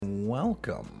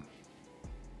welcome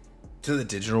to the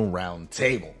Digital Round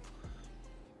Table,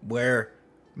 where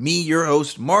me, your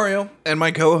host Mario, and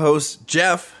my co-host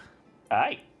Jeff,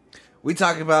 hi, we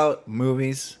talk about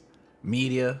movies,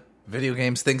 media, video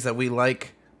games, things that we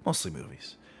like, mostly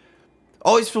movies.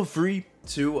 Always feel free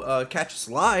to catch us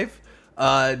live.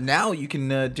 Now you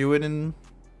can do it in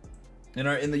the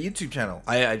YouTube channel.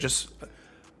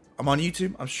 I'm on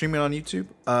YouTube. I'm streaming on YouTube.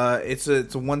 It's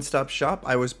a one-stop shop.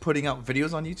 I was putting out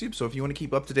videos on YouTube, so if you want to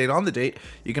keep up to date on the date,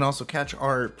 you can also catch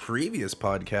our previous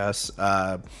podcasts,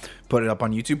 put it up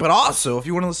on YouTube. But also, if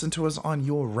you want to listen to us on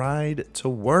your ride to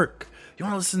work, you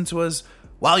want to listen to us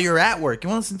while you're at work, you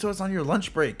want to listen to us on your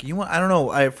lunch break, I don't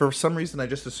know. For some reason, I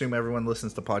just assume everyone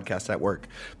listens to podcasts at work.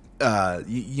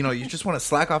 You just want to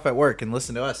slack off at work and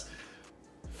listen to us.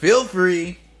 Feel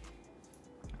free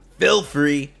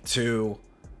to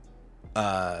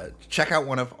check out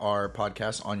one of our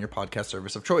podcasts on your podcast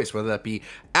service of choice, whether that be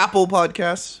Apple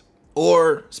Podcasts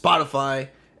or Spotify,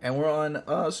 and we're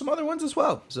on some other ones as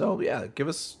well. So yeah,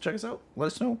 check us out, let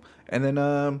us know, and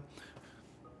then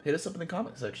hit us up in the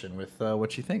comment section with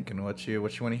what you think and what you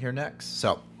want to hear next.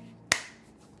 So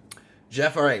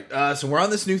Jeff, all right, so we're on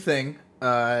this new thing.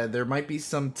 There might be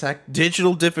some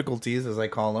digital difficulties, as I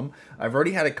call them. I've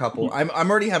already had a couple. I'm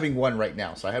already having one right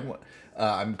now. So I had one.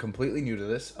 I'm completely new to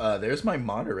this. There's my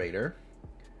moderator.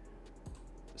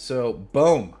 So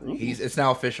boom, it's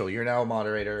now official. You're now a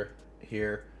moderator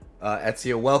here.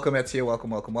 Ezio, welcome. Ezio,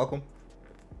 welcome.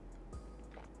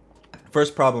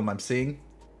 First problem I'm seeing,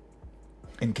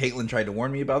 and Caitlin tried to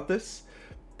warn me about this,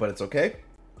 but it's okay.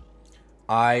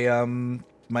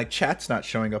 My chat's not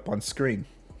showing up on screen.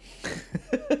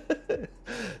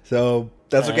 So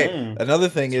that's okay. Another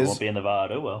thing is, won't be in the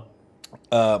VOD. Oh well.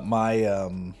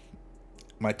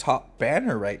 My top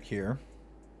banner right here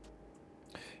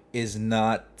is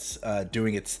not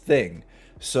doing its thing.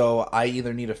 So I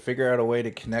either need to figure out a way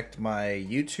to connect my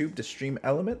YouTube to stream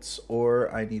elements,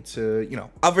 or I need to,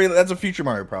 that's a future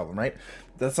Mario problem, right?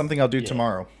 That's something I'll do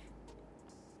tomorrow.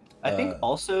 I think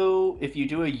also if you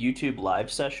do a YouTube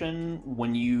live session,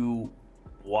 when you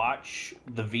watch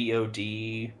the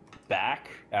VOD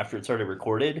back after it's already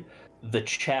recorded, the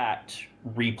chat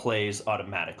replays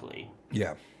automatically.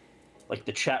 Yeah. Like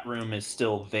the chat room is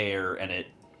still there, and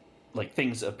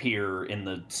things appear in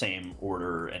the same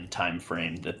order and time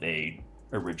frame that they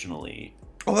originally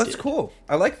that's did. Cool.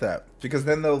 I like that, because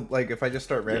then they'll, if I just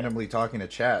start randomly talking to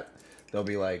chat, they'll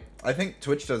be like, I think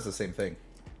Twitch does the same thing.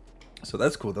 So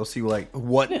that's cool. They'll see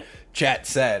what chat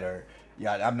said, or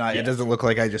it doesn't look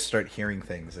like I just start hearing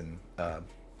things and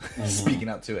speaking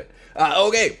out to it.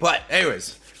 Okay, but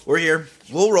anyways, we're here.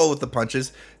 We'll roll with the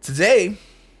punches. Today,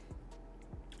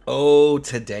 let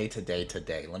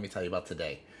me tell you about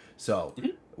today. So,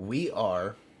 we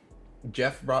are,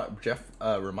 Jeff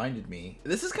reminded me,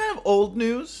 this is kind of old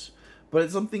news, but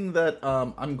it's something that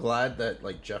I'm glad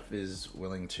that Jeff is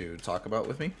willing to talk about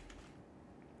with me.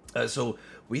 So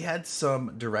we had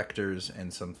some directors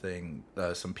and some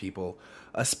people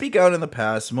speak out in the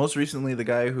past. Most recently, the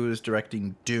guy who is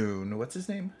directing Dune. What's his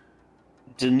name?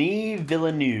 Denis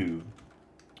Villeneuve.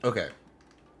 Okay.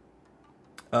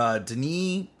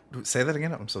 Denis. Say that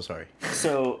again. I'm so sorry.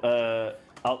 So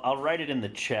I'll write it in the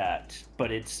chat,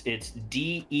 but it's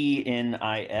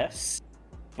Denis.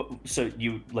 So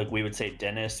we would say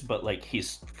Dennis, but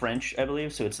he's French, I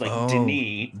believe. So it's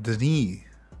Denis. Denis.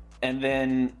 And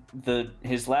then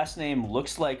his last name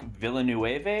looks like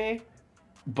Villeneuve,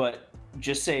 but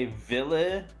just say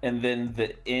Ville, and then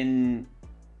the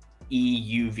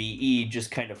Neuve just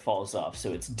kind of falls off.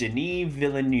 So it's Denis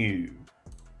Villeneuve.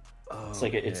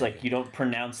 Okay. It's like you don't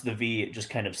pronounce the V; it just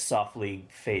kind of softly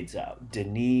fades out.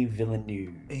 Denis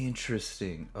Villeneuve.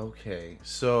 Interesting. Okay,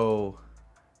 so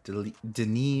Denis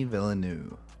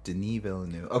Villeneuve.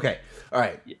 Okay. All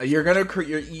right. You're gonna.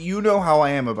 You know how I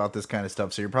am about this kind of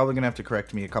stuff, so you're probably gonna have to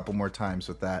correct me a couple more times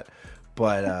with that.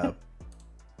 But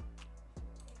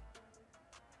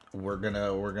we're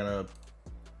gonna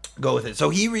go with it. So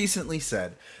he recently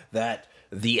said that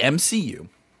the MCU,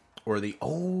 or the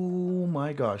oh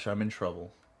my gosh, I'm in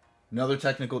trouble. Another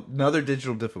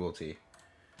digital difficulty.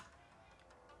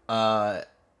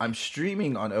 I'm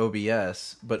streaming on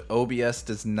OBS, but OBS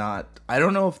does not... I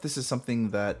don't know if this is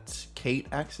something that Kate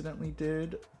accidentally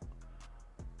did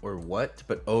or what,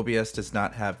 but OBS does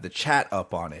not have the chat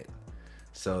up on it.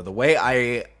 So the way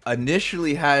I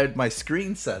initially had my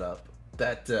screen set up,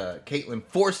 that Caitlin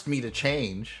forced me to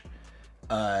change,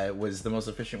 was the most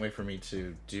efficient way for me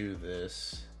to do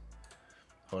this.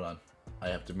 Hold on. I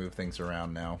have to move things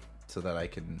around now so that I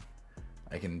can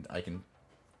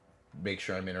make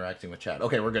sure I'm interacting with chat.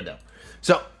 Okay, we're good now.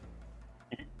 So,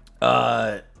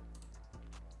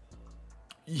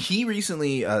 he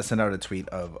recently sent out a tweet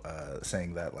of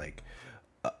saying that like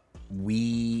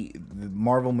the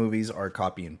Marvel movies are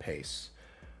copy and paste.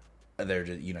 They're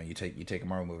just, you know, you take a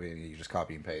Marvel movie and you just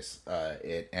copy and paste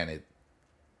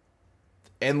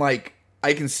and like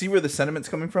I can see where the sentiment's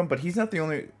coming from, but he's not the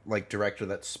only like director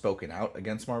that's spoken out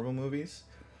against Marvel movies.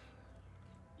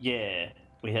 Yeah,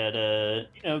 we had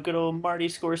good old Marty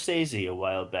Scorsese a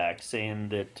while back saying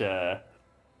that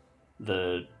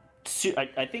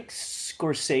I think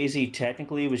Scorsese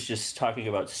technically was just talking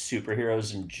about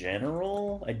superheroes in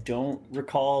general. I don't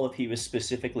recall if he was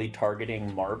specifically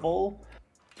targeting Marvel.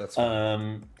 That's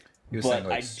fine. He was saying, But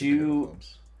like, I superhero do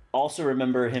films. also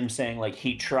remember him saying like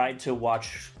he tried to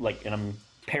watch like, and I'm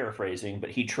paraphrasing, but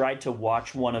he tried to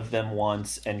watch one of them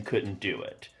once and couldn't do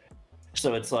it.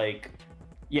 So it's like,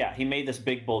 yeah, he made this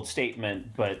big bold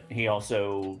statement, but he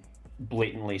also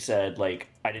blatantly said like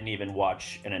I didn't even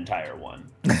watch an entire one.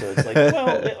 So it's like,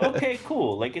 well, okay,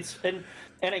 cool. Like it's and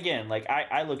again, like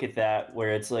I look at that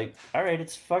where it's like, all right,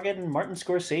 it's fucking Martin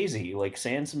Scorsese like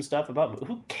saying some stuff about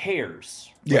who cares?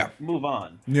 Like, Yeah. move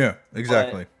on. Yeah,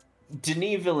 exactly.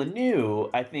 Denis Villeneuve,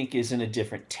 I think, is in a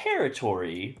different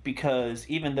territory because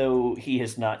even though he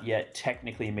has not yet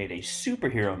technically made a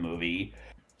superhero movie,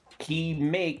 he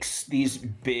makes these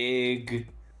big,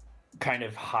 kind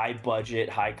of high budget,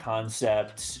 high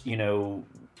concept,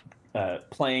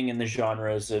 playing in the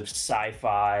genres of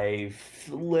sci-fi,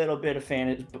 a little bit of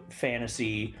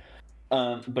fantasy,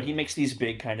 but he makes these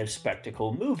big kind of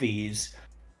spectacle movies.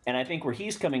 And I think where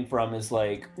he's coming from is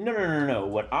like, no, no, no, no, no.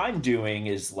 What I'm doing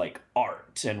is like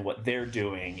art, and what they're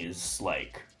doing is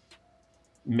like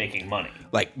making money.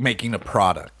 Like making a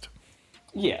product.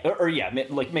 Yeah,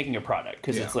 like making a product,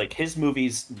 because it's like his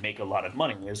movies make a lot of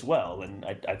money as well, and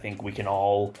I think we can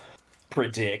all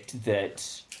predict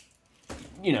that,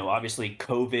 obviously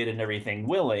COVID and everything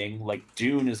willing, like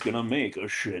Dune is gonna make a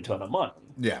shit ton of money.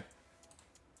 Yeah.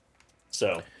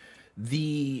 So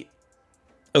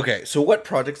Okay, so what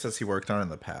projects has he worked on in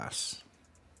the past?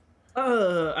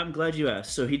 I'm glad you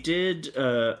asked. So he did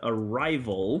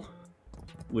Arrival,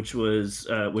 which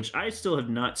I still have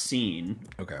not seen.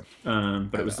 Okay.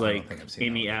 But it was like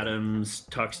Amy Adams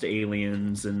talks to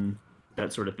aliens and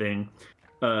that sort of thing.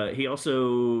 He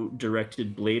also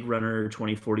directed Blade Runner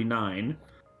 2049,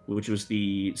 which was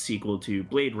the sequel to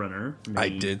Blade Runner. I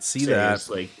did see that. It's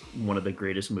like one of the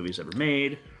greatest movies ever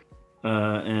made.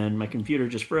 And my computer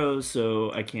just froze,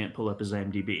 so I can't pull up his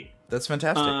IMDb. That's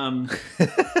fantastic.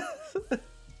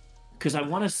 Because I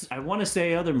want to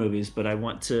say other movies, but I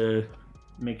want to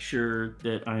make sure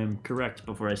that I am correct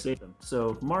before I say them.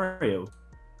 So Mario,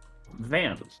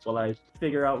 Vamp, while I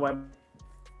figure out why.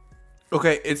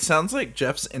 Okay, it sounds like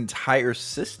Jeff's entire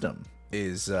system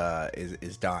is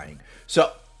dying.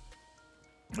 So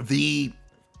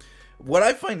what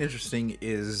I find interesting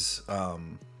is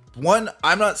one,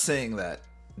 I'm not saying that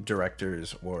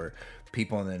directors or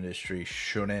people in the industry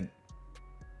shouldn't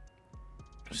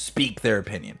speak their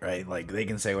opinion, right? Like they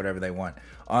can say whatever they want.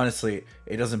 Honestly,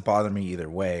 it doesn't bother me either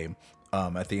way.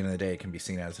 At the end of the day, it can be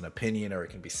seen as an opinion, or it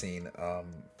can be seen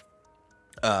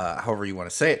however you want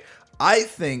to say it. I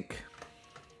think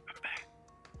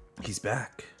he's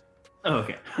back. Oh,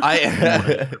 okay.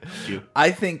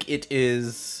 I think it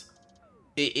is.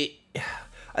 I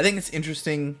think it's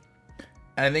interesting.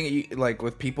 And I think like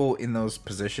with people in those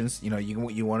positions, you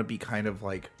want to be kind of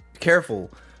like careful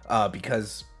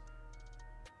because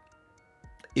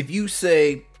if you're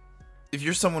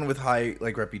someone with high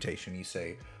like reputation, you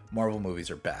say Marvel movies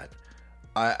are bad.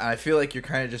 I feel like you're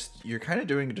kind of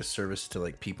doing a disservice to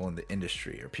like people in the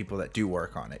industry or people that do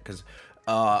work on it, because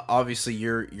obviously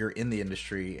you're in the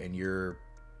industry and you're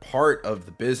part of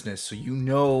the business, so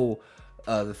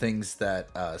the things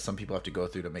that some people have to go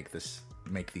through to make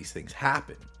these things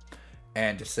happen.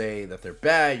 And to say that they're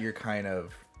bad, you're kind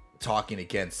of talking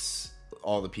against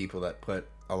all the people that put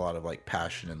a lot of like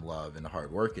passion and love and hard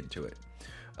work into it.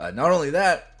 Not only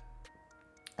that,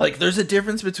 like there's a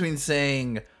difference between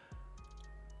saying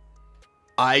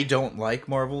I don't like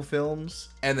Marvel films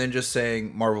and then just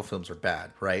saying Marvel films are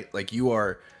bad, right? Like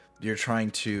you're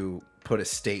trying to put a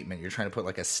statement, you're trying to put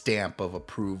like a stamp of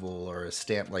approval or a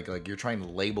stamp like you're trying to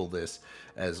label this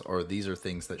as, or these are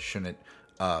things that shouldn't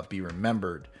be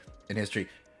remembered in history.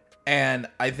 And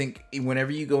I think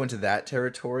whenever you go into that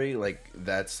territory, like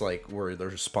that's like where the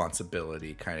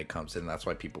responsibility kind of comes in. That's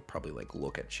why people probably like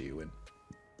look at you, and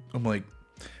I'm like,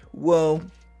 well,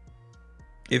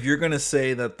 if you're gonna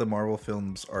say that the Marvel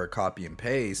films are copy and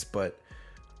paste, but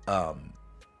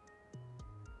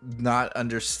not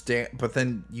understand, but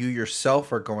then you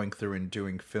yourself are going through and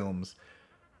doing films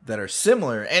that are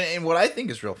similar, and what I think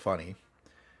is real funny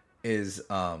is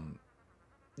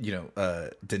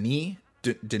Denis,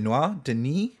 Denis,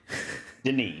 Denis.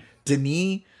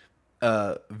 Denis,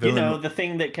 You know, the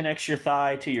thing that connects your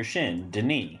thigh to your shin,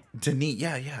 Denis. Denis,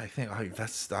 yeah, I think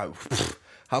that's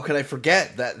how could I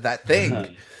forget that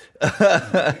thing?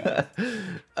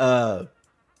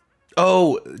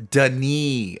 Oh,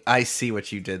 Denis. I see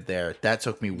what you did there. That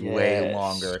took me way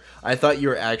longer. I thought you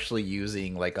were actually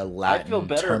using like a Latin I feel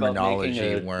better terminology.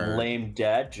 about making a lame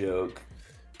dad joke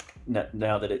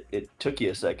now that it took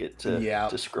you a second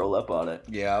to scroll up on it.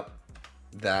 Yep.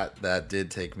 That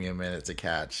did take me a minute to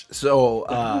catch. So,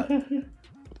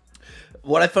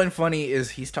 what I find funny is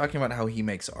he's talking about how he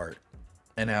makes art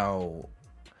and how,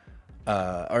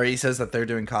 or he says that they're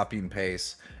doing copy and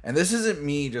paste. And this isn't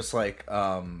me just like,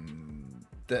 I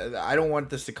don't want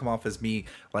this to come off as me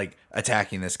like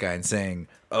attacking this guy and saying,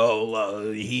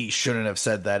 oh, he shouldn't have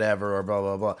said that ever or blah,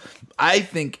 blah, blah. I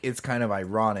think it's kind of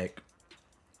ironic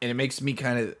and it makes me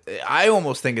I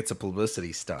almost think it's a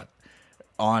publicity stunt.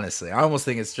 Honestly, I almost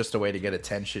think it's just a way to get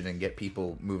attention and get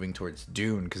people moving towards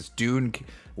Dune, because Dune,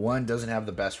 one, doesn't have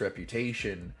the best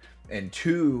reputation, and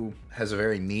two, has a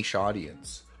very niche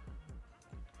audience.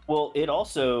 Well, it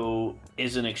also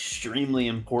is an extremely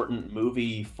important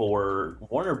movie for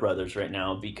Warner Brothers right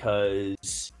now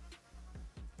because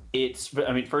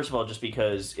first of all, just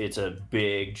because it's a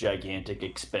big, gigantic,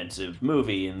 expensive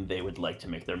movie and they would like to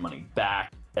make their money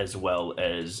back, as well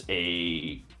as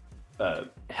a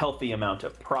healthy amount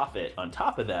of profit on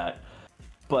top of that.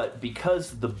 But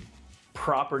because the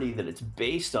property that it's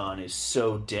based on is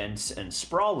so dense and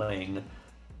sprawling,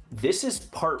 this is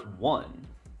part one.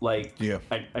 Like, yeah.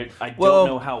 I don't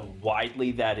know how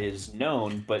widely that is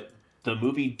known, but the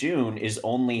movie Dune is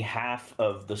only half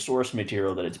of the source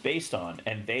material that it's based on,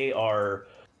 and they are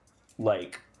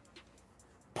like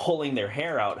pulling their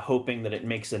hair out hoping that it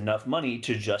makes enough money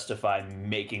to justify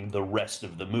making the rest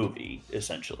of the movie,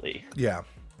 essentially. Yeah.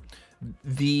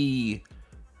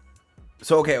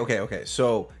 Okay.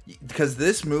 So, because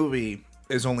this movie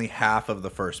is only half of the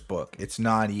first book, it's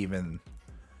not even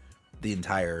the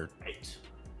entire... Right.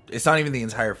 It's not even the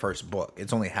entire first book.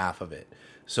 It's only half of it.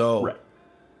 So... Right.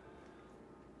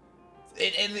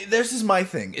 And this is my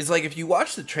thing. It's like, if you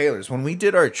watch the trailers, when we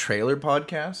did our trailer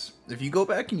podcast, if you go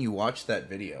back and you watch that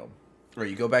video, or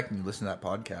you go back and you listen to that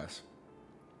podcast,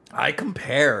 I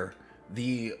compare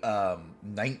the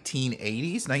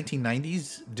 1980s,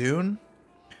 1990s Dune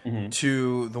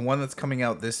to the one that's coming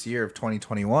out this year of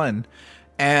 2021,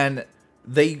 and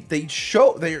they're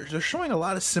showing a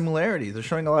lot of similarities. They're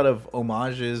showing a lot of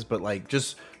homages, but like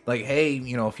just like, hey,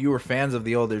 you know, if you were fans of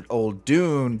the old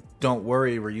Dune, don't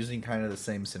worry, we're using kind of the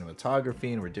same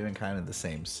cinematography and we're doing kind of the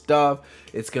same stuff.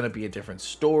 It's gonna be a different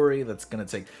story that's gonna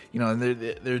take, you know, and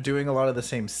they're doing a lot of the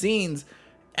same scenes,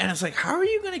 and it's like, how are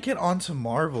you gonna get onto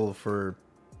Marvel for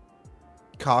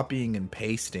copying and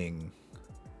pasting?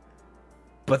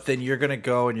 But then you're gonna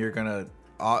go and you're gonna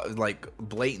like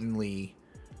blatantly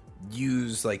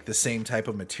use like the same type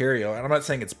of material. And I'm not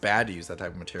saying it's bad to use that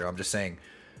type of material. I'm just saying,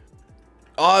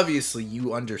 obviously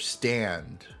you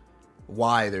understand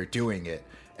why they're doing it.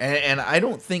 And I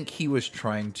don't think he was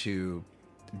trying to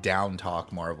down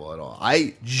talk Marvel at all.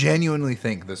 I genuinely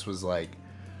think this was like,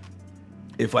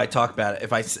 if I talk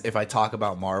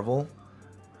about Marvel,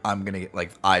 I'm gonna get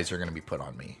like, eyes are gonna be put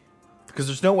on me, because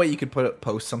there's no way you could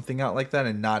post something out like that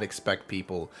and not expect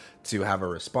people to have a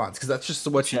response, because that's just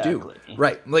what you do,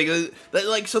 right?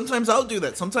 Like sometimes I'll do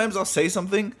that. Sometimes I'll say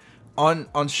something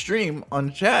on stream,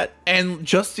 on chat, and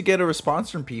just to get a response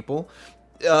from people,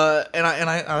 and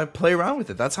I play around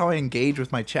with it. That's how I engage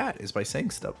with my chat, is by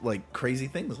saying stuff like crazy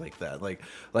things like that. Like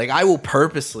I will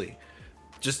purposely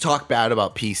just talk bad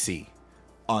about PC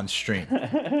on stream,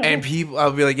 and people,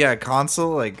 I'll be like, yeah,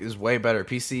 console like is way better.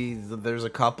 PC, there's a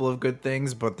couple of good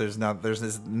things, but it's not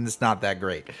that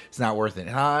great. It's not worth it.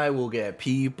 And I will get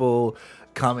people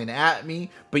coming at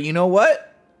me, but you know what?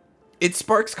 It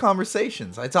sparks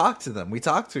conversations. I talk to them. We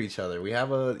talk to each other. We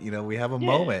have a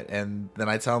moment, and then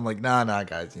I tell them like, nah,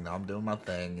 guys, you know, I'm doing my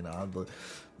thing. You know,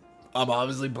 I'm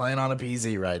obviously playing on a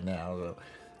PC right now.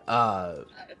 So,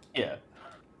 yeah.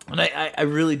 And I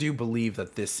really do believe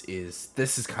that this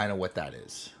is kind of what that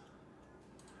is.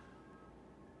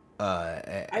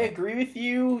 I agree with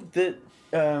you that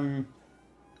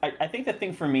I think the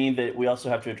thing for me that we also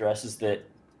have to address is that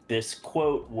this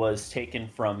quote was taken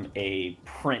from a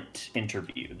print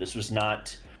interview. This was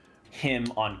not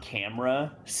him on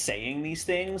camera saying these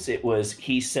things. It was,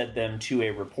 he said them to a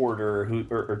reporter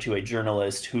or to a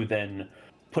journalist who then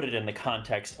put it in the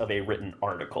context of a written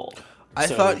article. I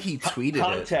thought he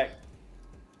tweeted it.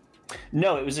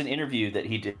 No, it was an interview that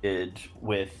he did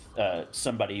with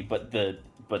somebody, but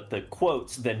but the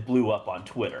quotes then blew up on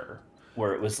Twitter,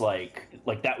 where it was like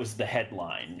that was the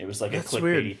headline. It was like That's a clickbaity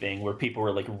weird. thing where people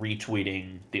were like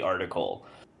retweeting the article.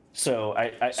 So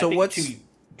I So think what's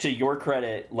to your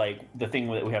credit, like the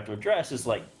thing that we have to address is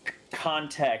like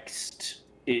context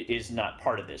is not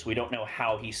part of this. We don't know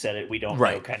how he said it. We don't know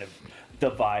right? kind of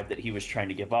the vibe that he was trying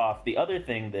to give off. The other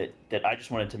thing that I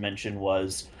just wanted to mention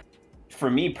was, for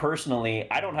me personally,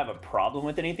 I don't have a problem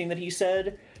with anything that he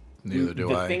said. Neither do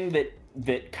The I. thing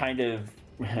that kind of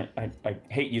I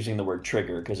hate using the word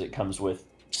trigger because it comes with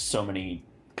so many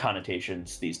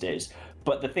connotations these days.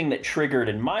 But the thing that triggered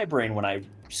in my brain when I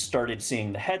started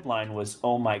seeing the headline was,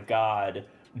 oh my God,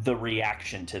 the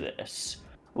reaction to this.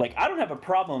 Like, I don't have a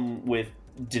problem with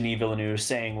Denis Villeneuve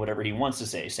saying whatever he wants to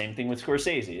say. Same thing with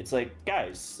Scorsese. It's like,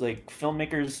 guys, like,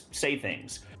 filmmakers say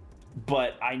things.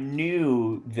 But I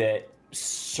knew that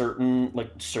certain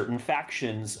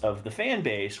factions of the fan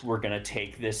base were going to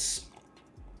take this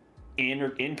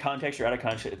in context or out of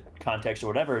context or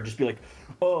whatever, and just be like,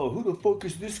 oh, who the fuck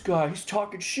is this guy? He's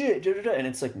talking shit. Da, da, da. And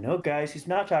it's like, no, guys, he's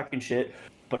not talking shit.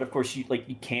 But of course, you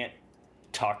can't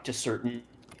talk to certain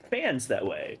fans that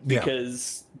way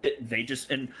because they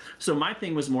just. And so my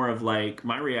thing was more of like,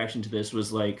 my reaction to this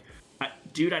was like,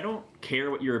 dude, I don't care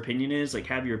what your opinion is. Like,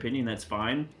 have your opinion, that's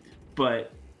fine.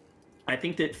 But I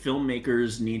think that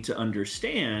filmmakers need to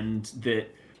understand that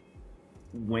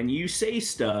when you say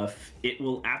stuff, it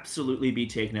will absolutely be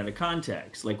taken out of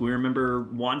context. Like, we remember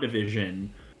WandaVision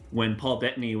when Paul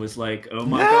Bettany was like, oh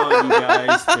my God, you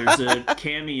guys, there's a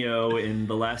cameo in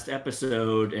the last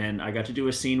episode and I got to do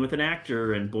a scene with an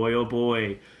actor, and boy, oh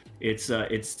boy, it's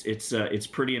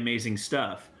pretty amazing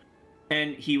stuff.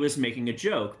 And he was making a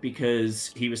joke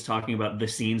because he was talking about the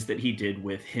scenes that he did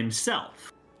with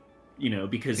himself,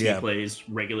 because he plays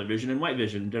regular vision and white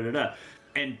vision, da da da.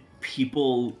 And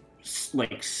people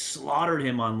like slaughtered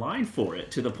him online for it,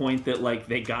 to the point that like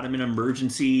they got him an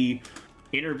emergency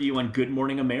interview on Good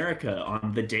Morning America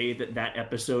on the day that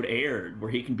episode aired,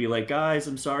 where he can be like, guys,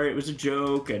 I'm sorry, it was a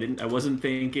joke, I wasn't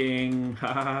thinking,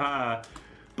 ha ha ha.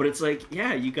 But it's like,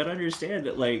 yeah, you gotta understand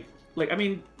that like I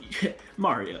mean,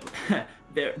 Mario,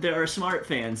 there are smart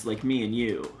fans like me and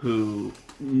you who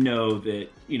know that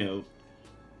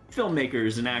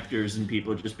filmmakers and actors and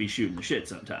people just be shooting the shit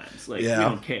sometimes. Like, we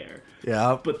don't care.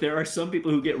 Yeah. But there are some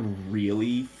people who get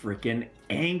really freaking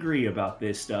angry about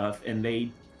this stuff, and they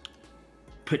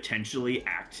potentially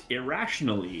act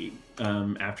irrationally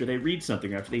after they read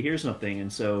something, after they hear something.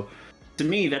 And so, to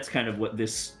me, that's kind of what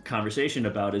this conversation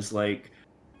about is like,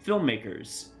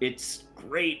 filmmakers, it's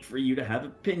great for you to have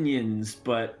opinions,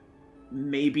 but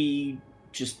maybe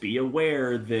just be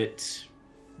aware that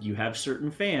you have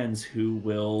certain fans who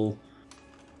will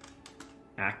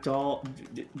act up,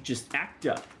 just act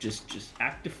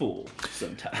a fool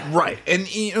sometimes. Right. And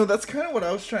that's kind of what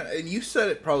I was trying, and you said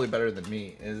it probably better than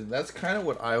me, is that's kind of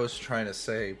what I was trying to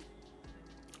say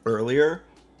earlier.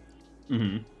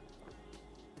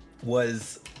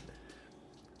 Was,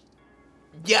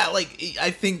 yeah, like, I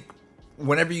think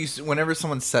whenever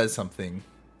someone says something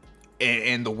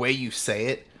and the way you say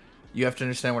it, you have to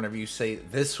understand, whenever you say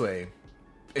it this way,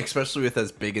 especially with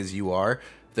as big as you are,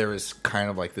 there is kind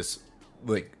of like this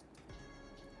like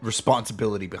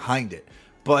responsibility behind it.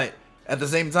 But at the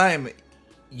same time,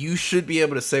 you should be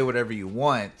able to say whatever you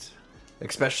want,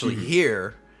 especially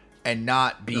here, and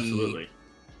not be Absolutely.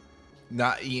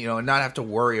 not have to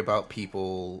worry about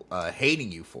people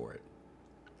hating you for it.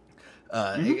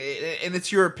 And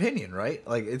it's your opinion, right?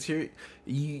 Like, it's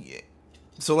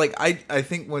so like I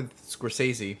think with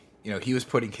Scorsese, he was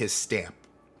putting his stamp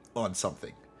on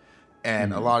something,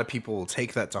 and a lot of people will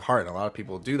take that to heart, and a lot of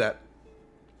people will do that.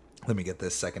 Let me get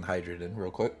this second hydrate in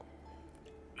real quick.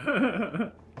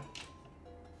 I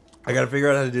gotta figure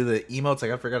out how to do the emotes. I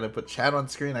gotta figure out how to put chat on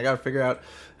screen. I gotta figure out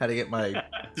how to get my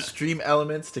Stream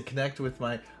Elements to connect with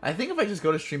my... I think if I just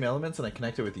go to Stream Elements and I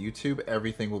connect it with YouTube,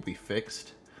 everything will be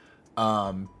fixed.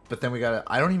 But then we gotta...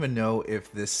 I don't even know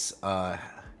if this... I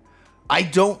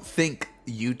don't think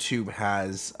YouTube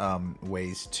has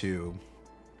ways to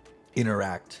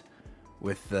interact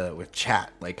with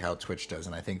chat like how Twitch does,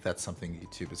 and I think that's something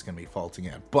YouTube is going to be faulting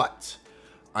at. But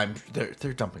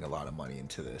they're dumping a lot of money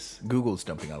into this. Google's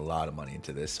dumping a lot of money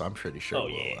into this, so I'm pretty sure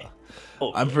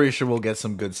pretty sure we'll get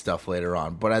some good stuff later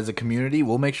on. But as a community,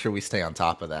 we'll make sure we stay on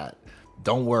top of that.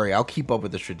 Don't worry, I'll keep up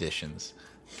with the traditions.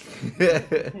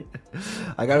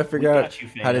 I gotta figure out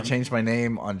how to change my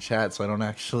name on chat so I don't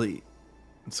actually...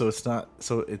 So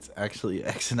it's actually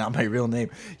X and not my real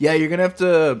name. Yeah, you're gonna have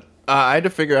to... I had to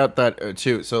figure out that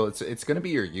too. So it's gonna be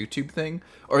your YouTube thing,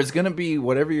 or it's gonna be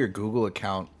whatever your Google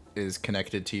account is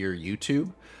connected to your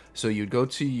YouTube. So you'd go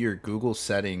to your Google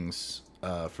settings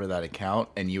for that account,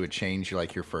 and you would change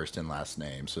like your first and last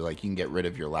name. So like you can get rid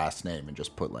of your last name and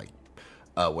just put like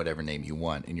whatever name you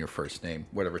want in your first name,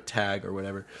 whatever tag or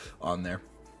whatever on there.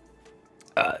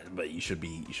 But you should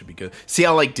be good. See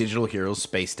how like Digital Heroes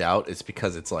spaced out? It's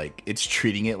because it's like it's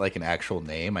treating it like an actual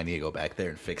name. I need to go back there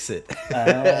and fix it.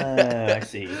 I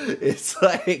see. It's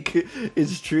like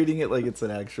it's treating it like it's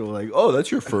an actual like, oh, that's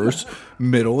your first,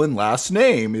 middle, and last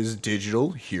name is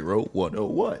Digital Hero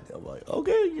 101. I'm like,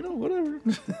 okay, whatever.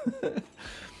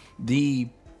 The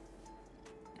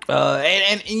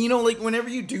and you know, like whenever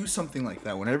you do something like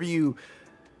that, whenever you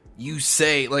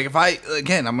say, like, if I'm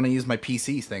going to use my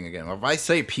PCs thing again. If I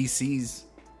say PCs,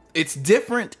 it's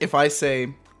different if I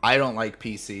say I don't like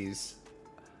PCs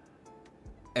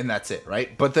and that's it,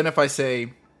 right? But then if I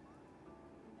say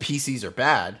PCs are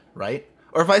bad, right?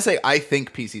 Or if I say I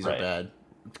think PCs are bad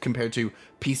compared to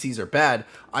PCs are bad,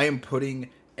 I am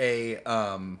putting a,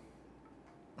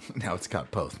 now it's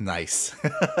got both. Nice.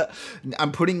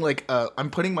 I'm putting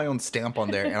my own stamp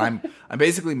on there, and I'm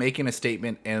basically making a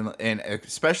statement, and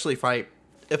especially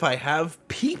if I have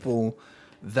people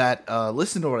that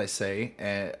listen to what I say,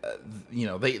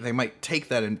 they might take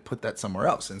that and put that somewhere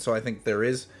else. And so I think there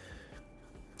is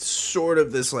sort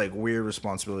of this like weird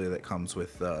responsibility that comes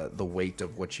with the weight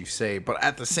of what you say, but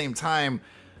at the same time,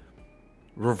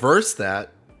 reverse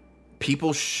that.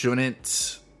 People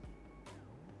shouldn't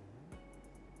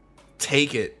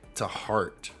take it to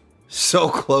heart so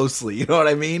closely, you know what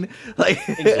I mean? Like,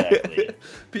 exactly.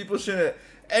 People shouldn't.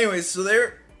 Anyways, so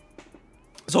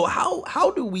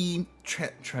how do we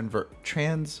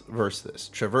traverse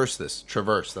this?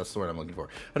 That's the word I'm looking for.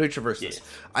 How do we traverse this?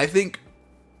 I think,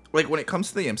 like, when it comes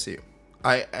to the MCU,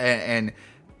 and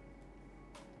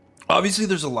obviously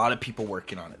there's a lot of people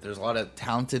working on it. There's a lot of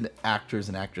talented actors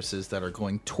and actresses that are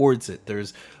going towards it.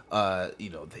 There's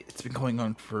it's been going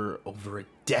on for over a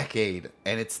decade,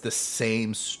 and it's the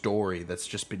same story that's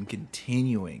just been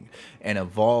continuing and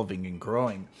evolving and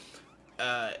growing.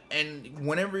 And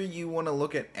whenever you want to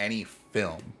look at any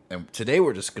film, and today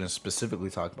we're just going to specifically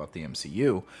talk about the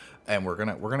MCU, and we're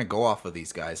gonna go off of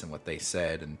these guys and what they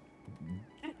said. And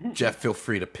Jeff, feel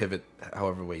free to pivot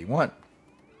however way you want.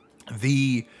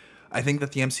 I think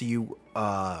that the MCU,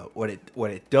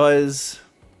 what it does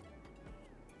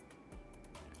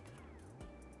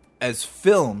as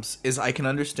films is, I can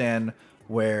understand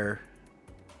where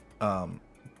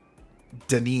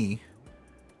Denis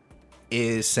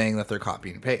is saying that they're copy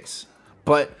and paste,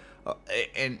 but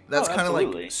and that's kind of like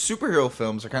superhero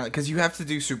films are kind of, because you have to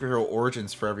do superhero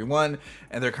origins for everyone,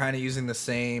 and they're kind of using the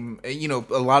same. A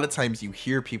lot of times you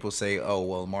hear people say, "Oh,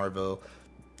 well, Marvel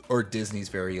or Disney's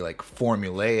very like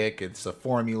formulaic. It's a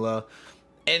formula,"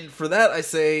 and for that I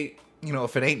say,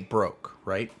 if it ain't broke,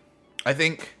 right? I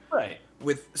think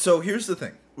So here's the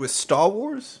thing with Star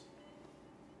Wars.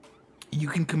 You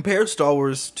can compare Star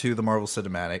Wars to the Marvel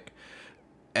Cinematic,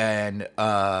 and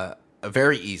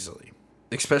very easily,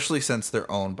 especially since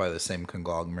they're owned by the same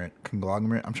conglomerate.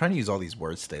 I'm trying to use all these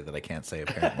words today that I can't say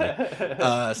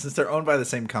apparently. Since they're owned by the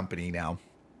same company now.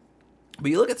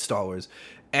 But you look at Star Wars,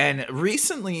 and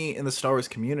recently in the Star Wars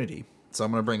community, so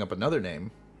I'm going to bring up another name.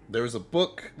 There was a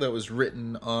book that was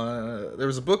written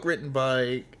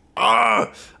by. I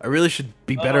really should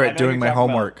be better at doing my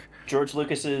homework. George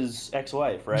Lucas's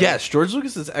ex-wife, right? Yes, George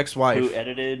Lucas's ex-wife. Who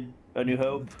edited A New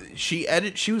Hope? She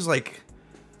edited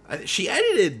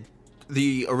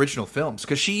the original films,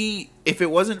 because if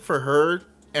it wasn't for her,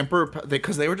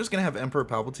 because they were just gonna have Emperor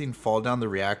Palpatine fall down the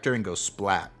reactor and go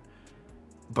splat.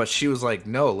 But she was like,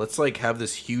 no, let's like have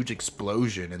this huge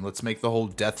explosion, and let's make the whole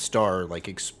Death Star like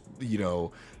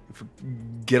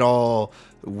get all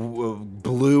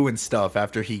blue and stuff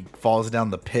after he falls down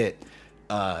the pit.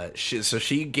 She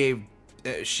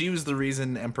was the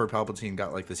reason Emperor Palpatine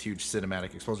got like this huge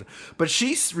cinematic explosion. But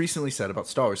she recently said about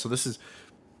Star Wars, so this is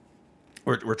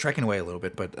we're trekking away a little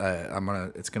bit, but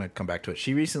it's gonna come back to it.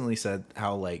 She recently said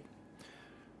how like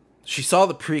she saw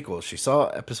the prequels, she saw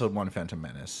Episode 1, Phantom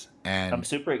Menace, and I'm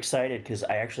super excited because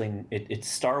it's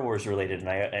Star Wars related, and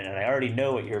I already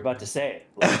know what you're about to say.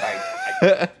 Like,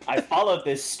 I followed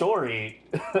this story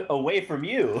away from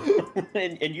you,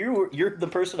 and you're the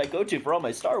person I go to for all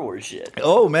my Star Wars shit.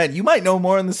 Oh man, you might know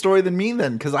more in the story than me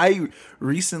then, because I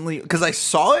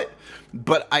saw it,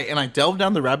 but I delved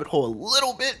down the rabbit hole a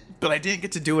little bit, but I didn't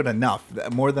get to do it enough,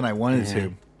 more than I wanted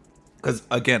to. Because,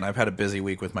 again, I've had a busy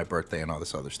week with my birthday and all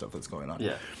this other stuff that's going on.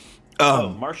 Yeah.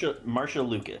 Marsha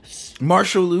Lucas.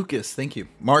 Marsha Lucas, thank you.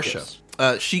 Marsha.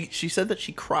 Yes. She said that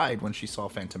she cried when she saw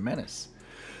Phantom Menace.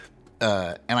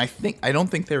 And I don't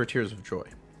think they were tears of joy.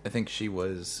 I think she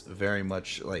was very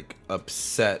much, like,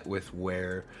 upset with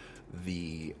where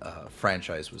the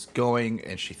franchise was going,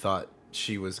 and she thought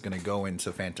she was going to go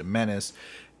into Phantom Menace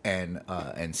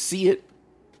and see it.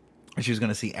 She was going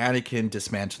to see Anakin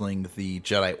dismantling the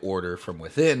Jedi Order from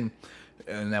within,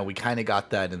 and now we kind of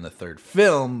got that in the third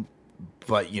film,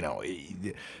 but you know,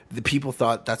 the people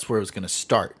thought that's where it was going to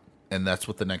start, and that's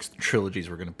what the next trilogies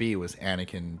were going to be, was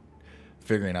Anakin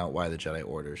figuring out why the Jedi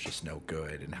Order is just no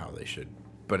good and how they should.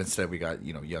 But instead we got,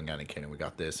 you know, young Anakin, and we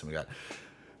got this, and we got...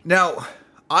 Now,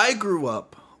 I grew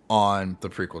up on the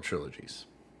prequel trilogies.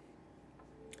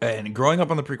 And growing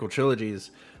up on the prequel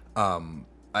trilogies,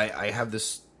 I have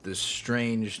this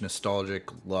strange nostalgic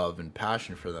love and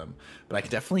passion for them, but I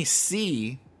can definitely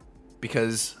see,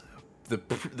 because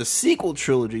the sequel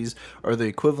trilogies are the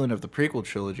equivalent of the prequel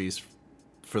trilogies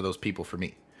for those people, for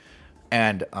me.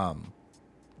 And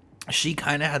she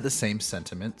kind of had the same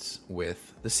sentiments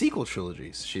with the sequel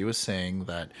trilogies. She was saying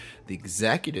that the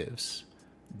executives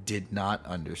did not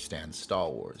understand Star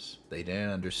Wars. They didn't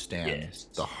understand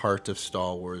the heart of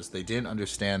Star Wars. They didn't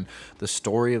understand the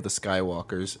story of the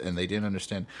Skywalkers, and they didn't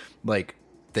understand, like,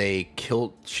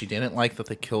 she didn't like that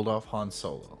they killed off Han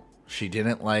Solo. She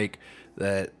didn't like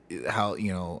that how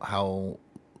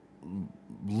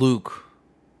Luke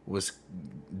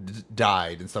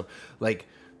died and stuff. Like,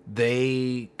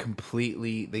 they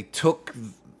took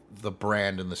the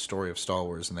brand and the story of Star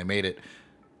Wars and they made it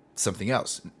something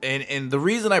else. And the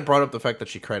reason I brought up the fact that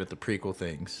she cried at the prequel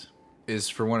things is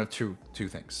for one of two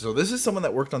things. So this is someone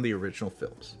that worked on the original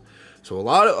films. So a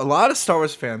lot of Star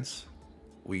Wars fans,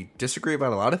 we disagree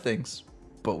about a lot of things,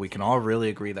 but we can all really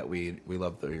agree that we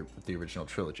love the original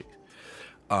trilogy.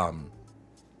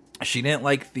 She didn't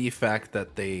like the fact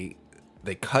that they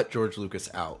cut George Lucas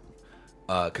out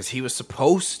because he was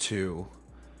supposed to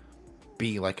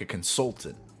be like a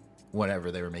consultant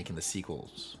whenever they were making the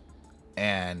sequels.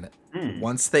 And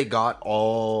once they gained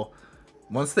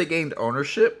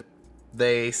ownership,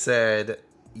 they said,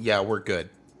 "Yeah, we're good.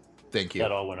 Thank you."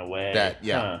 That all went away.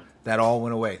 That all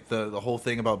went away. The whole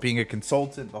thing about being a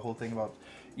consultant, the whole thing about,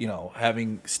 you know,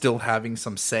 still having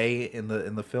some say in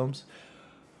the films.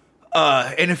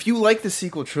 And if you like the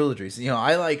sequel trilogies, you know,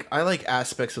 I like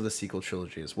aspects of the sequel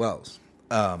trilogy as well.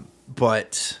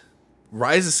 But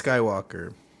Rise of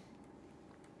Skywalker,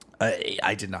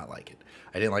 I did not like it.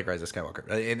 I didn't like Rise of Skywalker.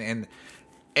 And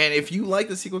if you like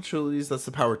the sequel trilogies, that's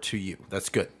the power to you. That's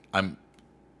good.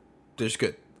 There's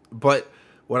good. But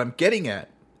what I'm getting at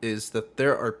is that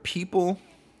there are people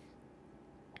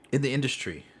in the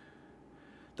industry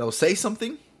that will say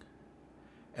something,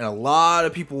 and a lot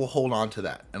of people will hold on to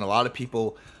that, and a lot of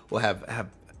people will have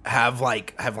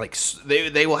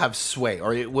they will have sway,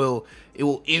 or it will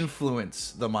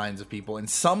influence the minds of people. And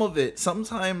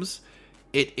sometimes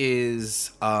it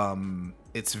is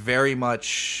it's very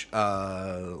much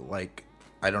like,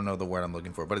 I don't know the word I'm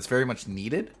looking for, but it's very much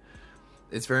needed.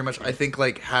 It's very much, I think,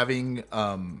 like having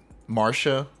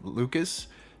Marcia Lucas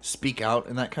speak out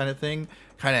and that kind of thing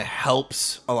kind of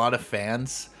helps a lot of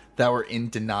fans that were in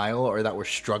denial or that were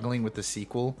struggling with the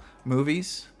sequel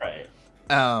movies. Right.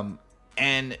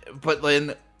 But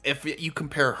then if you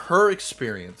compare her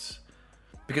experience,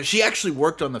 because she actually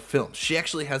worked on the film, she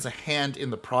actually has a hand in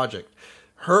the project.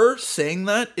 Her saying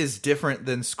that is different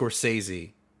than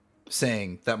Scorsese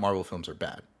saying that Marvel films are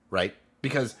bad, right?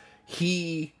 Because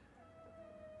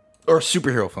or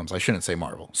superhero films, I shouldn't say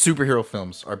Marvel. Superhero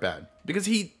films are bad because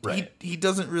he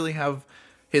doesn't really have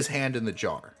his hand in the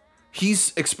jar.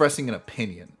 He's expressing an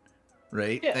opinion,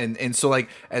 right? Yeah. And so, like,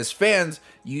 as fans,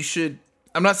 you should,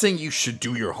 I'm not saying you should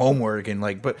do your homework and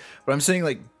like, but I'm saying,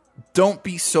 like, don't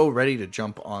be so ready to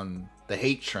jump on the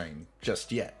hate train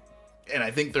just yet. And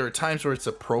I think there are times where it's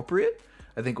appropriate.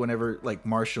 I think whenever, like,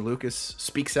 Marcia Lucas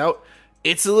speaks out,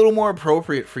 it's a little more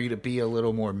appropriate for you to be a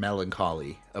little more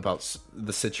melancholy about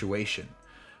the situation.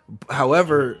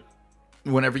 However,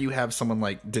 whenever you have someone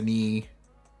like Denis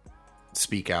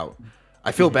speak out,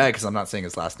 I feel bad because I'm not saying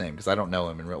his last name because I don't know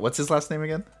him in real. What's his last name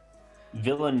again?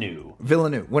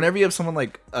 Villeneuve. Whenever you have someone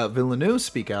like Villeneuve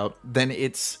speak out, then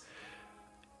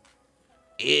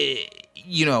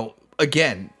you know,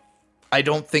 again, I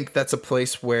don't think that's a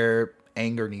place where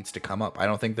anger needs to come up. I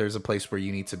don't think there's a place where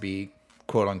you need to be,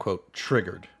 quote unquote,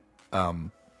 triggered.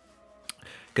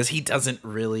 Because he doesn't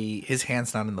really, his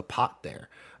hand's not in the pot there.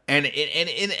 And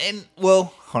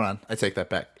well, hold on, I take that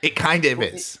back. It kind of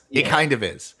is. Yeah. It kind of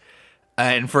is.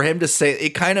 And for him to say,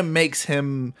 it kind of makes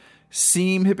him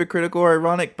seem hypocritical or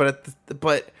ironic, but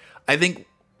I think,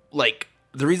 like,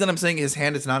 the reason I'm saying his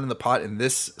hand is not in the pot in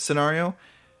this scenario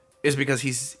is because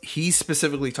he's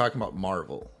specifically talking about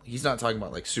Marvel. He's not talking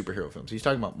about, like, superhero films. He's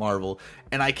talking about Marvel,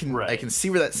 and I can see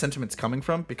where that sentiment's coming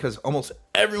from, because almost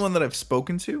everyone that I've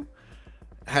spoken to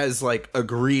has like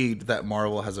agreed that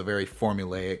Marvel has a very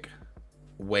formulaic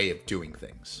way of doing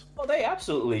things. Well, they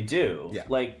absolutely do. Yeah.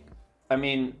 Like, I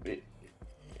mean,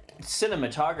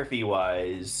 cinematography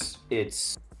wise,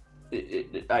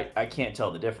 I can't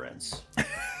tell the difference.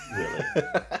 Really.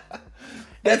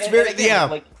 That's And very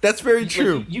again, yeah. That's very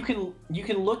true. Like, you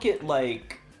can look at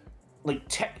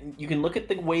you can look at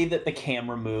the way that the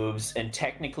camera moves, and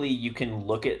technically you can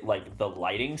look at like the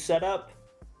lighting setup,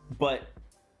 but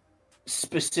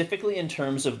specifically in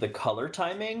terms of the color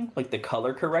timing, like the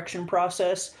color correction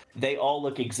process, they all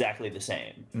look exactly the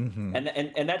same.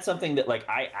 And that's something that like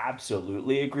I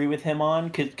absolutely agree with him on,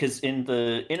 because in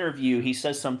the interview he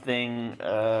says something.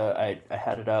 I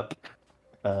had it up.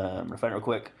 I'm gonna find it real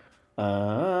quick.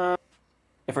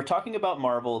 If we're talking about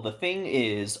Marvel, the thing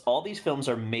is, all these films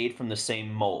are made from the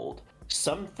same mold.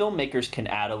 Some filmmakers can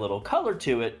add a little color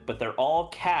to it, but they're all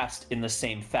cast in the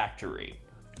same factory.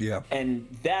 Yeah. And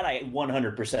that I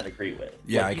 100% agree with.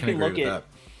 Yeah, like, I can agree with that. You can look at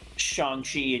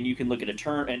Shang-Chi, and you can look at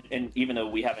Eternal, and even though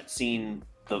we haven't seen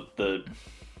the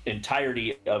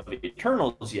entirety of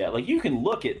Eternals yet, like, you can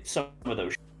look at some of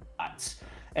those shots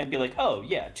and be like, oh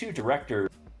yeah, two directors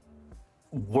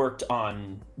worked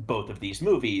on both of these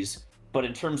movies. But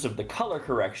in terms of the color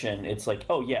correction, it's like,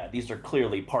 oh yeah, these are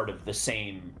clearly part of the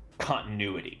same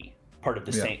continuity, part of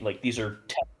the same, like, these are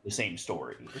the same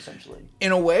story, essentially.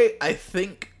 In a way, I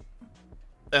think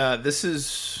I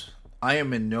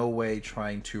am in no way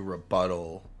trying to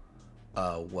rebuttal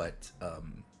what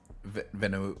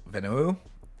Venu.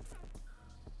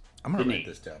 I'm gonna write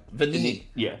this down. Vani.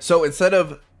 Yeah. So instead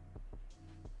of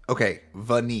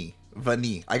Vani.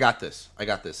 I got this.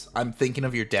 I'm thinking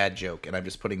of your dad joke, and I'm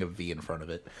just putting a V in front of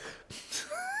it.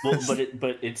 Well,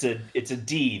 but it's a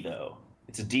D though.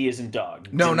 It's a D as in dog.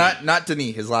 No, Denis. not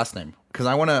Denis. His last name, because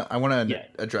I wanna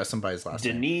address him by his last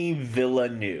name. Denis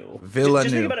Villeneuve. Villeneuve.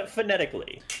 Just think about it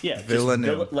phonetically. Yeah,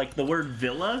 Villeneuve. Like the word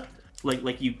villa.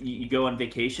 Like you go on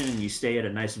vacation and you stay at a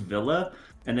nice villa,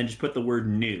 and then just put the word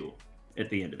new at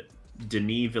the end of it.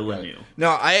 Denis Villeneuve. No,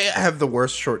 I have the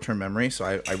worst short-term memory, so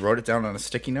I wrote it down on a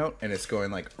sticky note, and it's going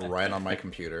like right on my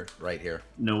computer, right here.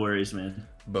 No worries, man.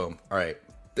 Boom. All right,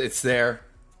 it's there.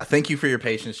 Thank you for your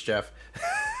patience, Jeff.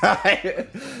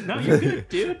 No, you're good,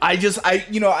 dude. I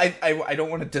don't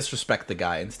want to disrespect the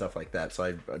guy and stuff like that, so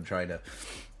I'm trying to.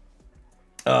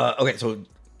 Okay, so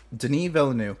Denis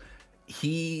Villeneuve,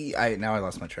 I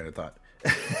lost my train of thought.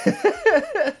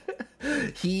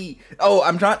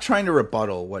 I'm not trying to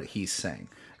rebuttal what he's saying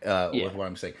with what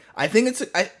I'm saying. I think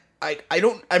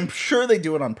I'm sure they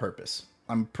do it on purpose.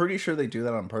 I'm pretty sure they do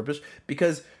that on purpose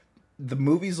because the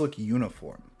movies look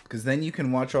uniform. Because then you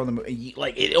can watch all the movies,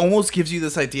 like, it almost gives you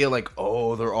this idea like,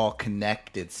 oh, they're all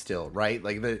connected still, right?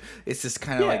 Like, it's this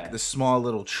kind of like the small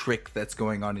little trick that's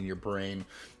going on in your brain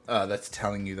that's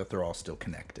telling you that they're all still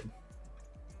connected.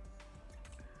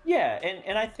 Yeah,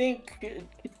 and I think,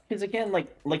 because again,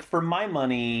 like for my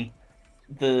money,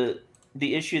 the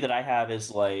issue that I have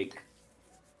is like,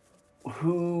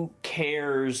 who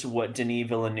cares what Denis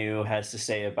Villeneuve has to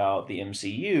say about the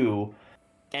MCU?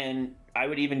 And I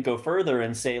would even go further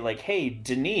and say, like, hey,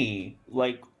 Denis,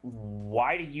 like,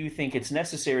 why do you think it's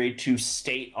necessary to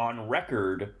state on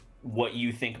record what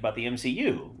you think about the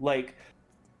MCU? Like,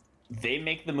 they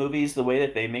make the movies the way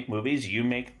that they make movies. You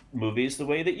make movies the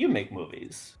way that you make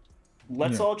movies.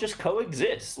 Let's all just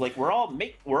coexist. Like, we're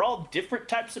all different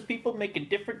types of people making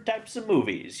different types of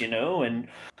movies, you know? And,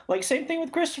 like, same thing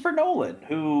with Christopher Nolan,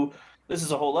 who, this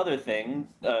is a whole other thing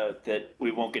that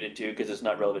we won't get into because it's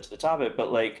not relevant to the topic,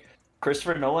 but, like,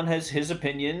 Christopher Nolan has his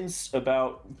opinions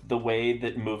about the way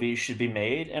that movies should be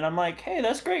made, and I'm like, hey,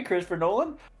 that's great, Christopher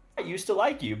Nolan. I used to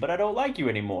like you, but I don't like you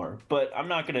anymore. But I'm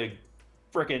not gonna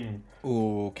frickin'.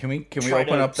 Ooh, can we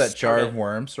open up that jar of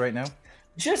worms right now?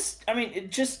 I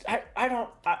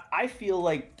feel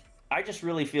like, I just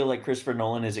really feel like Christopher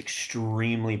Nolan is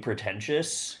extremely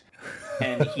pretentious,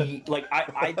 and he, like,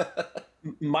 I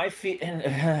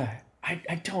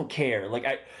don't care. Like,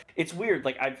 it's weird.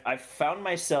 Like, I've found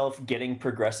myself getting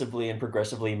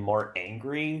progressively more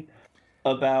angry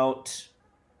about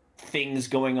things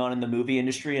going on in the movie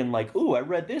industry, and like, ooh, I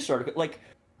read this article. Like,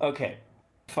 okay,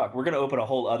 fuck, we're gonna open a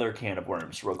whole other can of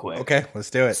worms real quick. Okay, let's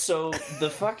do it. So the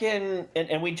fucking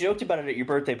and we joked about it at your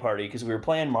birthday party because we were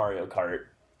playing Mario Kart,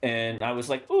 and I was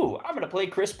like, ooh, I'm gonna play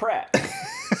Chris Pratt.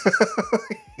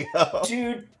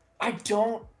 Dude, I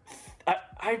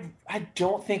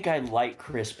don't think I like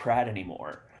Chris Pratt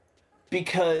anymore,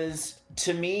 because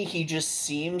to me he just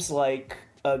seems like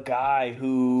a guy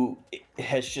who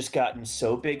has just gotten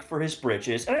so big for his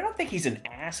britches, and I don't think he's an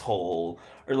asshole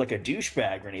or like a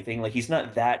douchebag or anything. Like, he's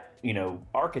not that,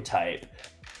 archetype,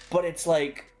 but it's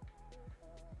like,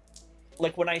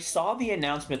 like when I saw the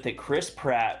announcement that Chris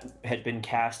Pratt had been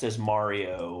cast as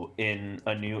Mario in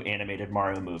a new animated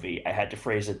Mario movie, I had to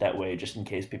phrase it that way just in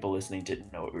case people listening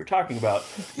didn't know what we were talking about,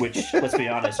 which, let's be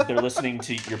honest, if they're listening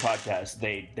to your podcast,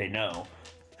 they know.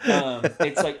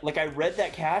 It's like I read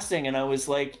that casting and I was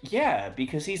like, yeah,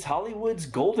 because he's Hollywood's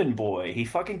golden boy. He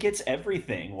fucking gets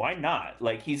everything. Why not?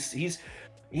 Like he's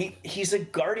a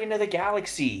Guardian of the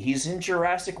Galaxy. He's in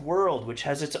Jurassic World, which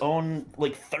has its own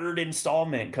like third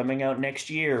installment coming out next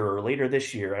year or later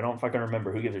this year. I don't fucking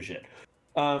remember. Who gives a shit?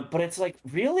 But it's like,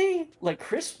 really, like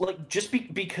Chris, like just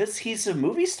because he's a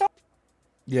movie star,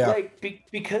 Yeah. like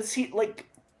because he like,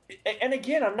 and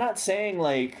again, I'm not saying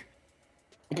like.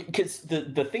 Because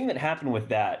the thing that happened with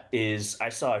that is I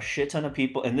saw a shit ton of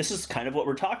people, and this is kind of what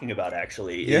we're talking about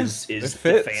actually, is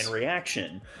the fan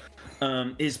reaction.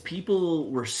 Is people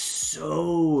were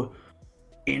so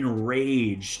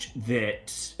enraged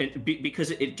that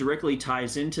because it directly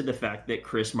ties into the fact that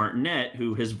Chris Martinet,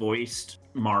 who has voiced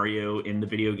Mario in the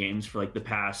video games for like the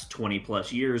past 20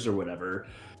 plus years or whatever,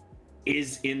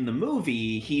 is in the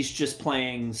movie. He's just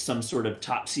playing some sort of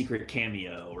top secret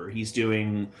cameo, or he's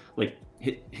doing like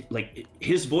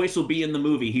his voice will be in the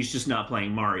movie. He's just not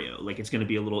playing Mario. Like it's going to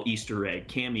be a little Easter egg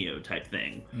cameo type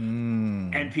thing.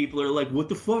 And people are like, what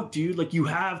the fuck, dude? Like you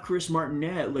have Chris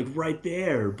Martinet like right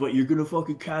there, but you're going to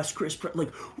fucking cast Chris Pratt.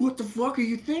 Like what the fuck are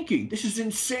you thinking? This is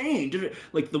insane.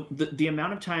 Like the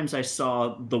amount of times I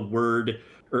saw the word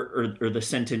or the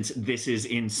sentence, this is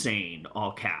insane,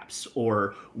 all caps,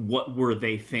 or what were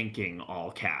they thinking,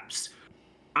 all caps.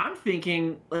 I'm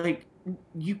thinking like,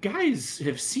 you guys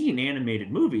have seen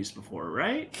animated movies before,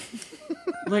 right?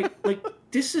 like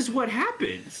this is what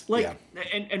happens. Like,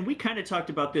 yeah. and we kind of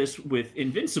talked about this with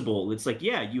Invincible. It's like,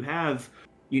 yeah, you have,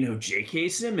 you know, J.K.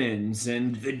 Simmons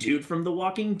and the dude from The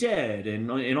Walking Dead and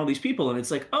all these people, and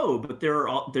it's like, oh, but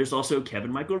there's also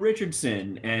Kevin Michael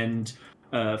Richardson and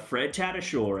Fred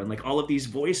Tatasciore and like all of these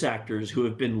voice actors who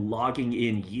have been logging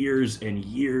in years and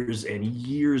years and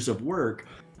years of work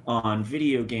on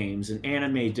video games and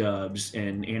anime dubs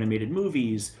and animated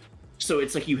movies. So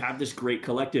it's like you have this great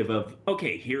collective of,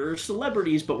 okay, here are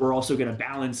celebrities, but we're also going to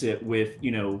balance it with, you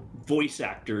know, voice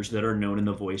actors that are known in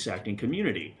the voice acting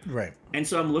community. Right. And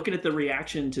so I'm looking at the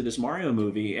reaction to this Mario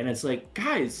movie, and it's like,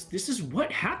 guys, this is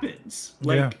what happens.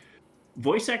 Like,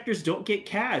 voice actors don't get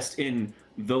cast in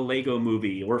the Lego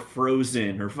movie or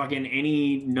Frozen or fucking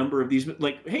any number of these.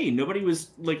 Like, hey, nobody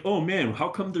was like, oh man, how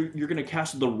come you're going to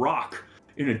cast The Rock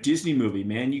in a Disney movie,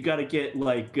 man? You got to get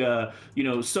like you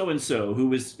know, so and so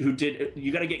who did.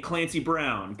 You got to get Clancy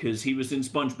Brown because he was in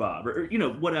SpongeBob, or you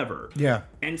know, whatever. Yeah.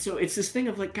 And so it's this thing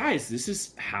of like, guys, this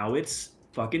is how it's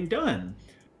fucking done.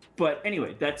 But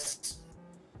anyway, that's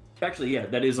actually, yeah,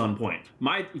 that is on point.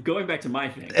 Going back to my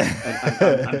thing,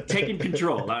 I'm taking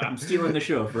control. I'm stealing the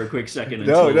show for a quick second.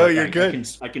 No, you're good.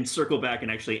 I can circle back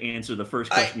and actually answer the first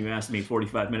question you asked me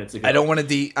 45 minutes ago. I don't want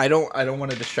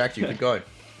to distract you. Keep going.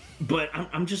 But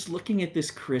I'm just looking at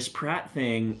this Chris Pratt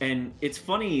thing, and it's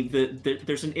funny that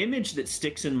there's an image that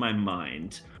sticks in my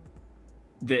mind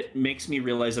that makes me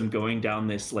realize I'm going down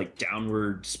this like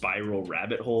downward spiral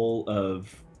rabbit hole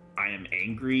of I am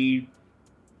angry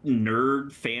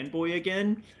nerd fanboy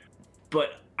again.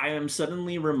 But I am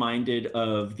suddenly reminded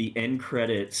of the end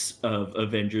credits of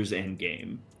Avengers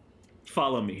Endgame.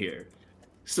 Follow me here.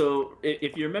 So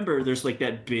if you remember, there's like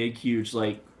that big, huge,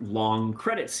 like long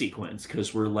credit sequence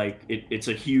because we're like, it's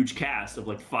a huge cast of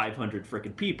like 500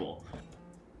 freaking people.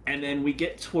 And then we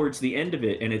get towards the end of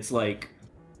it and it's like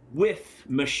with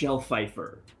Michelle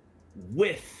Pfeiffer,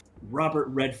 with Robert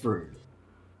Redford,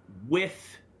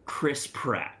 with Chris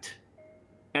Pratt.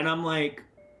 And I'm like,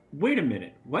 wait a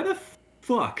minute, why the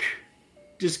fuck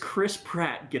does Chris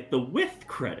Pratt get the with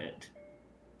credit?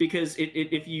 Because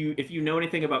if you know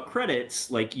anything about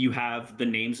credits, like you have the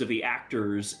names of the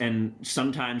actors, and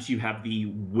sometimes you have the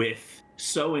with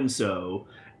so-and-so,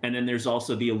 and then there's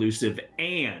also the elusive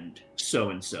and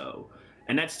so-and-so.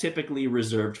 And that's typically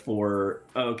reserved for,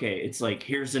 okay, it's like,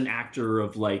 here's an actor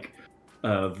of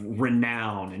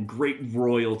renown and great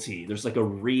royalty. There's like a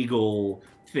regal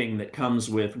thing that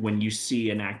comes with when you see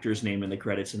an actor's name in the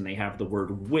credits and they have the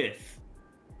word with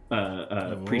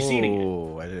preceding it.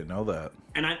 Oh, I didn't know that.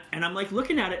 And I'm like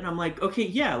looking at it and I'm like, okay,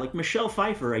 yeah, like Michelle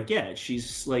Pfeiffer, I get.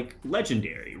 She's like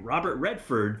legendary. Robert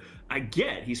Redford, I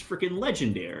get. He's freaking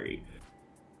legendary.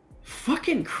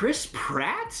 Fucking Chris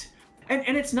Pratt?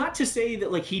 And it's not to say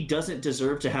that like he doesn't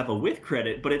deserve to have a with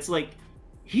credit, but it's like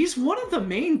he's one of the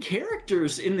main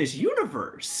characters in this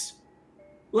universe.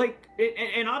 Like,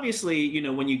 and obviously, you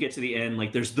know, when you get to the end,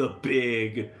 like there's the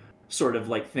big sort of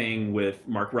like thing with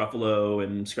Mark Ruffalo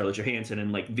and Scarlett Johansson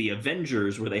and like the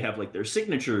Avengers where they have like their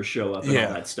signatures show up and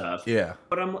all that stuff. Yeah.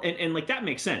 But and like that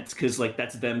makes sense because like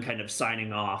that's them kind of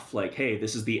signing off like, hey,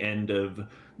 this is the end of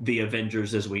the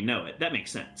Avengers as we know it. That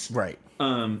makes sense. Right.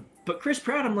 But Chris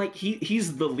Pratt, I'm like,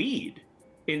 he's the lead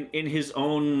in his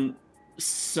own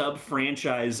sub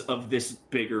franchise of this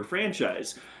bigger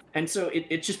franchise. And so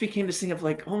it just became this thing of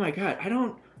like, oh my God, I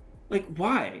don't like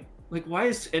why? Like why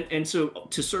is and so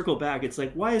to circle back, it's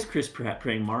like why is Chris Pratt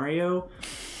playing Mario?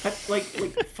 Like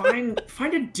find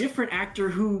a different actor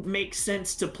who makes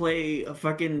sense to play a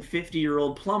fucking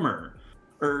 50-year-old plumber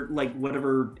or like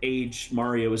whatever age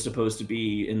Mario is supposed to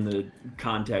be in the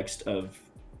context of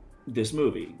this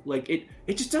movie. Like it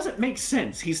just doesn't make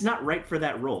sense. He's not right for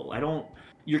that role.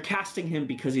 You're casting him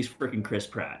because he's freaking Chris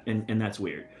Pratt and that's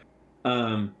weird.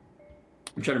 I'm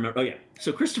trying to remember. Oh yeah.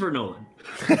 So Christopher Nolan.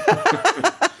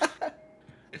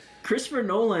 Christopher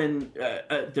Nolan,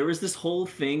 there was this whole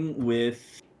thing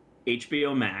with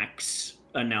HBO Max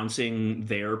announcing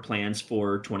their plans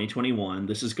for 2021.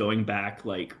 This is going back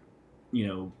like,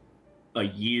 a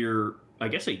year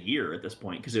at this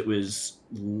point, because it was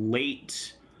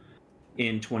late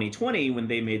in 2020 when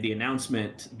they made the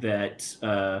announcement that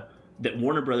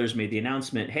Warner Brothers made the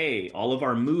announcement, hey, all of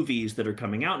our movies that are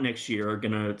coming out next year are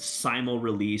going to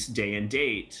simul-release day and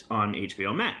date on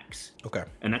HBO Max. Okay.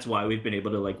 And that's why we've been able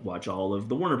to like watch all of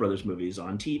the Warner Brothers movies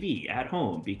on TV at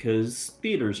home because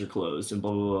theaters are closed and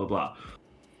blah, blah, blah, blah.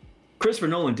 Christopher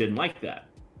Nolan didn't like that.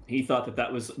 He thought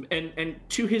that was, and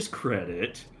to his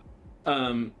credit,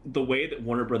 the way that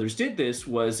Warner Brothers did this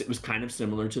was it was kind of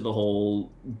similar to the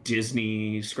whole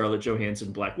Disney Scarlett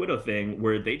Johansson Black Widow thing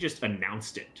where they just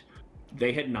announced it.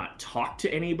 They had not talked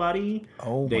to anybody.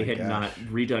 They had not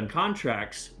redone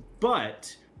contracts,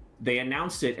 but they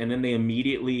announced it, and then they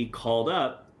immediately called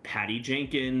up Patty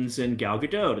Jenkins and Gal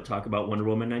Gadot to talk about Wonder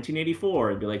Woman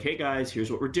 1984 and be like, hey guys,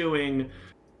 here's what we're doing.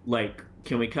 Like,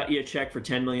 can we cut you a check for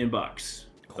 $10 million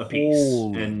a piece?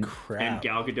 Holy crap. And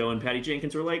Gal Gadot and Patty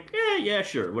Jenkins were like, yeah,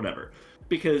 sure, whatever.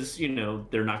 Because,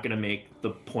 they're not going to make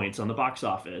the points on the box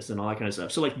office and all that kind of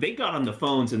stuff. So, like, they got on the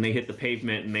phones and they hit the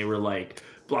pavement and they were like,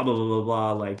 blah, blah, blah, blah,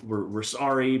 blah. Like, we're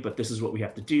sorry, but this is what we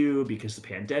have to do because the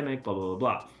pandemic, blah, blah, blah,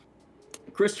 blah.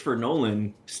 Christopher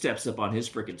Nolan steps up on his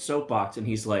freaking soapbox and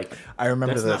he's like, I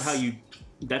remember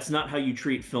that's not how you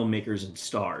treat filmmakers and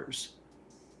stars.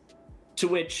 To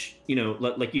which,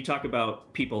 like you talk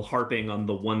about people harping on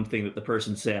the one thing that the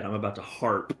person said. I'm about to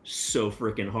harp so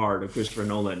freaking hard of Christopher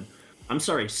Nolan. I'm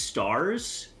sorry,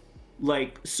 stars?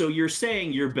 Like, so you're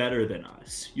saying you're better than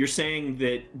us. You're saying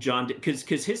that John,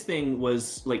 because his thing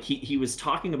was, like, he was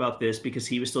talking about this because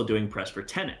he was still doing press for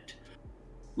Tenet.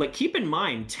 Like, keep in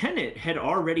mind, Tenet had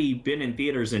already been in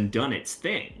theaters and done its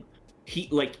thing.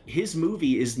 His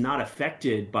movie is not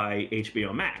affected by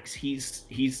HBO Max. He's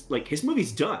like, his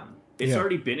movie's done. It's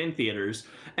already been in theaters.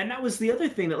 And that was the other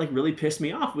thing that, like, really pissed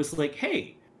me off was, like,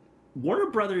 hey, Warner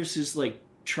Brothers is, like,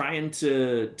 trying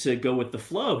to go with the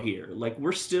flow here. Like,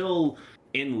 we're still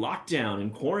in lockdown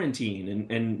and quarantine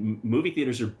and movie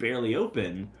theaters are barely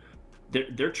open.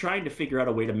 They're trying to figure out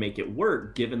a way to make it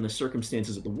work given the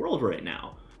circumstances of the world right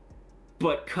now.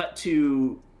 But cut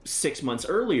to 6 months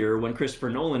earlier when Christopher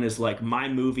Nolan is like, my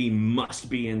movie must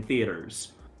be in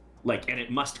theaters. Like, and it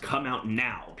must come out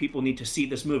now. People need to see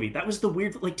this movie. That was the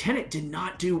weird, like, Tenet did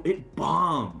not do, it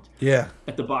bombed. Yeah.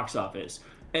 At the box office.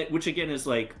 Which again is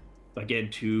like,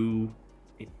 to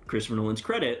Christopher Nolan's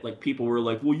credit, like, people were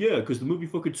like, well, yeah, because the movie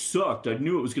fucking sucked. I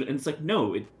knew it was gonna, and it's like,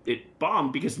 no, it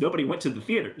bombed because nobody went to the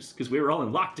theaters because we were all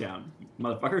in lockdown,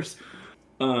 motherfuckers.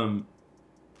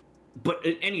 But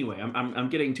anyway, I'm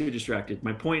getting too distracted.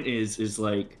 My point is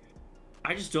like,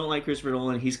 I just don't like Christopher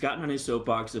Nolan. He's gotten on his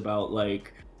soapbox about,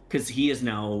 like, because he has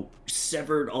now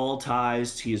severed all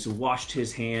ties. He has washed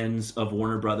his hands of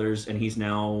Warner Brothers, and he's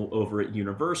now over at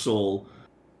Universal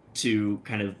to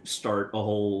kind of start a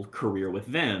whole career with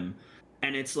them.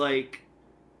 And it's like,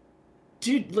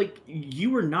 dude, like, you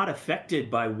were not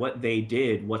affected by what they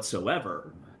did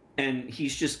whatsoever. And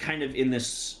he's just kind of in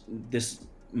this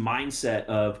mindset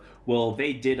of, well,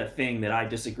 they did a thing that I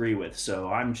disagree with, so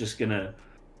I'm just gonna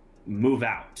move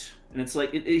out. And it's like,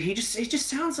 it just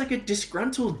sounds like a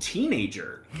disgruntled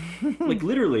teenager. Like,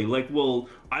 literally, like, well,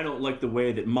 I don't like the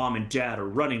way that mom and dad are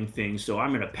running things, so I'm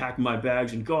going to pack my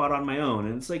bags and go out on my own.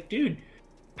 And it's like, dude,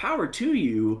 power to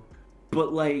you.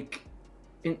 But, like,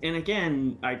 and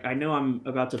again, I know I'm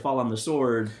about to fall on the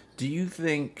sword. Do you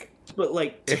think... But,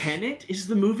 like, Tenet is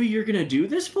the movie you're going to do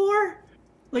this for?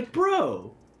 Like,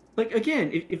 bro. Like,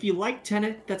 again, if you like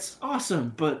Tenet, that's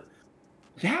awesome, but...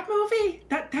 that movie,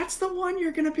 that's the one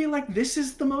you're gonna be like, this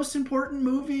is the most important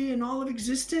movie in all of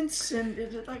existence,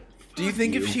 and like. Do you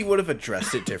think if he would have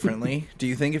addressed it differently? Do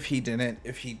you think if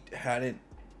he hadn't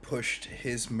pushed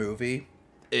his movie,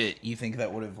 you think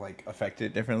that would have like affected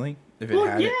it differently? If it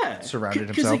hadn't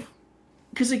surrounded himself?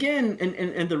 Because again,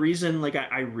 and the reason like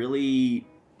I really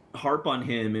harp on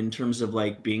him in terms of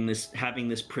like having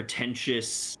this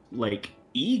pretentious like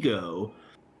ego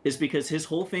is because his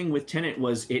whole thing with Tenet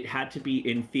was it had to be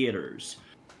in theaters,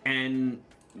 and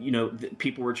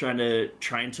people were trying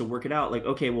to work it out. Like,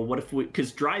 okay, well, what if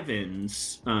because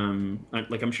drive-ins,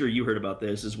 like I'm sure you heard about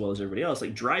this as well as everybody else.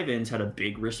 Like, drive-ins had a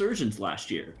big resurgence last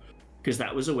year because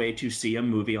that was a way to see a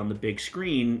movie on the big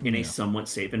screen in a somewhat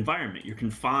safe environment. You're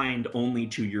confined only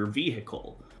to your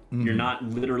vehicle. Mm-hmm. You're not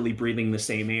literally breathing the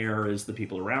same air as the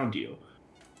people around you.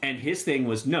 And his thing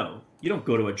was, no, you don't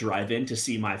go to a drive-in to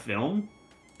see my film.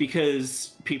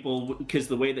 Because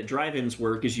the way that drive-ins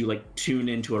work is you like tune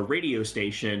into a radio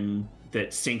station that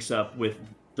syncs up with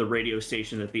the radio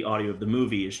station that the audio of the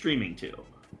movie is streaming to.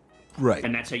 Right.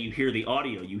 And that's how you hear the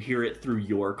audio. You hear it through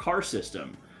your car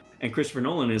system. And Christopher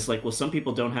Nolan is like, well, some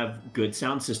people don't have good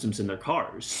sound systems in their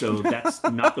cars, so that's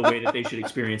not the way that they should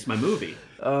experience my movie.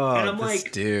 Oh, and I'm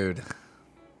like, dude.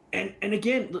 And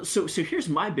again, so here's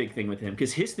my big thing with him,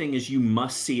 because his thing is you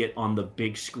must see it on the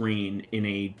big screen in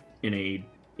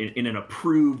an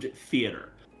approved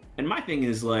theater. And my thing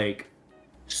is like,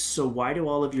 so why do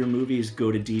all of your movies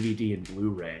go to DVD and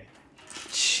Blu-ray?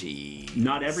 Jeez.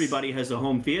 Not everybody has a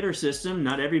home theater system.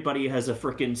 Not everybody has a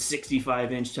freaking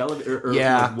 65-inch television or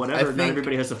whatever. Not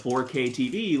everybody has a 4K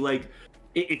TV. Like,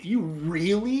 if you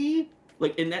really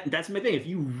like, and that's my thing. If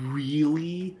you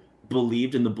really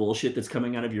believed in the bullshit that's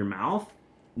coming out of your mouth,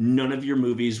 none of your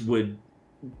movies would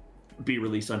be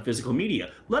released on physical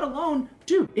media, let alone,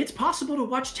 dude, it's possible to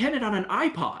watch Tenet on an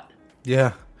iPod.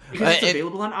 Yeah. Because it's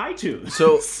available on iTunes.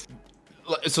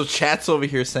 So chat's over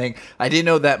here saying, I didn't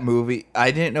know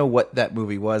what that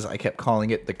movie was. I kept calling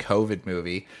it the COVID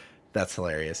movie. That's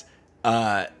hilarious.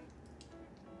 And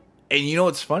you know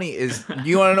what's funny is,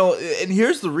 you want to know, and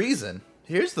here's the reason.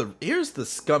 Here's the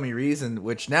scummy reason,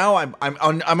 which now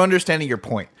I'm understanding your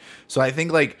point. So I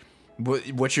think like,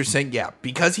 what you're saying, yeah,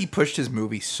 because he pushed his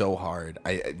movie so hard,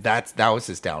 that was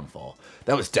his downfall.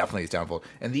 That was definitely his downfall.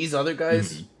 And these other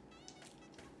guys,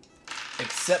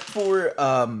 except for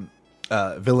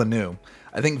Villeneuve,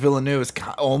 I think Villeneuve is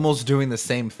almost doing the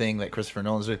same thing that Christopher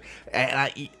Nolan's doing.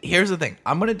 And here's the thing: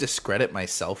 I'm gonna discredit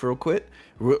myself real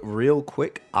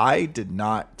quick. I did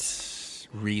not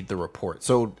read the report.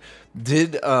 So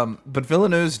but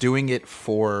Villeneuve's doing it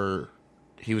for.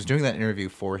 He was doing that interview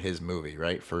for his movie,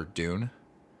 right? For Dune?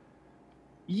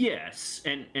 Yes.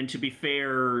 And to be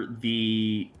fair,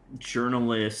 the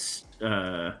journalist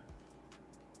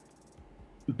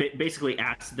basically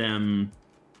asked them,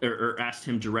 or asked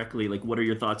him directly, like, what are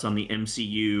your thoughts on the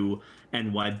MCU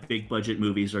and why big budget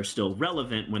movies are still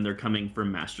relevant when they're coming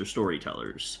from master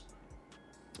storytellers?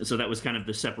 So that was kind of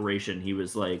the separation. He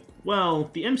was like, well,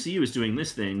 the MCU is doing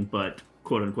this thing, but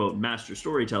quote unquote master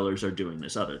storytellers are doing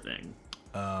this other thing.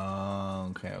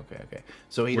 Okay.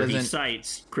 So he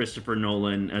cites Christopher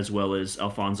Nolan as well as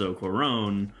Alfonso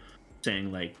Cuarón,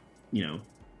 saying like,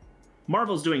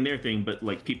 Marvel's doing their thing, but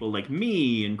like people like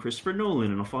me and Christopher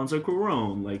Nolan and Alfonso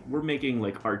Cuarón, like we're making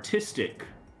like artistic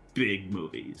big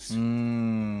movies.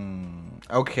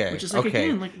 Okay. Which is like,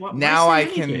 again, like what? Now I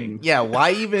can. Yeah.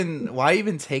 Why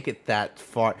even take it that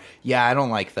far? Yeah, I don't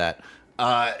like that.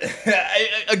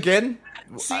 Again.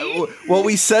 What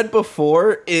we said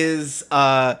before is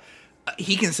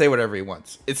he can say whatever he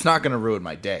wants. It's not going to ruin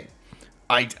my day.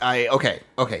 Okay.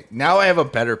 Now I have a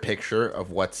better picture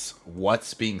of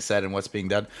what's being said and what's being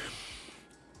done.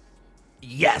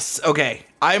 Yes. Okay.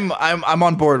 I'm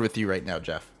on board with you right now,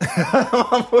 Jeff. I'm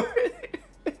on board.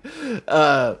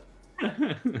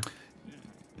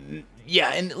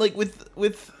 Yeah, and like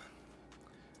with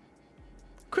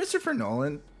Christopher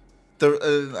Nolan,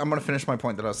 I'm going to finish my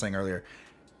point that I was saying earlier.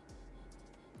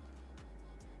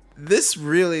 This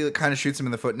really kind of shoots him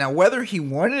in the foot. Now, whether he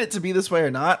wanted it to be this way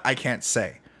or not, I can't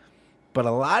say. But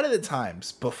a lot of the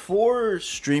times, before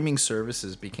streaming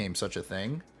services became such a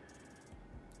thing,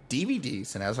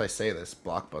 DVDs, and as I say this,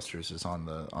 Blockbusters is on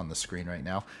the screen right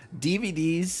now.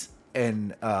 DVDs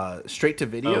and straight to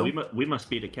video. Oh, we must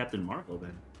be to Captain Marvel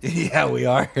then. Yeah, we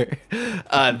are.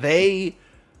 They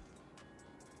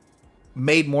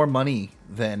made more money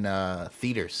than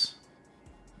theaters.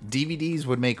 DVDs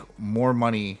would make more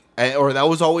money, or that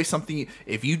was always something.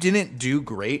 If you didn't do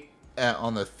great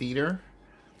on the theater,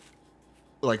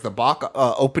 like the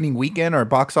opening weekend or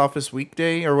box office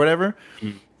weekday or whatever,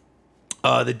 the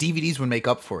DVDs would make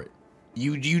up for it.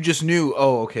 you just knew,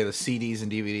 oh, okay, the CDs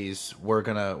and DVDs we're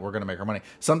gonna make our money.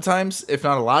 Sometimes, if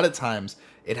not a lot of times,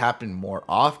 it happened more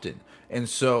often. And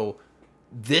so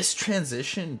this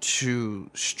transition to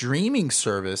streaming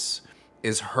service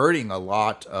is hurting a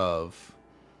lot of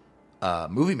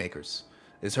movie makers.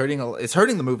 It's hurting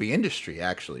the movie industry,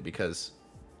 actually, because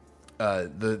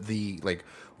the like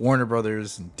Warner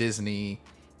Brothers and Disney,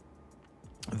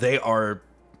 the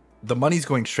money's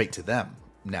going straight to them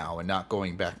now and not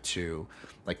going back to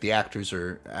like the actors,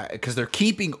 are because they're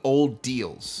keeping old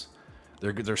deals.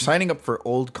 They're signing up for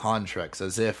old contracts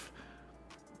as if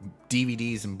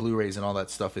DVDs and Blu-rays and all that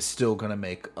stuff is still going to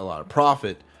make a lot of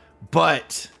profit.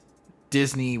 But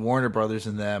Disney, Warner Brothers,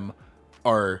 and them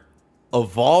are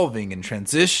evolving and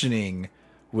transitioning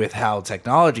with how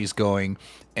technology is going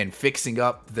and fixing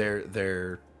up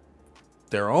their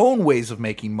own ways of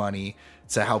making money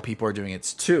to how people are doing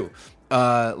it too.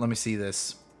 Let me see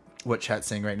what chat's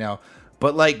saying right now.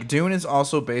 But like, Dune is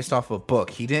also based off a book.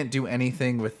 He didn't do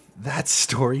anything with that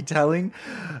storytelling.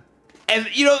 And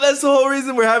that's the whole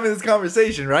reason we're having this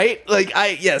conversation, right? Like,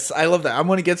 I love that. I'm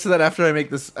going to get to that after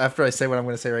I say what I'm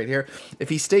going to say right here. If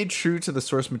he stayed true to the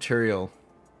source material,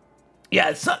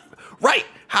 it's not right.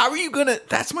 How are you going to?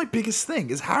 That's my biggest thing.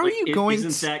 Is how are you going?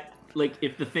 Isn't that like,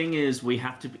 if the thing is, we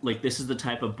have to, like, this is the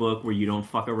type of book where you don't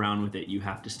fuck around with it. You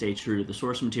have to stay true to the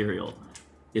source material.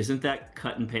 Isn't that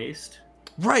cut and paste?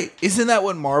 Right. Isn't that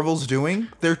what Marvel's doing?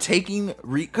 They're taking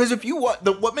because if you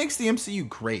what makes the MCU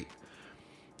great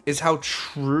is how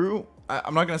true,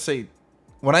 I'm not going to say,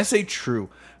 when I say true,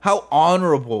 how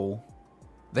honorable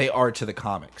they are to the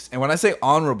comics. And when I say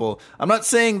honorable, I'm not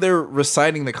saying they're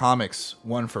reciting the comics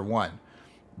one for one.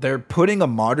 They're putting a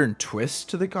modern twist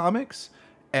to the comics,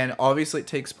 and obviously it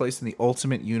takes place in the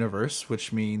Ultimate Universe,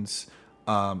 which means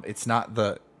it's not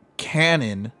the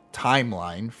canon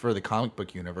timeline for the comic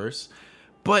book universe,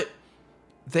 but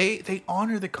they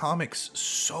honor the comics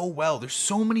so well. There's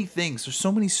so many things, there's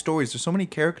so many stories, there's so many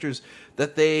characters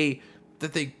that they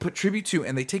put tribute to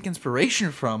and they take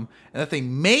inspiration from, and that they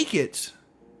make it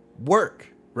work,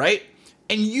 right?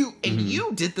 And you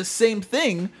did the same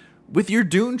thing with your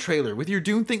Dune trailer, with your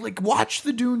Dune thing. Like, watch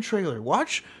the Dune trailer.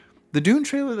 Watch the Dune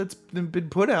trailer that's been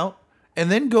put out,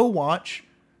 and then go watch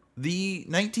the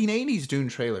 1980s Dune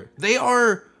trailer. They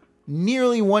are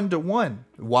nearly 1-to-1.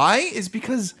 Why? Is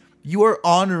because you are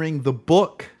honoring the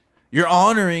book. You're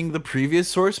honoring the previous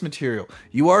source material.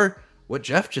 You are, what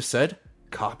Jeff just said,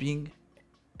 copying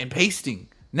and pasting.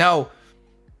 Now,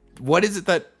 what is it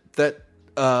that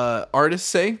artists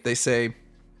say? They say,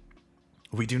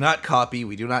 we do not copy,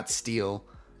 we do not steal,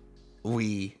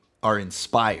 we are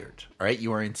inspired. All right?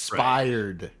 You are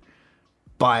inspired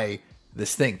by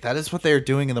this thing. That is what they are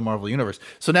doing in the Marvel Universe.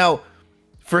 So now,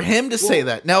 for him to say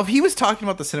that, now if he was talking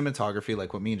about the cinematography,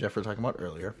 like what me and Jeff were talking about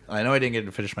earlier, and I know I didn't get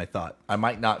to finish my thought. I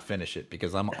might not finish it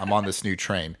because I'm on this new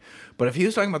train. But if he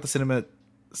was talking about the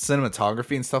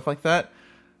cinematography and stuff like that,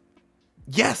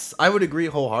 yes, I would agree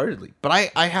wholeheartedly.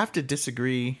 But I have to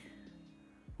disagree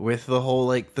with the whole,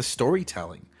 like, the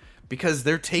storytelling, because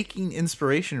they're taking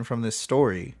inspiration from this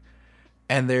story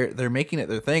and they're making it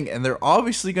their thing, and they're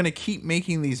obviously going to keep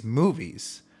making these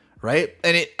movies, right?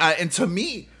 And and to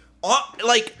me,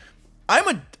 like, I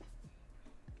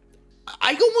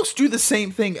almost do the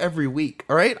same thing every week.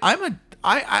 All right, I'm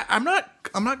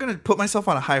not gonna put myself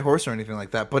on a high horse or anything like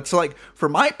that. But to, like, for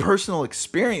my personal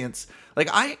experience, like,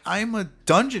 I'm a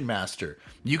dungeon master.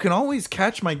 You can always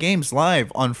catch my games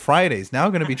live on Fridays. Now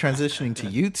I'm going to be transitioning to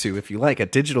YouTube, if you like,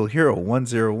 at Digital Hero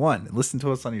 101. Listen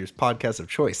to us on your podcast of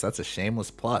choice. That's a shameless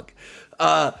plug.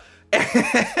 As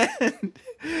a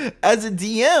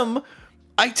DM,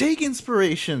 I take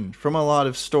inspiration from a lot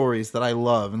of stories that I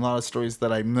love and a lot of stories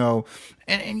that I know,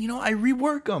 and I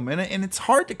rework them, and it's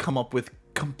hard to come up with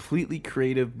completely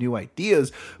creative new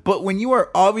ideas. But when you are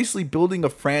obviously building a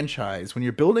franchise, when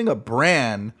you're building a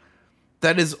brand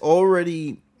that is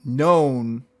already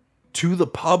known to the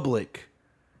public,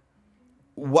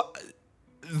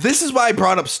 this is why I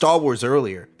brought up Star Wars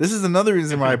earlier. This is another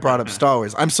reason why I brought up Star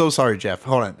Wars. I'm so sorry, Jeff.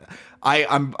 Hold on.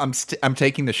 I'm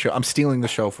taking the show. I'm stealing the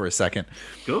show for a second.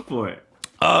 Go for it.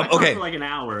 Okay. For like an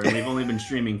hour, and we've only been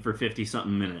streaming for 50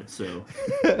 something minutes. So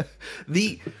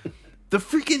the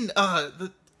freaking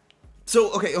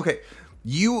okay.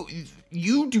 You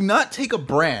do not take a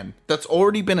brand that's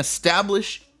already been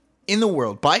established in the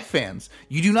world by fans.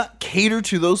 You do not cater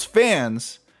to those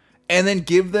fans and then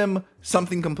give them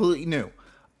something completely new.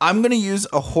 I'm going to use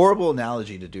a horrible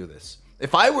analogy to do this.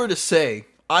 If I were to say,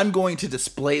 I'm going to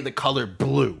display the color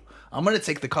blue, I'm going to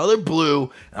take the color blue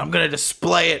and I'm going to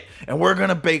display it, and we're going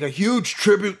to make a huge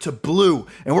tribute to blue,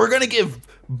 and we're going to give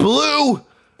blue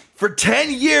For 10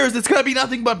 years, it's gonna be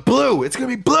nothing but blue. It's gonna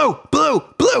be blue, blue,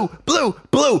 blue, blue,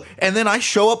 blue. And then I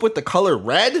show up with the color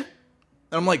red, and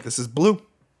I'm like, this is blue.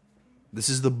 This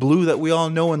is the blue that we all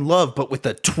know and love, but with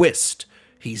a twist.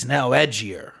 He's now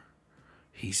edgier.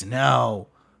 He's now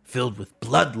filled with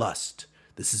bloodlust.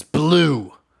 This is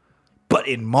blue, but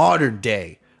in modern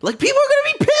day. Like, people are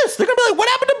gonna be pissed. They're gonna be like, what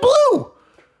happened to blue?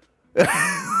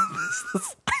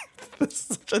 This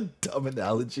is such a dumb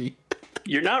analogy.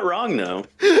 You're not wrong, though.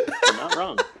 You're not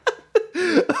wrong.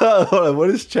 Hold on, what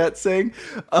is chat saying?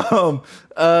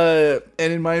 And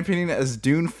in my opinion, as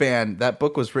Dune fan, that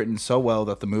book was written so well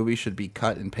that the movie should be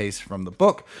cut and paste from the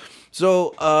book.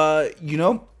 So, you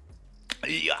know,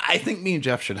 I think me and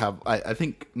Jeff should have. I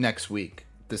think next week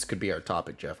this could be our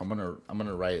topic, Jeff. I'm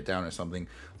gonna write it down or something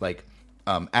like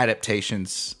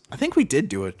adaptations. I think we did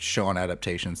do a show on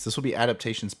adaptations. This will be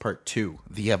adaptations part 2,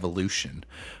 the evolution.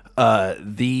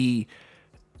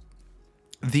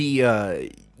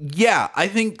 Yeah, I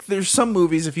think there's some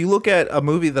movies. If you look at a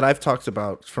movie that I've talked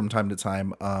about from time to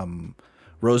time,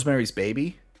 Rosemary's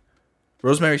Baby,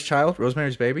 Rosemary's Child,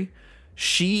 Rosemary's Baby.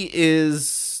 She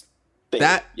is Baby,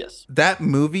 that. yes. That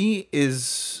movie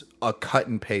is a cut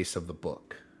and paste of the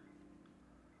book.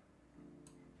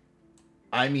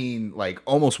 I mean, like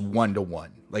almost 1-to-1.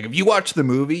 Like if you watch the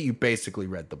movie, you basically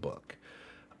read the book,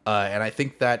 and I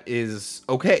think that is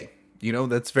okay. You know,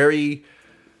 that's very.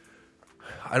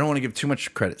 I don't want to give too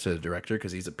much credit to the director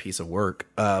because he's a piece of work.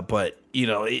 But you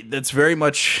know, that's very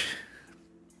much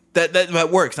that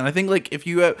works. And I think like if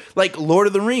you have, like Lord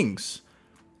of the Rings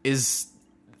is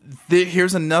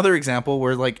here's another example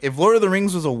where like if Lord of the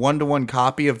Rings was a 1-to-1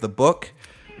 copy of the book,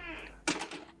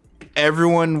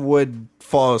 everyone would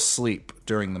fall asleep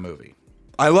during the movie.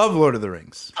 I love Lord of the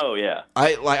Rings. Oh yeah.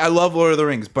 I love Lord of the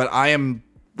Rings, but I'm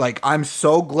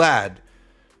so glad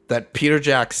that Peter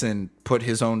Jackson put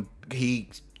his own. He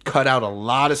cut out a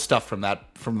lot of stuff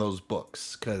from those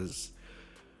books because,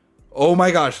 oh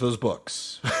my gosh, those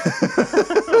books.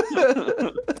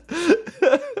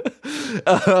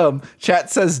 Chat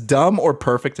says dumb or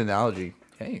perfect analogy.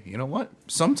 Hey, you know what?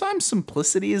 Sometimes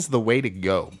simplicity is the way to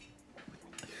go.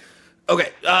 Okay,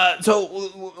 so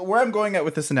where I'm going at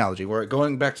with this analogy, we're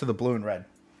going back to the blue and red.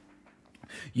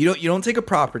 You don't take a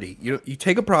property. You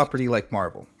take a property like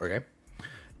Marvel, okay,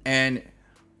 and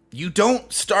you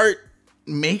don't start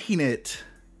making it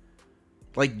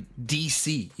like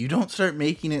DC. You don't start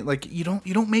making it like you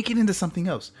don't make it into something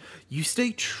else. You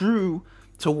stay true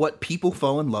to what people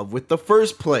fell in love with the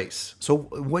first place. So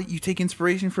what you take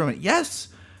inspiration from it. Yes,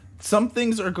 some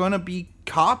things are going to be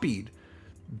copied,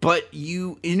 but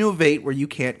you innovate where you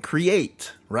can't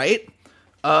create, right?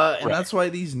 And that's why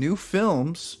these new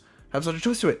films have such a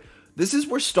twist to it. This is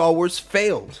where Star Wars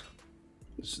failed.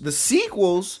 The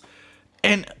sequels,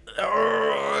 and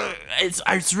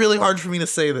it's really hard for me to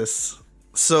say this.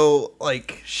 So,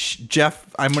 like,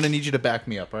 Jeff, I'm going to need you to back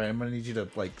me up, all right? I'm going to need you to,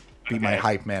 like, be my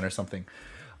hype man or something.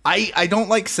 I don't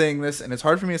like saying this, and it's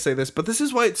hard for me to say this, but this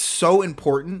is why it's so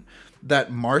important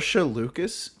that Marcia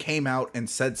Lucas came out and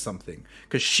said something.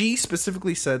 Because she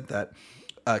specifically said that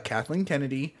Kathleen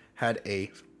Kennedy had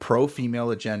a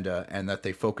pro-female agenda and that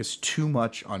they focused too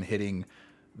much on hitting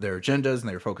their agendas and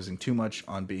they were focusing too much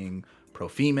on being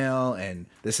pro-female and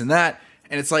this and that.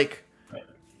 And it's like,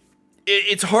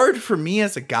 it's hard for me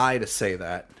as a guy to say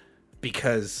that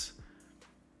because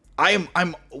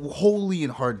I'm wholly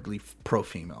and heartedly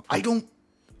pro-female. I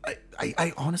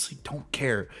honestly don't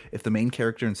care if the main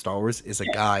character in Star Wars is a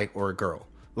guy or a girl.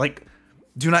 Like,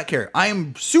 do not care. I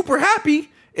am super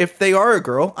happy if they are a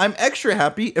girl. I'm extra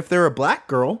happy if they're a black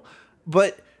girl.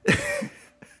 But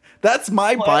that's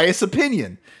my biased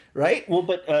opinion, right? Well,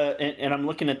 but and I'm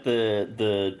looking at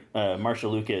the Marcia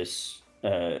Lucas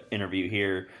interview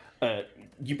here.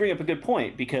 You bring up a good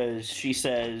point because she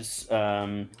says,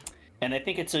 and I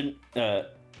think it's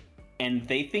and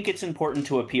they think it's important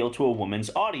to appeal to a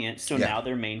woman's audience, so now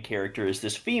their main character is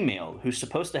this female who's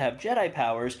supposed to have Jedi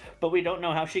powers, but we don't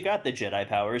know how she got the Jedi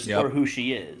powers or who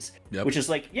she is. Which is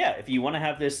like, if you want to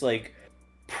have this like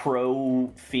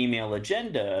pro-female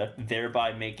agenda,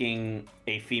 thereby making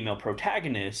a female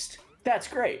protagonist, that's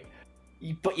great.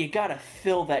 But you gotta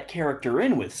fill that character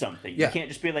in with something. You can't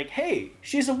just be like, hey,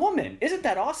 she's a woman. Isn't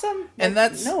that awesome? And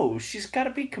that's... No, she's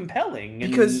gotta be compelling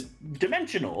and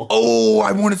dimensional. Oh,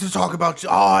 I wanted to talk about...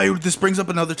 this brings up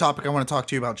another topic I want to talk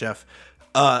to you about, Jeff.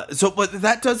 But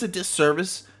that does a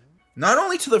disservice, not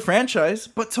only to the franchise,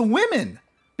 but to women.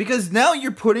 Because now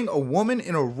you're putting a woman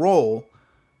in a role,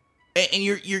 and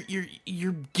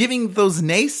you're giving those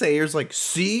naysayers like,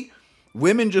 see,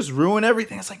 women just ruin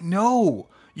everything. It's like, no...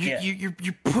 You're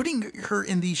putting her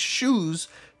in these shoes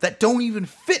that don't even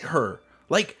fit her.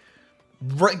 Like,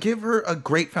 give her a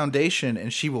great foundation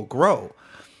and she will grow.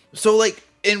 So like,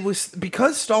 it was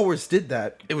because Star Wars did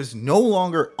that, it was no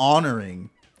longer honoring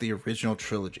the original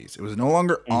trilogies. It was no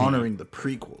longer honoring the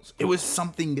prequels. It was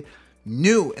something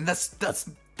new, and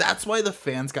that's why the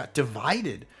fans got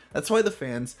divided. That's why the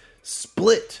fans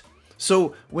split.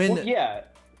 So when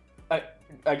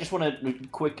I just want to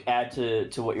quick add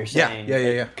to what you're saying.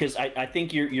 Yeah. Because I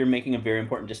think you're making a very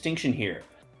important distinction here.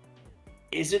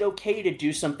 Is it okay to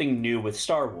do something new with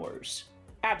Star Wars?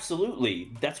 Absolutely.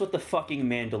 That's what the fucking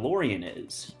Mandalorian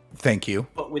is. Thank you.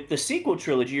 But with the sequel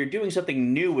trilogy, you're doing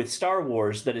something new with Star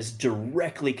Wars that is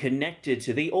directly connected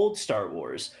to the old Star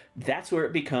Wars. That's where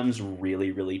it becomes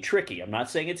really, really tricky. I'm not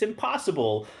saying it's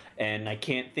impossible, and I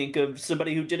can't think of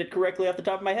somebody who did it correctly off the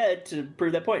top of my head to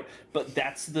prove that point. But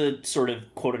that's the sort of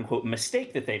quote-unquote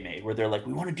mistake that they made, where they're like,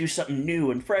 we want to do something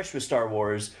new and fresh with Star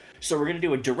Wars, so we're going to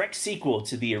do a direct sequel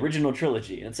to the original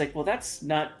trilogy. And it's like, well, that's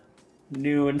not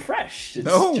new and fresh.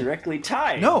 It's directly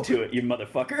tied to it, you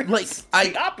motherfucker. Like, it's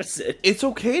the opposite. It's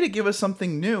okay to give us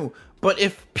something new, but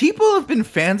if people have been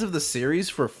fans of the series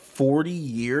for 40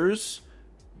 years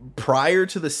prior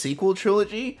to the sequel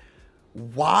trilogy,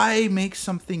 why make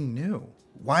something new?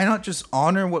 Why not just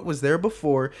honor what was there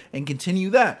before and continue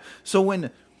that? So when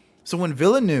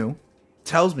Villeneuve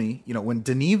tells me, when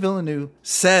Denis Villeneuve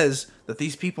says that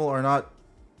these people are not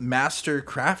master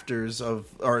crafters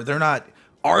or they're not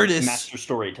artists,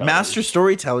 master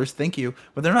storytellers, thank you,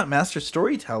 but they're not master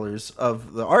storytellers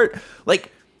of the art.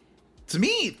 Like, to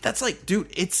me, that's like, dude,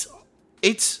 it's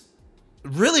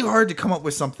really hard to come up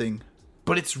with something,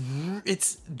 but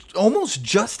it's almost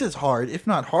just as hard, if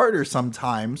not harder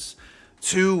sometimes,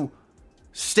 to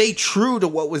stay true to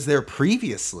what was there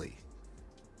previously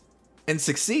and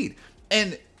succeed.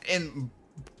 And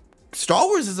Star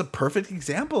Wars is a perfect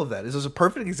example of that. This is a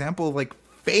perfect example of like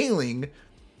failing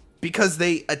because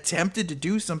they attempted to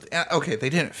do something. Okay, they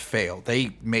didn't fail.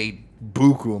 They made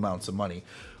buku amounts of money.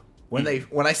 When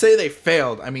I say they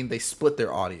failed, I mean they split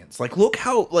their audience. Like, look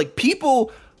how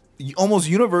people almost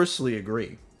universally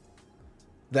agree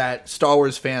that Star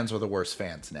Wars fans are the worst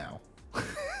fans now.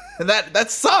 And that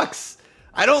sucks.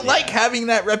 I don't like having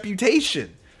that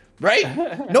reputation. Right?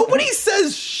 Nobody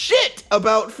says shit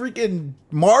about freaking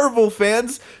Marvel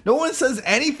fans. No one says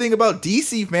anything about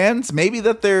DC fans. Maybe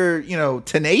that they're,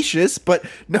 tenacious, but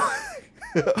no.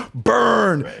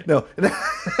 Burn. Right. No.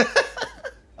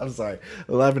 I'm sorry.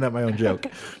 I'm laughing at my own joke.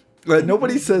 But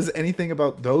nobody says anything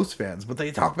about those fans, but they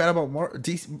talk bad about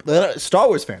Star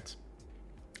Wars fans.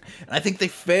 And I think they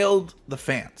failed the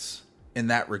fans in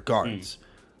that regards.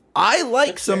 I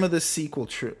like some of the sequel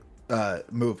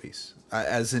movies.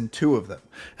 As in 2 of them,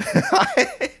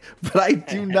 but I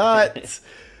do not.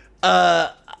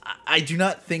 I do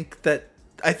not think that.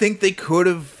 I think they could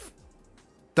have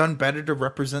done better to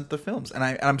represent the films, and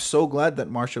I'm so glad that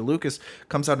Marcia Lucas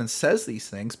comes out and says these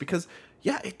things because,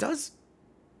 it does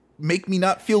make me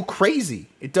not feel crazy.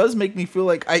 It does make me feel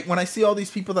like when I see all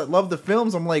these people that love the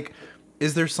films, I'm like,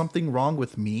 is there something wrong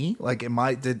with me? Like, am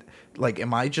I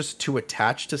just too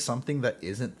attached to something that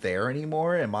isn't there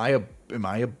anymore? Am I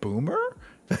a boomer?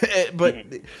 But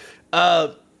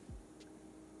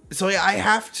so I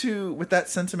have to, with that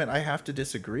sentiment, I have to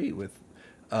disagree with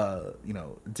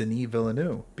Denis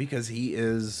Villeneuve because he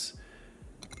is.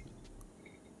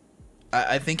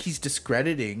 I think he's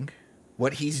discrediting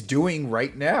what he's doing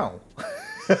right now.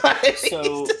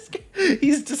 So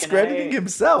he's discrediting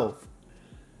himself.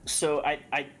 So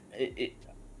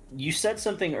you said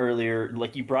something earlier,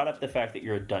 like you brought up the fact that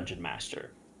you're a dungeon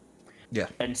master. Yeah.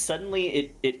 And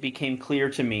suddenly it became clear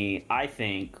to me, I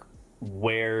think,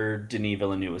 where Denis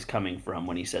Villeneuve was coming from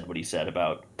when he said what he said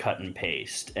about cut and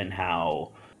paste and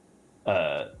how,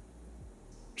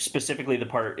 specifically the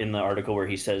part in the article where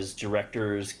he says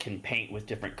directors can paint with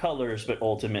different colors, but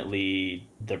ultimately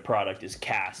the product is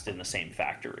cast in the same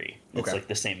factory. It's like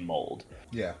the same mold.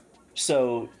 Yeah.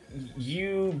 So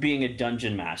you being a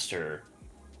dungeon master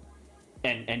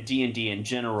and D&D in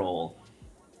general,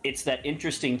 it's that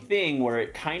interesting thing where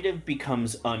it kind of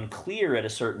becomes unclear at a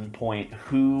certain point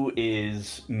who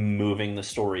is moving the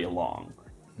story along.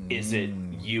 Is it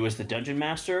you as the dungeon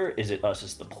master? Is it us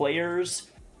as the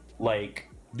players? Like,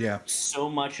 so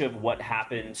much of what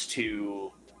happens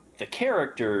to the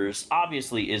characters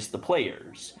obviously is the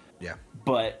players. Yeah.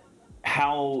 But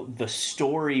how the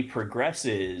story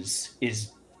progresses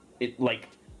is it like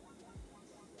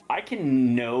I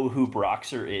can know who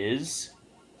Broxer is.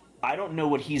 I don't know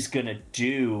what he's gonna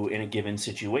do in a given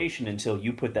situation until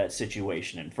you put that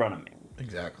situation in front of me.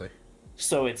 Exactly.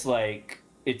 So it's like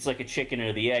a chicken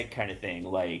or the egg kind of thing.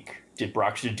 Like, did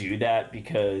Broxer do that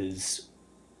because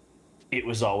it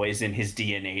was always in his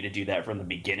DNA to do that from the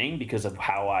beginning because of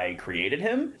how I created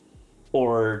him?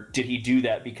 Or did he do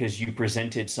that because you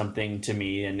presented something to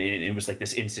me and it was like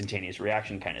this instantaneous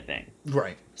reaction kind of thing?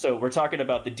 Right. So we're talking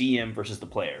about the DM versus the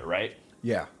player, right?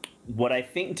 Yeah. What I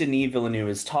think Denis Villeneuve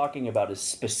is talking about is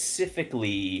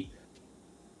specifically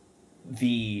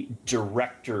the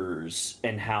directors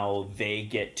and how they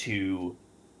get to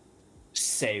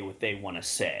say what they want to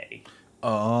say.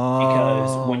 Oh,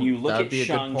 Because when you look that'd at be a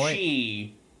good point.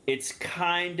 Shang-Chi, it's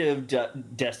kind of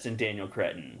Destin Daniel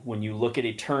Cretton. When you look at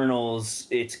Eternals,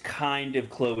 it's kind of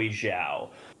Chloe Zhao.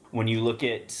 When you look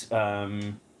at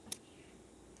I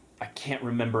can't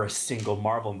remember a single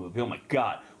Marvel movie. Oh my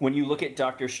god. When you look at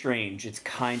Doctor Strange, it's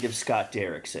kind of Scott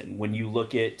Derrickson. When you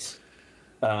look at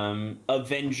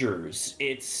Avengers,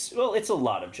 it's a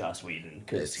lot of Joss Whedon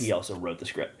because he also wrote the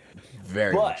script.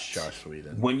 Very But much Josh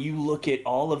Whedon. when you look at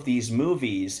all of these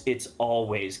movies, it's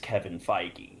always Kevin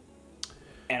Feige.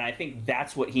 And I think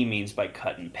that's what he means by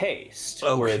cut and paste.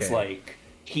 Where it's Okay. like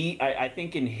I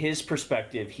think in his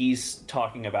perspective, he's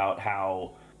talking about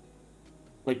how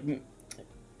like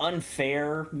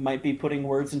unfair might be putting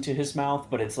words into his mouth,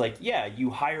 but it's like, yeah, you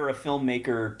hire a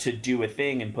filmmaker to do a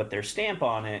thing and put their stamp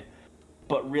on it,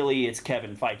 but really it's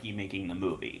Kevin Feige making the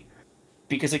movie.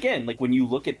 Because again, like when you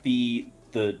look at the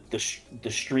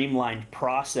streamlined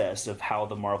process of how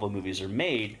the Marvel movies are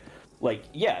made, like,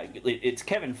 yeah, it's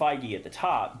Kevin Feige at the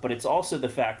top, but it's also the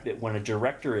fact that when a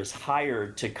director is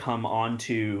hired to come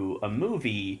onto a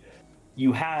movie,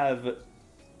 you have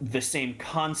the same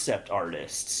concept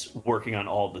artists working on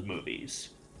all the movies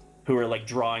who are like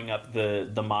drawing up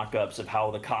the mock-ups of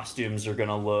how the costumes are going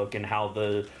to look and how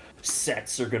the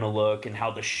sets are going to look and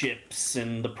how the ships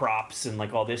and the props and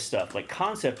like all this stuff. Like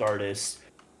concept artists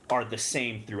are the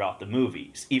same throughout the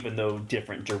movies, even though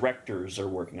different directors are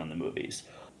working on the movies.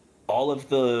 All of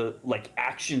the like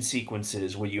action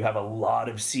sequences where you have a lot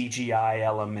of CGI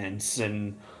elements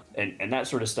and that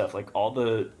sort of stuff, like all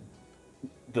the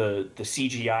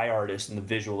CGI artists and the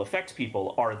visual effects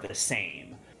people are the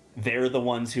same. They're the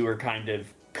ones who are kind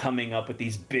of coming up with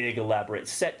these big elaborate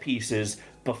set pieces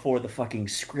before the fucking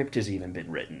script has even been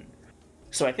written.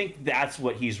 So I think that's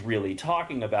what he's really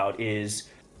talking about is,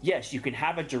 yes, you can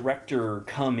have a director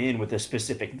come in with a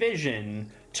specific vision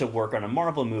to work on a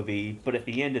Marvel movie, but at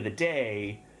the end of the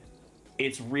day,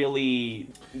 it's really,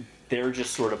 they're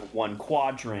just sort of one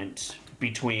quadrant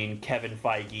between Kevin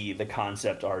Feige, the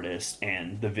concept artist,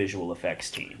 and the visual effects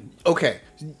team. Okay.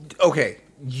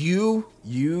 You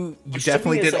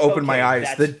definitely is did like, open my okay, eyes.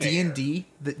 that's The fair. D&D,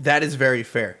 that is very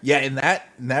fair. Yeah, in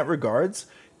that regards,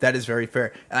 that is very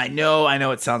fair. And I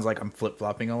know it sounds like I'm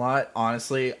flip-flopping a lot.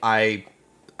 Honestly, I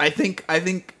think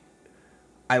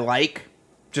I like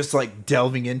just like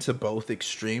delving into both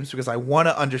extremes because I want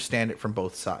to understand it from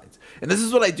both sides. And this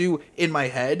is what I do in my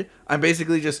head. I'm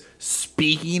basically just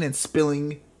speaking and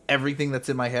spilling everything that's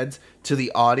in my head to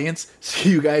the audience, so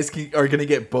you guys are going to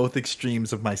get both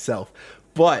extremes of myself.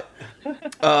 But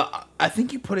I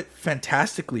think you put it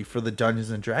fantastically for the Dungeons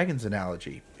and Dragons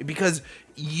analogy, because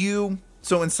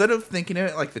so instead of thinking of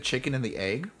it like the chicken and the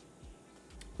egg,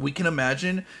 we can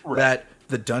imagine that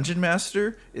the dungeon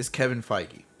master is Kevin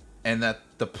Feige and that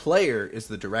the player is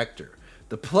the director.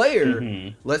 The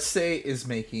player, let's say, is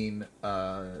making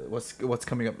what's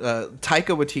coming up.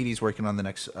 Taika Waititi's working on the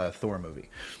next Thor movie.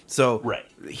 So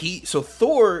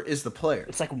Thor is the player.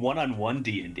 It's like one-on-one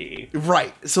D&D.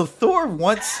 Right. So Thor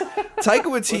wants Taika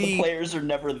Where the Waititi. players are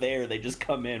never there. They just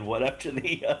come in one after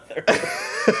the other.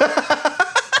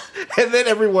 And then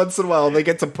every once in a while they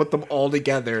get to put them all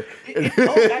together.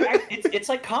 It's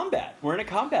like combat. We're in a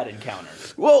combat encounter.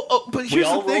 Well, but here's We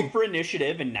all the thing. roll for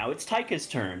initiative, and now it's Taika's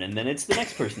turn, and then it's the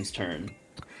next person's turn.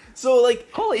 So like,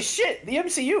 Holy shit! The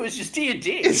MCU is just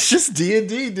D&D. it's just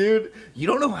D&D, dude. You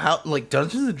don't know how like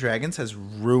Dungeons and Dragons has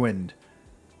ruined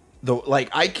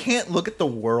I can't look at the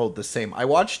world the same. I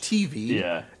watch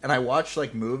TV and I watch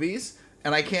like movies.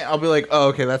 And I'll be like, oh,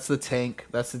 okay, that's the tank,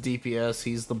 that's the DPS,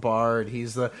 he's the bard,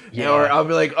 he's the... Or I'll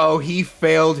be like, oh, he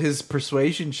failed his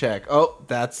persuasion check. Oh,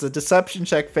 that's the deception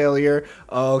check failure.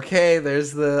 Okay,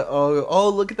 there's the... Oh,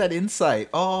 look at that insight.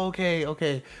 Oh, okay.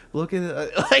 Look at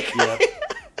it.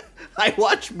 I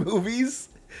watch movies,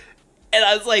 and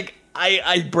I was like,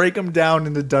 I break them down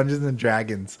into Dungeons and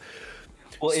Dragons.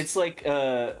 Well, it's like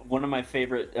one of my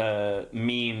favorite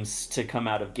memes to come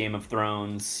out of Game of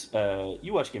Thrones.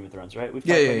 You watch Game of Thrones, right? We've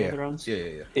talked about Game of Thrones.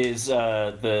 Yeah. Is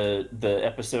the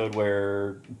episode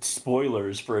where,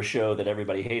 spoilers for a show that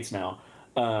everybody hates now,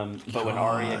 but when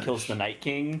Arya kills the Night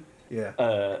King, Yeah.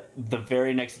 The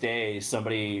very next day,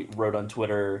 somebody wrote on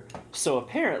Twitter, so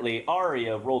apparently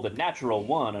Arya rolled a natural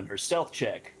 1 on her stealth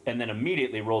check, and then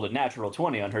immediately rolled a natural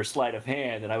 20 on her sleight of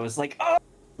hand, and I was like, oh,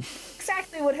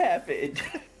 exactly what happened.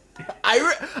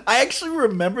 I actually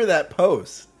remember that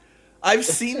post. I've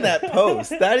seen that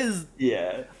post. That is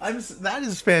that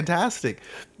is fantastic.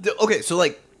 Okay, so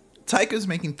like Taika's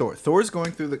making Thor. Thor's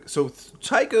going through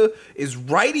Taika is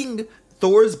writing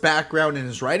Thor's background and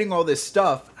is writing all this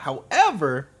stuff.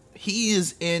 However, he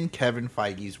is in Kevin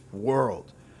Feige's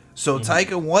world. So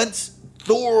Taika wants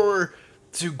Thor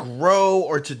to grow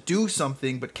or to do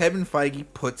something, but Kevin Feige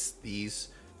puts these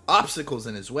obstacles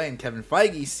in his way, and Kevin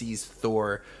Feige sees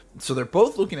Thor. So they're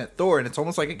both looking at Thor, and it's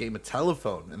almost like a game of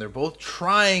telephone, and they're both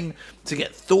trying to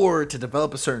get Thor to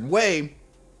develop a certain way,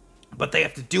 but they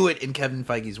have to do it in Kevin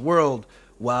Feige's world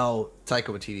while Taika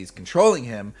Waititi is controlling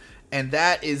him. And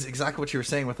that is exactly what you were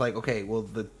saying with, like, okay, well,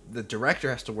 the director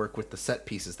has to work with the set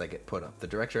pieces that get put up. The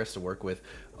director has to work with,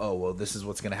 oh, well, this is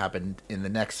what's going to happen in the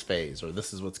next phase, or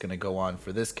this is what's going to go on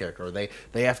for this character, or they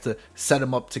have to set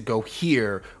him up to go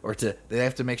here, or they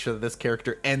have to make sure that this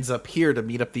character ends up here to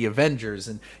meet up the Avengers,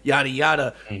 and yada,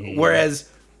 yada. Mm-hmm. Whereas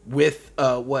with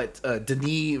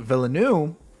Denis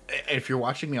Villeneuve, if you're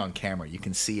watching me on camera, you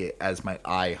can see it as my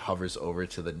eye hovers over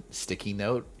to the sticky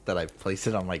note that I've placed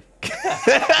it on my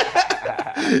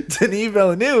Denis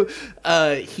Villeneuve.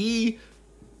 He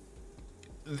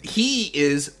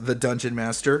is the dungeon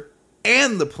master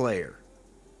and the player.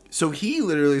 So he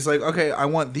literally is like, okay, I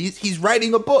want these. He's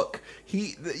writing a book.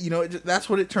 That's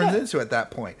what it turns into at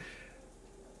that point.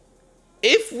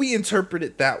 If we interpret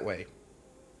it that way,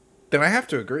 then I have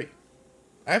to agree.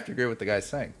 I have to agree with the guy's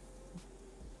saying.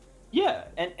 Yeah,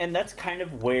 and that's kind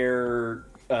of where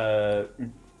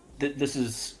this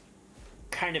is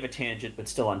kind of a tangent, but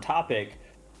still on topic.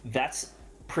 That's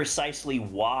precisely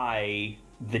why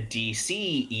the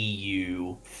DC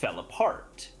EU fell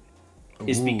apart.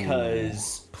 Is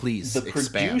because the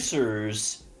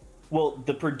producers,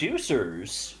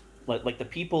 like the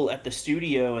people at the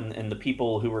studio and the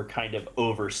people who were kind of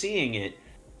overseeing it,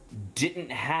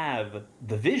 didn't have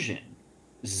the vision.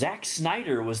 Zack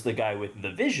Snyder was the guy with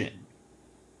the vision.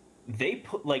 They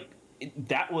put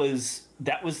that was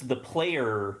the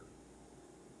player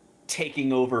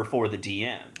taking over for the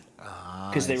DM,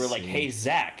 because they were like, "Hey,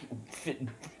 Zack,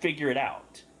 figure it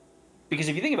out." Because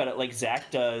if you think about it, like,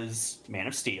 Zack does Man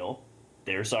of Steel,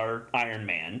 there's our Iron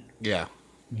Man. Yeah.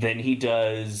 Then he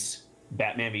does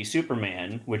Batman v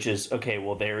Superman, which is okay.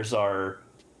 Well, there's our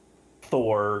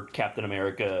Thor, Captain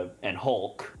America, and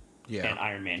Hulk, and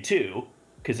Iron Man 2.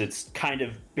 Because it's kind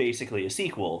of basically a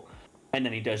sequel. And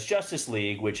then he does Justice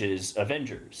League, which is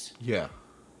Avengers. Yeah.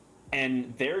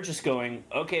 And they're just going,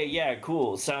 okay, yeah,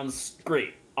 cool, sounds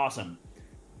great, awesome.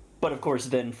 But of course,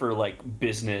 then for like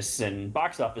business and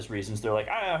box office reasons, they're like,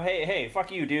 hey,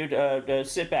 fuck you, dude,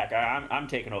 sit back, I'm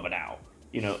taking over now.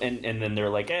 And then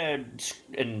they're like,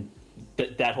 and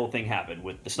that whole thing happened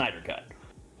with the Snyder Cut.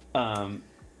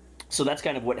 So that's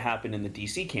kind of what happened in the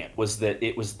DC camp, was that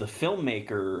it was the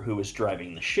filmmaker who was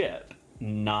driving the ship,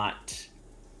 not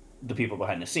the people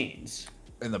behind the scenes.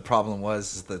 And the problem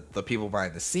was that the people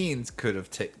behind the scenes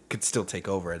could still take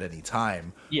over at any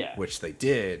time, which they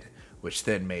did, which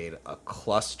then made a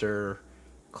cluck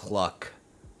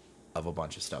of a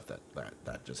bunch of stuff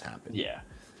that just happened. Yeah,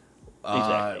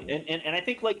 exactly. And I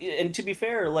think, like, and to be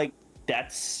fair, like,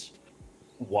 that's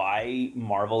why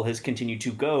Marvel has continued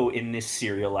to go in this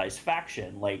serialized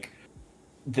faction. Like,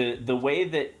 the way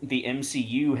that the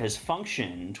MCU has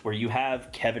functioned, where you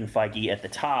have Kevin Feige at the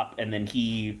top, and then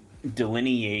he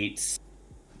delineates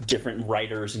different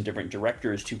writers and different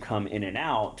directors to come in and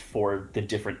out for the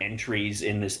different entries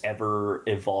in this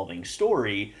ever-evolving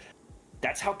story.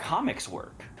 That's how comics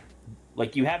work.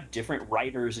 Like, you have different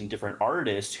writers and different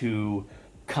artists who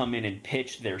come in and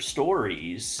pitch their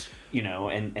stories,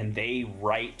 and they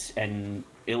write and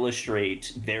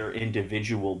illustrate their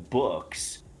individual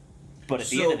books. But at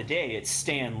the end of the day, it's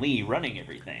Stan Lee running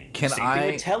everything. Same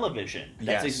thing with television.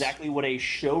 That's exactly what a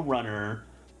showrunner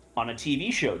on a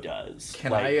TV show does.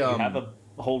 You have a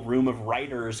whole room of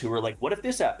writers who are like, what if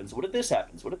this happens? What if this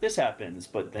happens? What if this happens?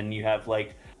 But then you have,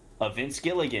 like, a Vince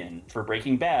Gilligan for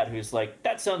Breaking Bad who's like,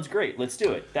 that sounds great, let's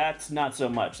do it. That's not so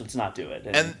much, let's not do it.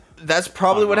 And that's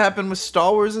probably what happened with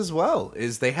Star Wars as well,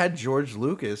 is they had George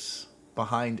Lucas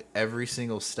behind every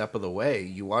single step of the way.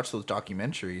 You watch those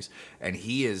documentaries, and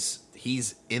he's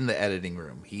in the editing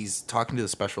room. He's talking to the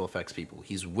special effects people.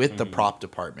 He's with the prop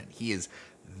department. He is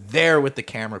there with the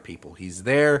camera people. He's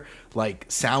there, like,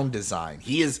 sound design.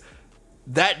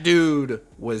 That dude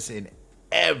was in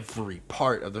every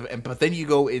part of but then you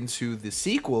go into the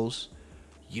sequels,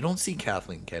 you don't see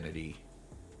Kathleen Kennedy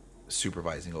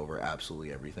supervising over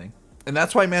absolutely everything. And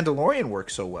that's why Mandalorian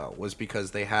worked so well, was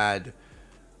because they had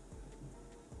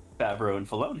Favreau and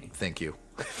Filoni. Thank you.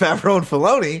 Favreau and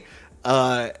Filoni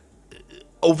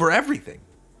over everything.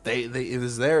 They it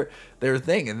was their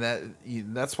thing, and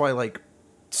that's why like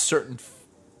certain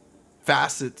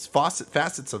facets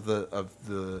of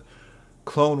the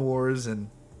Clone Wars and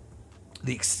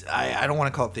I don't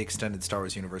want to call it the extended Star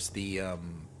Wars universe. The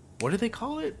what do they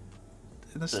call it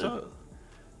in the Star?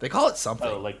 They call it something.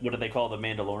 Oh, like what do they call the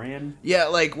Mandalorian? Yeah,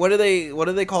 like what do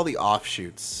they call the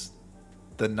offshoots?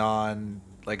 The non,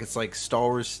 like, it's like Star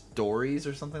Wars stories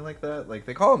or something like that. Like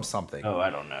they call them something. Oh,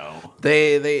 I don't know.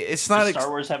 They it's not Does Star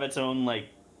Wars have its own like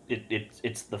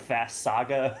it's the Fast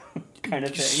Saga kind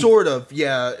of thing. Sort of,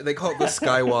 yeah. They call it the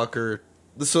Skywalker.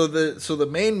 So the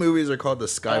main movies are called the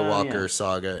Skywalker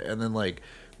saga, and then like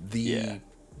the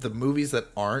movies that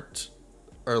aren't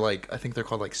are like, I think they're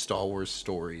called like Star Wars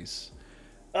stories.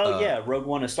 Oh yeah, Rogue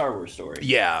One, a Star Wars story.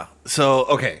 Yeah. So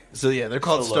okay. So yeah, they're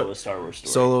called Solo, a Star Wars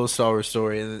story. Solo, Star Wars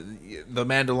story. And the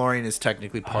Mandalorian is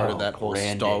technically part of that whole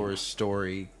branding. Star Wars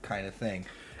story kind of thing.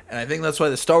 And I think that's why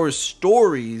the Star Wars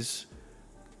stories,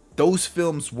 those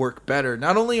films work better.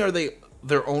 Not only are they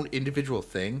their own individual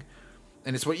thing,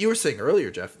 and it's what you were saying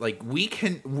earlier, Jeff. Like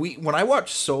when I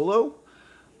watch Solo,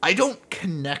 I don't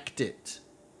connect it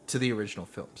to the original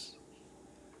films.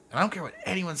 And I don't care what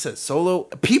anyone says. Solo,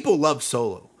 people love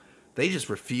Solo. They just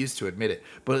refuse to admit it.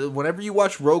 But whenever you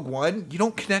watch Rogue One, you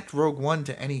don't connect Rogue One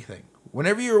to anything.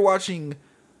 Whenever you're watching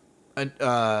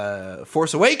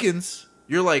Force Awakens,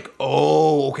 you're like,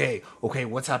 oh, okay,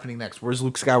 what's happening next? Where's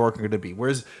Luke Skywalker going to be?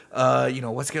 Where's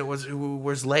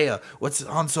where's Leia? What's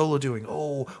Han Solo doing?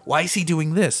 Oh, why is he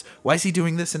doing this? Why is he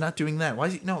doing this and not doing that?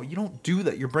 No, you don't do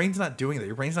that. Your brain's not doing that.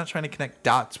 Your brain's not trying to connect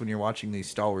dots when you're watching these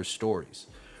Star Wars stories.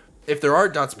 If there are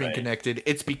dots being connected,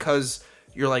 it's because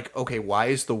you're like, okay, why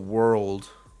is the world,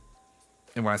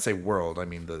 and when I say world, I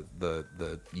mean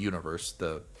the universe,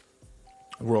 the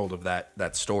world of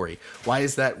that story. Why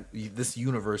is this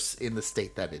universe in the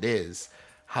state that it is?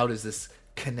 How does this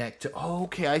connect to, oh,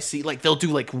 okay, I see. Like they'll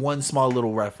do like one small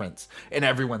little reference and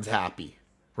everyone's happy,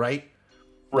 right?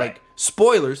 Like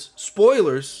spoilers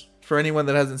for anyone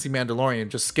that hasn't seen Mandalorian,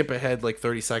 just skip ahead like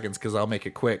 30 seconds because I'll make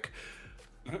it quick.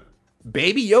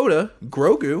 Baby Yoda,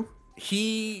 Grogu,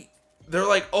 they're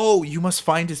like, oh, you must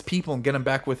find his people and get him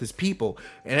back with his people.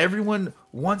 And everyone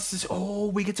wants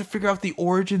to, we get to figure out the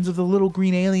origins of the little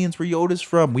green aliens where Yoda's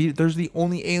from. There's the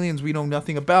only aliens we know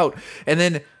nothing about. And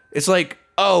then it's like,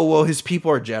 oh, well, his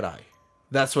people are Jedi.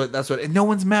 That's what, and no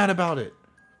one's mad about it.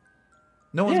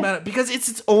 No one's mad at it because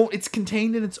it's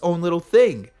contained in its own little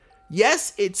thing.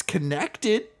 Yes, it's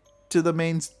connected to the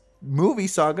main movie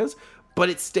sagas, but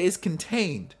it stays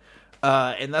contained.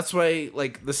 And that's why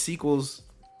like the sequels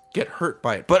get hurt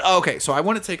by it. But okay, so I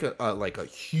want to take a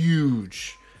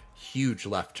huge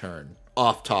left turn,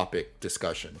 off topic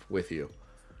discussion with you.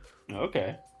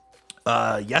 Okay.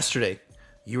 Yesterday,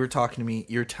 you were talking to me.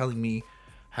 You're telling me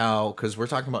how, because we're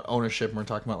talking about ownership and we're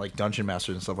talking about like Dungeon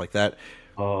Masters and stuff like that.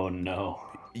 Oh no.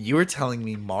 You were telling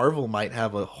me Marvel might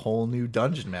have a whole new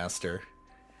Dungeon Master.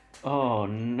 Oh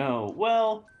no.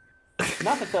 Well,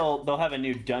 not that they'll have a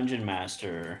new Dungeon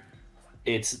Master.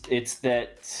 It's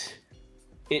that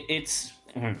it's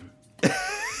what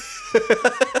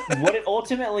it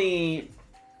ultimately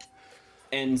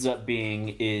ends up being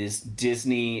is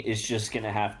Disney is just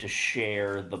gonna have to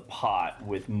share the pot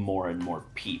with more and more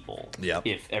people. Yep.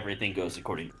 If everything goes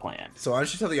according to plan. So why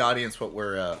don't you tell the audience what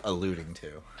we're alluding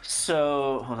to?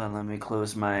 So hold on, let me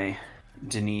close my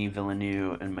Denis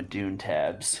Villeneuve and my Dune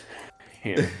tabs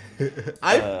here.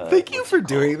 Thank you for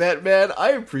doing that, man.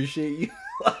 I appreciate you.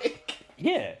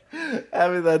 Yeah.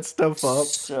 Having that stuff up.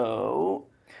 So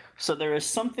there is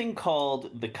something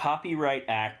called the Copyright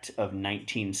Act of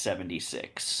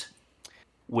 1976,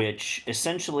 which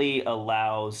essentially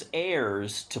allows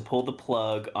heirs to pull the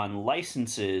plug on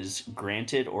licenses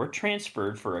granted or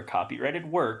transferred for a copyrighted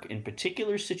work in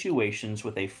particular situations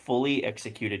with a fully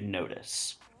executed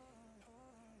notice.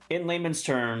 In layman's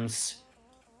terms,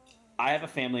 I have a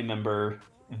family member,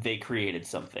 they created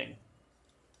something.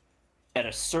 At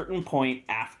a certain point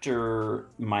after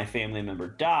my family member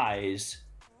dies,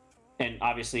 and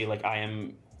obviously like I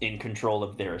am in control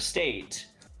of their estate,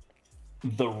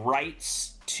 the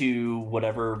rights to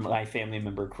whatever my family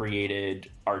member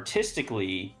created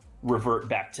artistically revert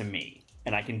back to me,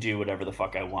 and I can do whatever the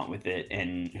fuck I want with it,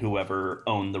 and whoever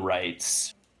owned the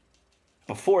rights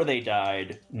before they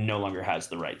died no longer has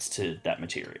the rights to that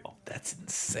material. That's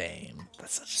insane.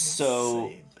 That's such an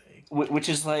insane thing. Which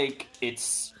is like,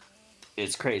 it's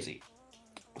crazy.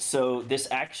 So this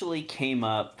actually came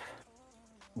up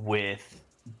with.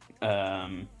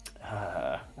 I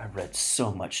read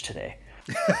so much today,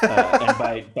 and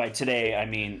by today I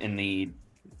mean in the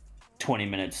 20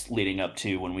 minutes leading up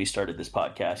to when we started this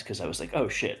podcast, because I was like, oh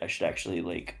shit, I should actually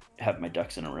like have my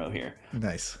ducks in a row here.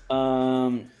 Nice.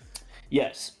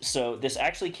 Yes. So this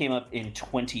actually came up in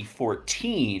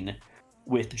 2014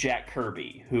 with Jack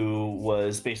Kirby, who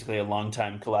was basically a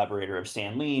longtime collaborator of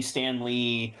Stan Lee. Stan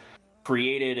Lee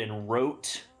created and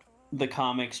wrote the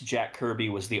comics. Jack Kirby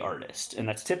was the artist. And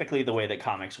that's typically the way that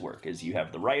comics work, is you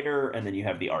have the writer and then you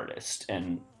have the artist.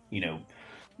 And, you know,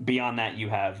 beyond that you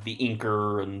have the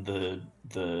inker and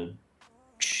the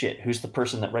shit. Who's the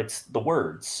person that writes the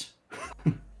words?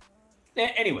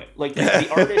 Anyway, like the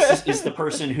artist is the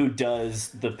person who does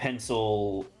the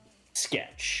pencil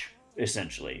sketch,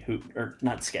 essentially. Who, or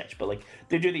not sketch, but like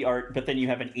they do the art. But then you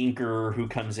have an inker who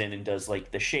comes in and does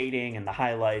like the shading and the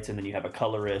highlights, and then you have a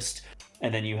colorist,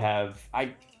 and then you have,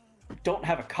 I don't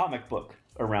have a comic book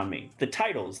around me. The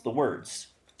titles, the words.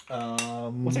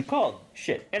 What's it called?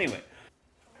 Shit. Anyway,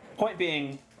 point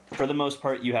being, for the most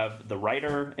part, you have the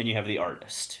writer and you have the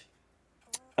artist.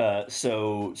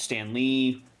 So Stan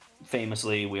Lee,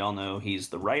 famously, we all know he's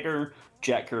the writer.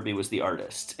 Jack Kirby was the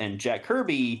artist. And Jack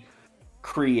Kirby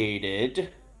created,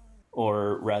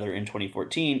 or rather in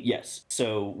 2014, yes.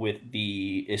 So with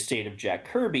the estate of Jack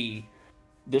Kirby,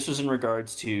 this was in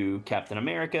regards to Captain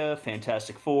America,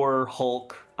 Fantastic Four,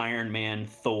 Hulk, Iron Man,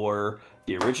 Thor,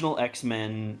 the original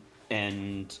X-Men,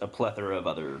 and a plethora of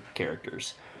other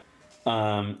characters.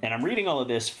 And I'm reading all of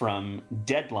this from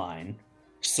Deadline,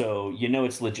 so you know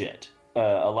it's legit. A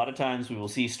lot of times we will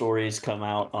see stories come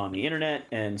out on the internet,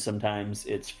 and sometimes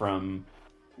it's from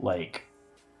like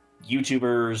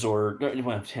YouTubers, or well,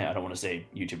 I don't want to say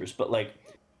YouTubers, but like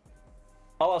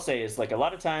all I'll say is like a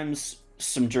lot of times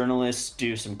some journalists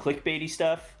do some clickbaity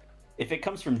stuff. If it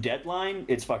comes from Deadline,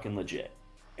 it's fucking legit.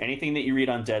 Anything that you read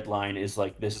on Deadline is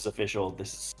like, this is official,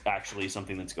 this is actually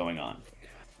something that's going on.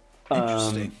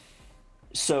 Interesting.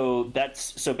 So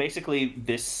basically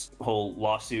this whole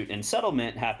lawsuit and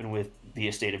settlement happened with the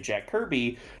estate of Jack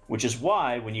Kirby, which is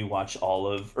why when you watch all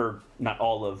of, or not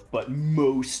all of, but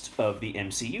most of the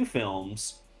MCU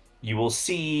films, you will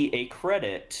see a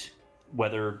credit,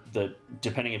 whether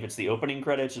depending if it's the opening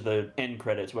credits or the end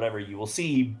credits, whatever, you will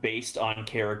see based on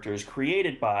characters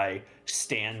created by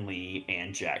Stan Lee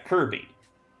and Jack Kirby.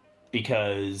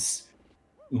 Because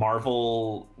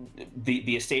Marvel,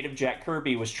 the estate of Jack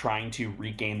Kirby was trying to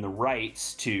regain the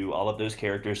rights to all of those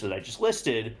characters that I just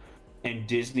listed, and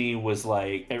Disney was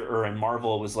like, and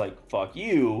Marvel was like, fuck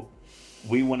you,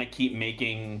 we want to keep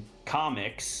making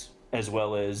comics as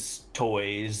well as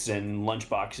toys and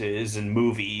lunchboxes and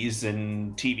movies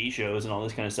and TV shows and all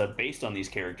this kind of stuff based on these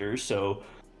characters. So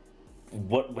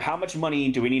how much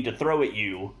money do we need to throw at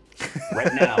you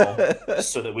right now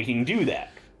so that we can do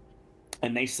that?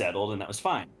 And they settled, and that was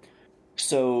fine.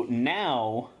 So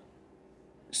now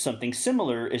something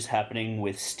similar is happening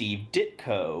with Steve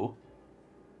Ditko,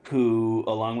 who,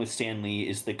 along with Stan Lee,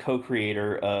 is the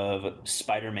co-creator of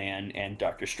Spider-Man and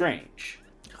Doctor Strange.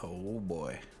 Oh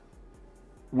boy.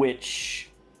 Which,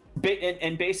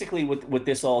 and basically what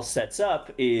this all sets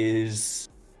up is,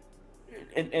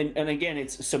 and again,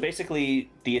 it's, so basically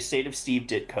the estate of Steve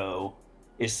Ditko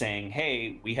is saying,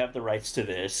 hey, we have the rights to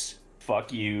this,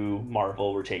 fuck you,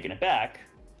 Marvel, we're taking it back.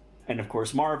 And of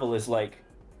course Marvel is like,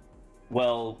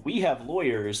 well, we have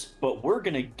lawyers, but we're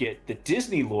gonna get the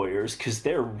Disney lawyers because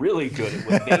they're really good at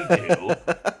what they do.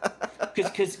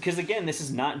 Because again, this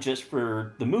is not just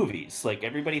for the movies. Like,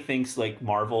 everybody thinks like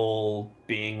Marvel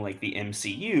being like the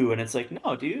MCU, and it's like,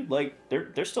 no, dude, like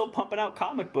they're still pumping out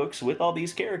comic books with all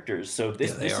these characters. So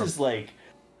this is like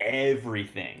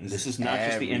everything. This is not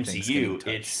just the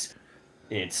MCU.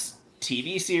 It's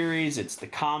TV series, it's the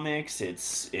comics,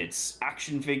 it's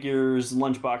action figures,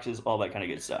 lunchboxes, all that kind of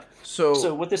good stuff.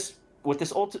 So with this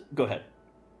go ahead.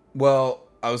 Well,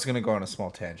 I was gonna go on a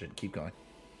small tangent. Keep going.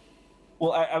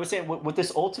 Well, I was saying what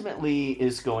this ultimately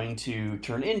is going to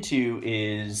turn into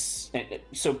is,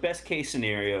 so best case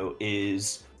scenario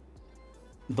is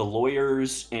the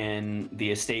lawyers and the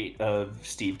estate of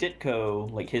Steve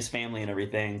Ditko, like his family and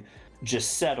everything,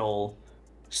 just settle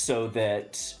so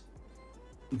that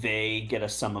they get a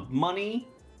sum of money,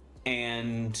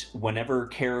 and whenever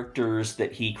characters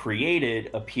that he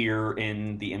created appear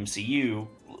in the MCU,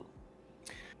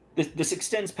 this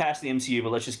extends past the MCU,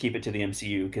 but let's just keep it to the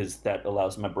MCU because that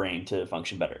allows my brain to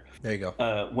function better. There you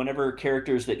go. Whenever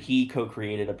characters that he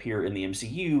co-created appear in the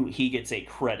MCU, he gets a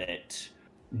credit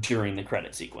during the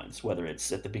credit sequence, whether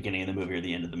it's at the beginning of the movie or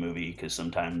the end of the movie, because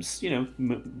sometimes,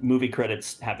 movie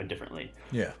credits happen differently.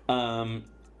 Yeah.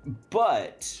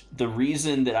 But the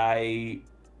reason that I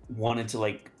wanted to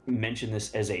like mention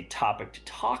this as a topic to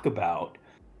talk about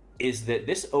is that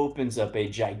this opens up a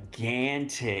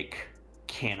gigantic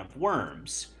can of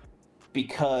worms,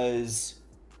 because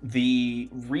the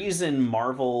reason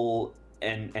Marvel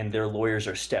and their lawyers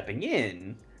are stepping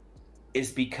in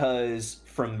is because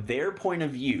from their point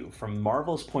of view, from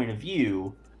Marvel's point of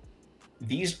view,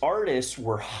 these artists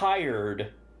were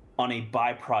hired on a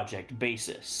by-project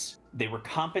basis. They were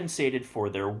compensated for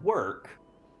their work,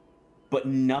 but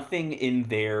nothing in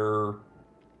their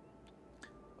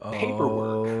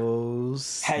paperwork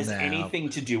has anything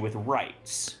to do with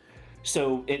rights.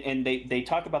 So, and they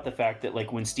talk about the fact that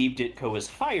like when Steve Ditko was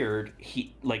hired,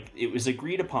 he like it was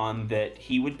agreed upon that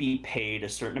he would be paid a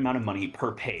certain amount of money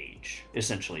per page,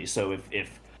 essentially. So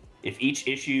if each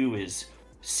issue is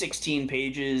 16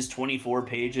 pages, 24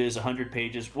 pages, 100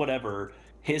 pages, whatever,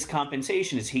 his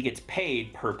compensation is he gets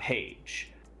paid per page.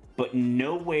 But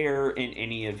nowhere in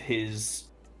any of his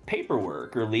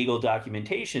paperwork or legal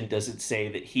documentation does it say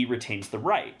that he retains the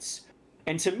rights.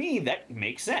 And to me, that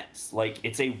makes sense. Like,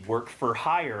 it's a work for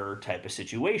hire type of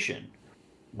situation.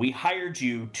 We hired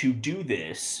you to do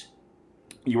this.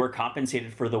 You are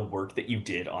compensated for the work that you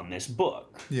did on this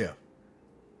book. Yeah.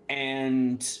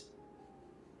 And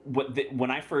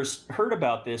when I first heard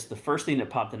about this, the first thing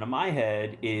that popped into my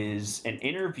head is an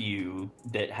interview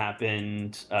that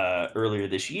happened earlier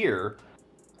this year.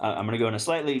 I'm going to go on a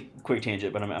slightly quick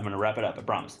tangent, but I'm going to wrap it up, I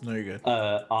promise. No, you're good.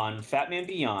 On Fat Man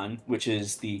Beyond, which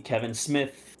is the Kevin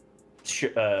Smith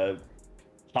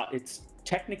it's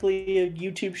technically a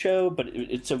YouTube show, but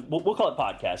we'll call it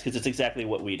podcast because it's exactly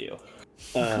what we do.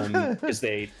 Because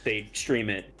they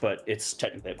stream it, but it's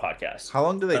technically a podcast. How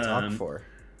long do they talk for?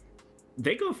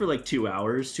 They go for like 2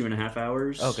 hours, 2.5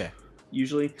 hours. Okay.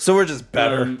 Usually. So we're just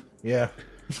better. Yeah.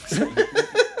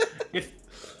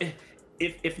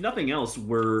 If nothing else,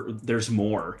 there's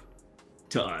more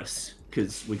to us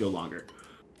because we go longer.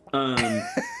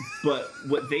 But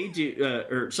what they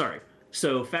do,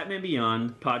 so Fat Man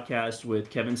Beyond podcast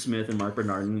with Kevin Smith and Mark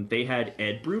Bernardin, they had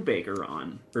Ed Brubaker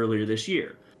on earlier this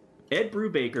year. Ed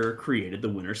Brubaker created the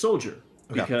Winter Soldier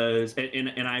because,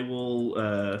 and I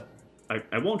will,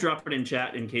 I won't drop it in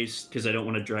chat in case, because I don't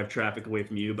want to drive traffic away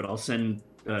from you, but I'll send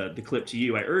the clip to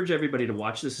you. I urge everybody to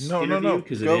watch this interview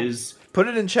because it is. Put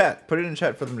it in chat. Put it in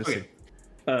chat for them to see.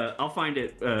 I'll find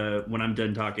it when I'm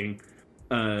done talking,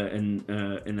 and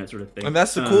that sort of thing. And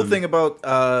that's the cool thing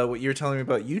about what you're telling me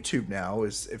about YouTube now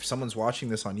is if someone's watching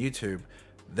this on YouTube,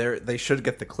 they should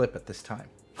get the clip at this time.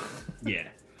 Yeah.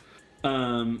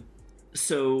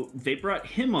 So they brought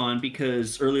him on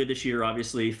because earlier this year,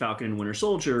 obviously, Falcon and Winter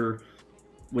Soldier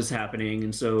was happening,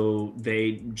 and so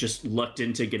they just lucked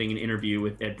into getting an interview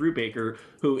with Ed Brubaker,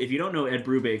 who, if you don't know Ed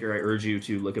Brubaker, I urge you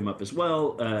to look him up as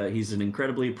well. He's an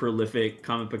incredibly prolific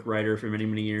comic book writer for many,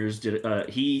 many years.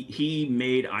 He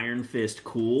made Iron Fist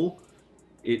cool.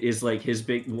 It is like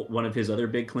one of his other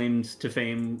big claims to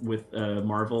fame with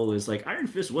Marvel is like Iron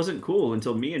Fist wasn't cool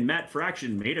until me and Matt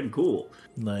Fraction made him cool.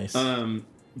 Nice.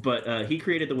 But he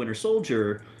created the Winter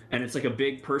Soldier, and it's like a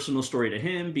big personal story to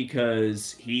him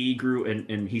because he grew,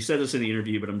 and he said this in the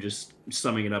interview, but I'm just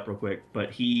summing it up real quick.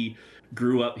 But he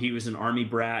grew up, he was an army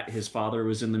brat, his father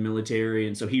was in the military,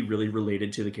 and so he really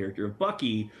related to the character of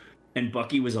Bucky, and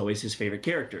Bucky was always his favorite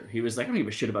character. He was like, I don't give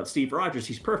a shit about Steve Rogers,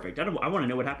 he's perfect. I want to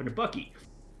know what happened to Bucky.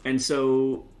 And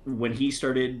so when he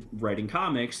started writing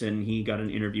comics and he got an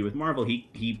interview with Marvel,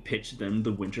 he pitched them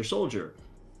the Winter Soldier.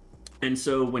 And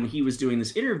so when he was doing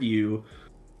this interview,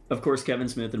 of course, Kevin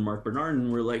Smith and Mark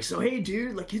Bernardin were like, so, hey,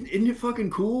 dude, like, isn't it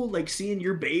fucking cool, like, seeing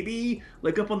your baby,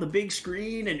 like, up on the big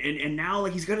screen, and now,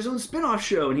 like, he's got his own spin-off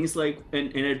show, and he's like,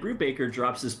 and Ed Brubaker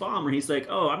drops this bomb where he's like,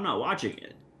 oh, I'm not watching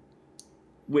it.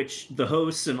 Which the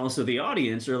hosts and also the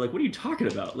audience are like, what are you talking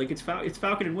about? Like, it's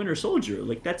Falcon and Winter Soldier.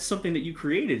 Like, that's something that you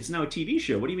created. It's now a TV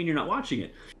show. What do you mean you're not watching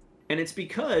it? And it's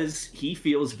because he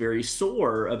feels very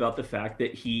sore about the fact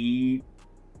that he,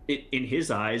 in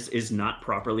his eyes, is not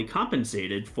properly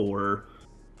compensated for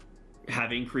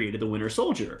having created the Winter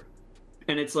Soldier.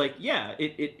 And it's like, yeah,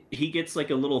 he gets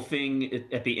like a little thing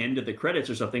at the end of the credits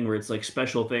or something where it's like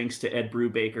special thanks to Ed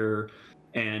Brubaker,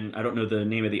 and I don't know the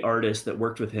name of the artist that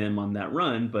worked with him on that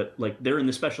run, but like they're in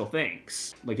the special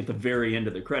thanks, like at the very end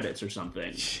of the credits or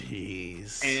something.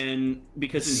 Jeez. And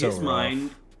because in his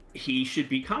mind, he should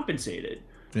be compensated.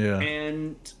 Yeah.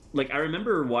 And like I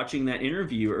remember watching that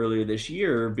interview earlier this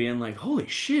year, being like, "Holy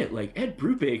shit!" Like Ed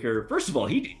Brubaker. First of all,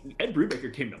 Ed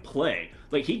Brubaker came to play.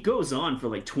 Like he goes on for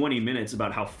like 20 minutes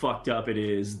about how fucked up it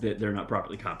is that they're not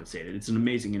properly compensated. It's an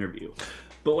amazing interview.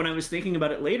 But when I was thinking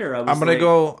about it later, I was I'm gonna like,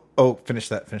 go. Oh, finish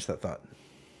that thought.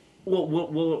 Well,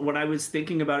 when I was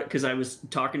thinking about it, because I was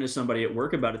talking to somebody at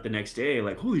work about it the next day,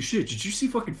 like, holy shit, did you see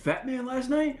fucking Fat Man last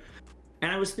night?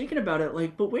 And I was thinking about it,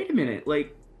 like, but wait a minute,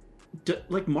 like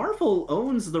Marvel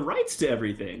owns the rights to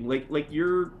everything. Like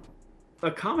you're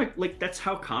a comic, like that's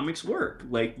how comics work.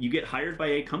 Like you get hired by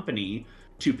a company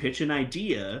to pitch an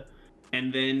idea,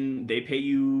 and then they pay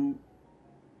you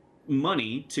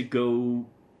money to go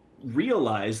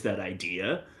realize that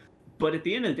idea. But at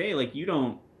the end of the day, like you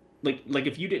don't like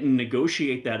if you didn't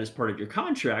negotiate that as part of your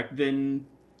contract, then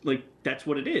like that's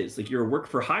what it is. Like you're a work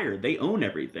for hire. They own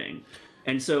everything.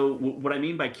 And so what I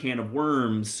mean by can of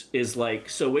worms is like,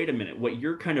 so wait a minute, what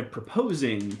you're kind of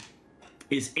proposing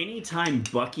is anytime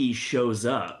Bucky shows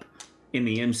up in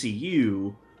the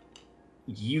MCU,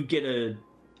 you get a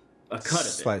cut of it.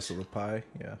 Slice of the pie,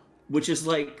 yeah. Which is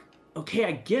like, okay,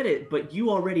 I get it, but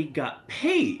you already got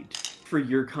paid for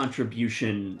your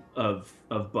contribution of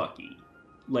Bucky.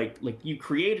 Like you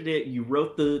created it, you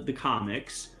wrote the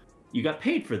comics, you got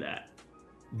paid for that.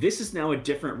 This is now a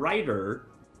different writer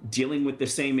dealing with the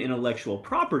same intellectual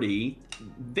property.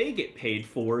 They get paid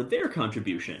for their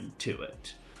contribution to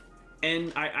it.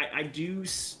 And I do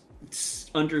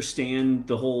understand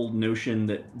the whole notion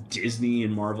that Disney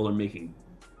and Marvel are making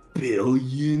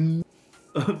billions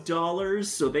of dollars,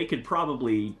 so they could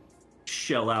probably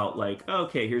shell out like,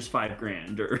 okay, here's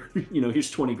 $5,000 or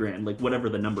here's 20 grand, like whatever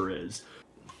the number is.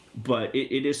 But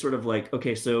it is sort of like,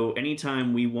 okay, so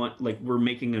anytime we want, like we're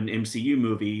making an MCU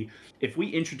movie, if we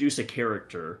introduce a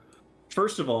character,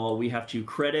 first of all, we have to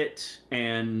credit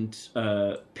and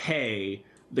pay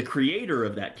the creator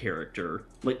of that character.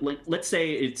 Like let's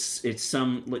say it's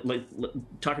some like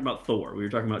talking about Thor. We were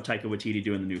talking about Taika Waititi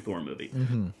doing the new Thor movie.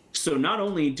 Mm-hmm. So not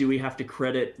only do we have to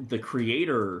credit the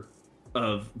creator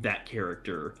of that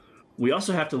character, we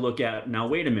also have to look at, now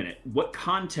wait a minute, what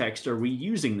context are we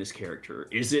using this character?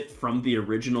 Is it from the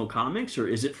original comics, or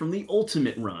is it from the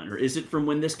Ultimate run, or is it from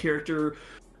when this character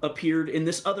appeared in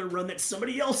this other run that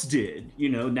somebody else did?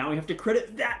 Now we have to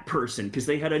credit that person because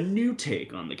they had a new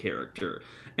take on the character.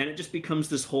 And it just becomes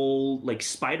this whole like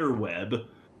spider web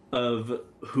of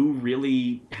who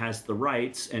really has the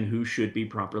rights and who should be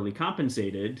properly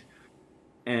compensated.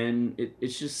 And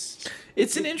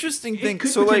it's an interesting thing. It could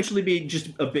so potentially be just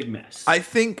a big mess. I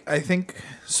think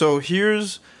so.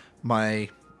 Here's my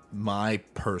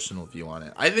personal view on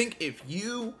it. I think if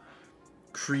you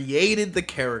created the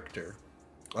character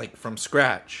like from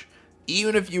scratch,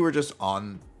 even if you were just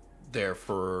on there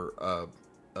for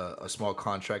a small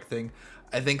contract thing,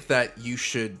 I think that you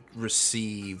should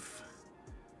receive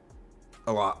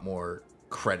a lot more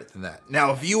credit than that.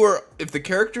 Now, if the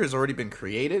character has already been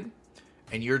created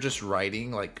and you're just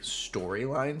writing like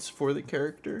storylines for the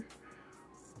character,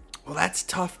 well, that's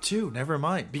tough too. Never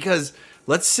mind. Because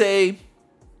let's say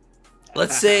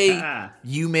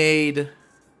you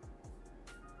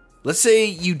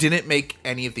didn't make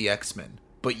any of the X-Men,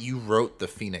 but you wrote the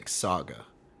Phoenix Saga,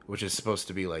 which is supposed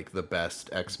to be like the best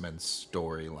X-Men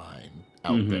storyline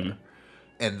out there.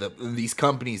 And these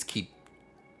companies keep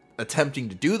attempting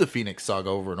to do the Phoenix Saga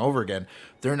over and over again.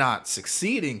 They're not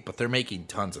succeeding, but they're making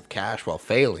tons of cash while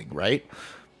failing, right?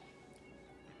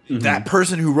 That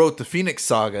person who wrote the Phoenix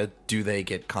Saga, do they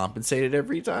get compensated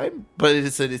every time? But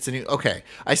it's a new. Okay,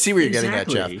 I see where you're getting at,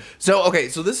 Jeff. So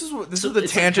this is the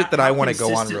tangent that I want to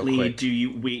go on real quick.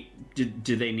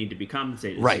 Do they need to be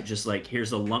compensated? Right. Is it just like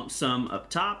here's a lump sum up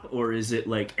top, or is it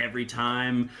like every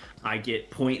time I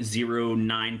get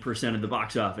 0.09% of the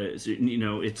box office?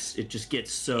 It just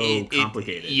gets so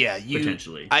complicated.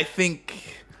 Potentially. I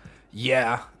think.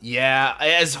 Yeah.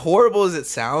 As horrible as it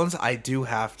sounds, I think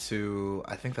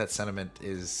that sentiment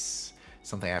is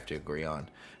something I have to agree on.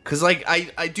 Because, like,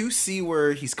 I do see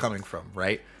where he's coming from,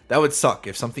 right? That would suck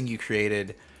if something you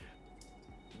created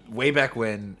way back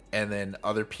when, and then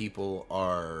other people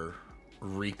are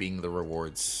reaping the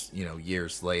rewards,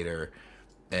 years later,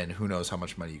 and who knows how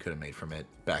much money you could have made from it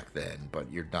back then, but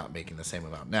you're not making the same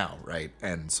amount now, right?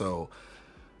 And so,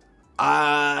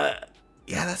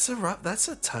 yeah, that's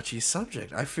a touchy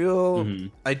subject. I feel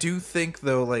I do think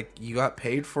though, like you got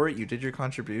paid for it, you did your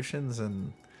contributions,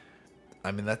 and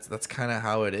I mean that's kind of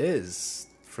how it is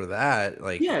for that.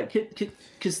 Like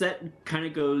because that kind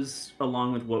of goes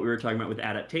along with what we were talking about with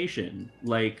adaptation,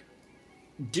 like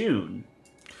Dune.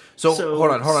 So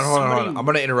hold on. I'm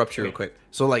gonna interrupt you real quick.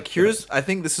 So like I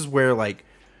think this is where like.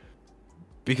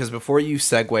 Because before you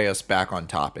segue us back on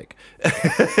topic, I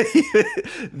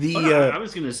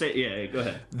was going to say, go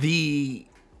ahead.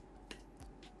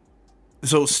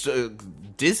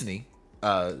 Disney,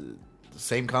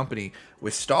 same company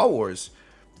with Star Wars,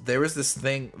 there was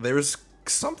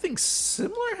something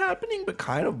similar happening, but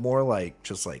kind of more like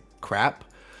just like crap.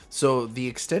 So the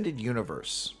extended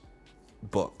universe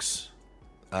books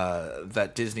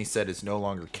that Disney said is no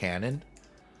longer canon.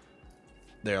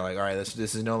 They're like, all right,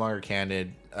 this is no longer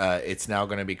canon. It's now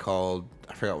going to be called,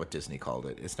 I forgot what Disney called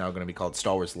it. It's now going to be called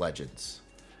Star Wars Legends.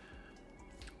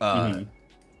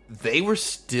 They were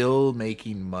still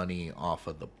making money off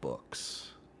of the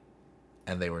books,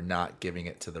 and they were not giving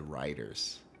it to the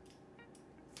writers.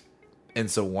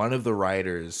 And so one of the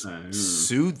writers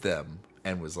sued them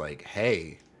and was like,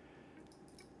 hey,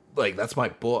 like, that's my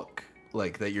book.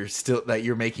 Like, that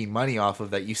you're making money off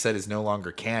of, that you said is no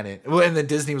longer canon. Well, and then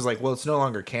Disney was like, well, it's no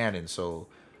longer canon, so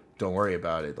don't worry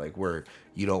about it. Like,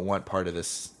 you don't want part of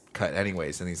this cut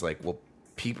anyways. And he's like, well,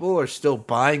 people are still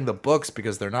buying the books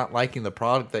because they're not liking the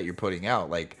product that you're putting out.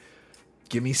 Like,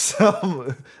 give me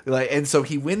some. Like, and so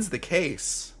he wins the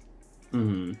case.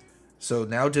 Mm-hmm. So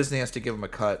now Disney has to give him a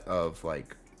cut of,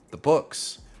 like, the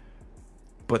books.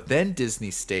 But then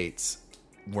Disney states,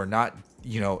 we're not,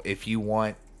 if you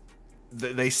want,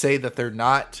 they say that they're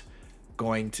not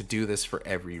going to do this for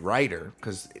every writer,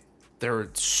 because there are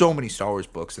so many Star Wars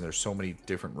books and there's so many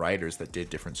different writers that did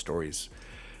different stories.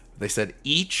 They said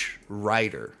each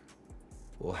writer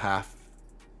will have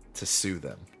to sue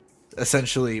them.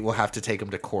 Essentially, we'll have to take them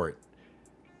to court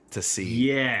to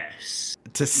see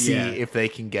if they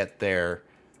can get there.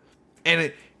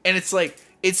 And it's like,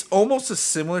 it's almost a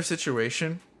similar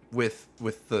situation with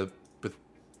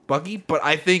Bucky, but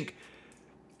I think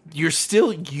you're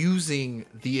still using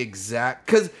the exact,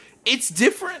 because it's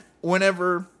different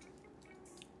whenever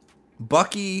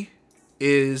Bucky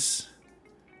is,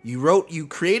 you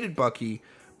created Bucky,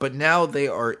 but now they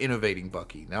are innovating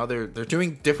Bucky. Now they're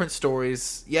doing different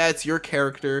stories. Yeah, it's your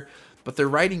character, but they're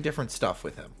writing different stuff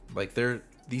with him. Like,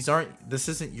 this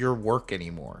isn't your work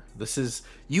anymore. This is,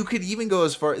 you could even go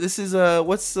as far, this is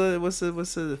what's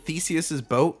the Theseus's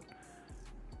boat?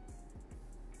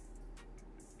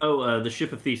 Oh, the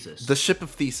Ship of Theseus. The Ship of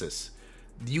Theseus.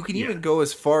 You can even go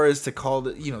as far as to call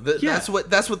it, that's what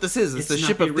this is. It's the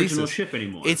Ship of Theseus. It's not the original ship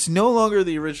anymore. It's no longer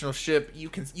the original ship. You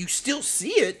still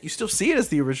see it. You still see it as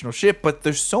the original ship, but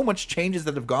there's so much changes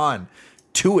that have gone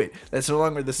to it that's no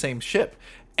longer the same ship.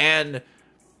 And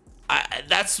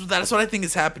that's what I think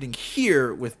is happening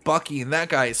here with Bucky and that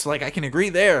guy. So, like, I can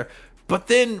agree there. But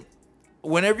then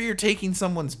whenever you're taking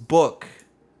someone's book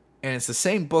and it's the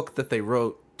same book that they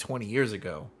wrote 20 years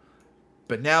ago,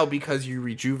 but now because you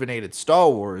rejuvenated Star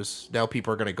Wars, now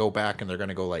people are going to go back and they're going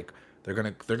to go like, they're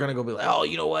going to go be like, oh,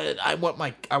 you know what? I want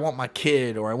my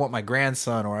kid, or I want my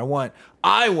grandson, or I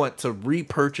want to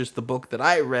repurchase the book that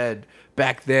I read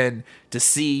back then to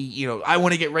see, I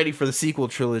want to get ready for the sequel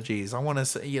trilogies. I want to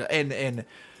say, and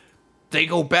they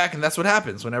go back, and that's what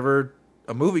happens whenever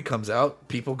a movie comes out.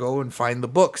 People go and find the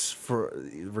books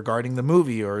regarding the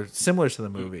movie or similar to the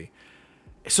movie.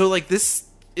 So, like, this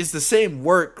is the same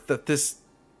work that this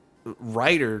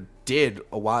writer did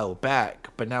a while back,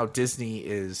 but now Disney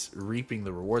is reaping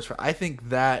the rewards for. I think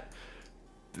that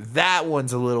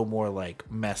one's a little more, like,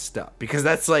 messed up, because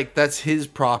that's his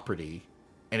property,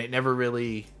 and it never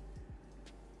really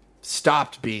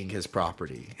stopped being his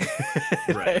property.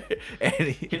 Right.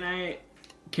 Can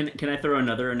I throw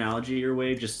another analogy your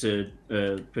way just to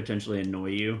potentially annoy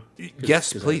you?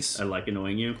 Yes, please. I like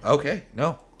annoying you. Okay,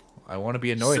 no, I want to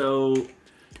be annoyed. So,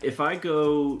 if I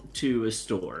go to a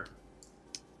store,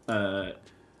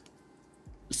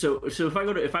 so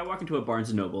if I walk into a Barnes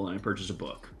and Noble and I purchase a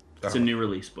book, it's a new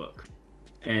release book,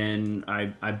 and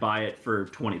I buy it for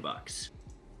 $20.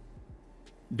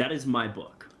 That is my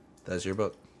book. That's your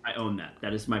book. I own that.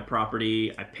 That is my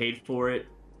property. I paid for it.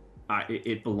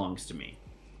 It belongs to me.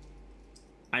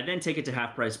 I then take it to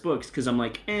Half Price Books because I'm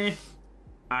like, I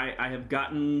have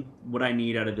gotten what I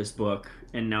need out of this book,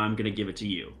 and now I'm going to give it to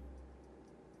you.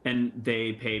 And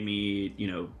they pay me,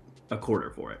 a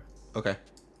quarter for it. Okay.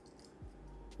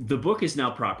 The book is now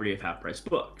property of Half Price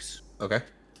Books. Okay.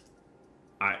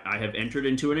 I have entered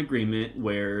into an agreement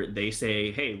where they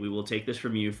say, hey, we will take this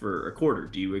from you for a quarter.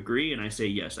 Do you agree? And I say,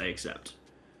 yes, I accept.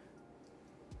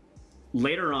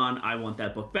 Later on, I want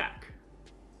that book back.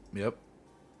 Yep.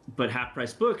 But Half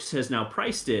Price Books has now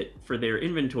priced it for their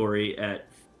inventory at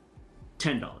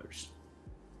 $10.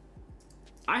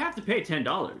 I have to pay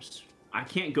 $10. I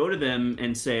can't go to them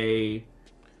and say,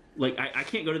 like, I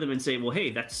can't go to them and say, well, hey,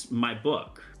 that's my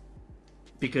book.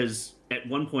 Because at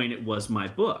one point it was my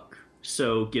book.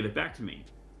 So give it back to me.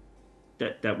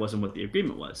 That wasn't what the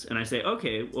agreement was. And I say,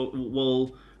 okay,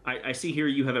 well, I see here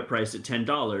you have it priced at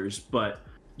 $10, but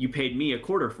you paid me a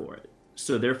quarter for it.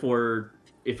 So therefore,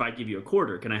 if I give you a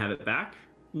quarter, can I have it back?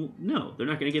 No, they're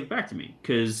not going to give it back to me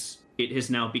because it has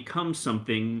now become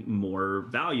something more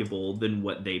valuable than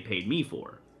what they paid me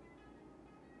for.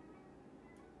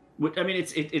 I mean,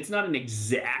 it's not an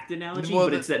exact analogy, Well,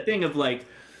 but it's that thing of like,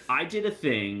 I did a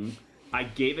thing, I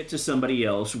gave it to somebody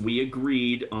else, we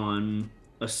agreed on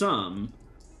a sum,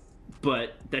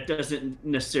 but that doesn't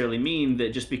necessarily mean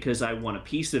that just because I want a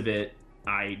piece of it,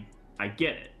 I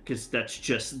get it, because that's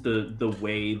just the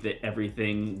way that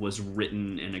everything was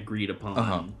written and agreed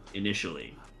upon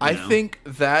initially. I think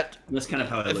that that's kind of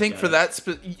how I think for that,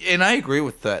 and I agree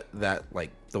with that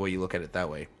like the way you look at it that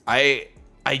way. I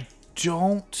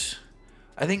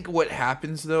think what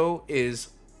happens though is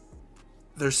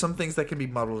there's some things that can be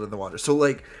muddled in the water. So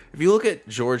like if you look at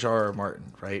George R.R.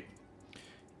 Martin, right?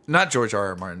 Not George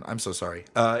R.R. Martin. I'm so sorry.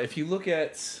 If you look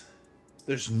at,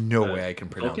 there's no way I can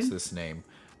pronounce Tolkien? this name.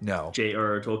 No.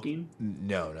 J.R.R. Tolkien?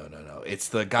 No. It's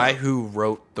the guy who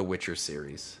wrote the Witcher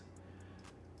series.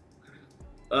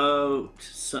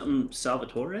 Something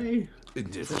Salvatore?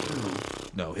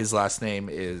 No, his last name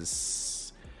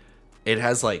is. It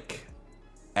has like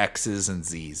X's and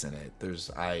Z's in it.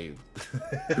 I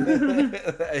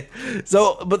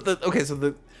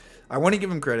want to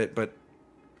give him credit, but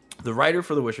the writer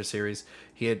for the Witcher series,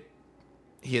 he had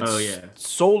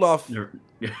sold off.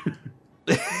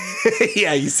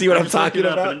 Yeah, you see what I'm talking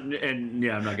about? And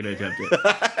yeah, I'm not going to attempt it.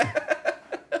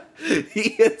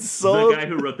 He had sold the guy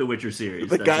who wrote the Witcher series.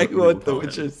 The guy who wrote the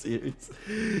Witcher series.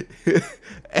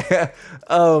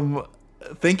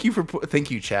 Thank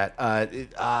you, chat.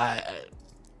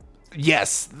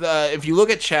 Yes, if you look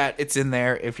at chat, it's in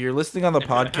there. If you're listening on the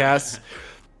podcast,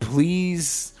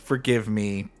 please forgive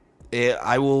me.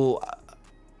 I will.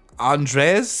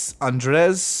 Andres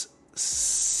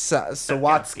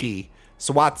Sawatsky.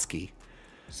 Sapkowski.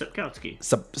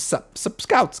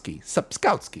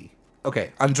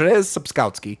 Okay, Andres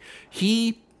Sapkowski.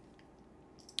 He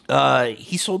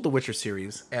sold the Witcher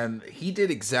series, and he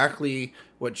did exactly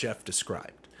what Jeff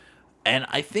described. And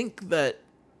I think that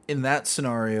in that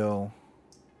scenario,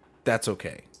 that's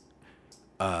okay.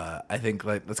 I think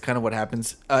like that's kind of what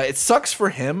happens. It sucks for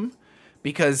him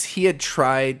because he had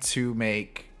tried to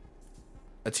make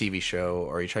a TV show,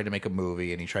 or he tried to make a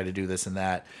movie, and he tried to do this and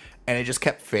that, and it just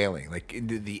kept failing. Like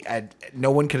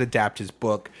no one could adapt his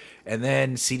book. And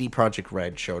then CD Projekt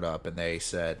Red showed up, and they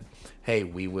said, "Hey,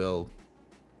 we will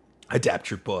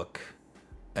adapt your book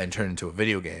and turn it into a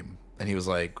video game." And he was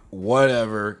like,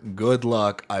 "Whatever, good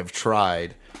luck. I've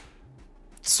tried."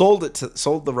 Sold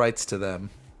the rights to them,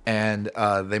 and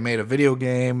they made a video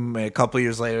game. And a couple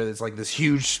years later, there's like this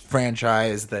huge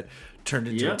franchise that turned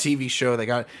into a TV show. They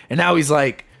got, and now he's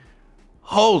like,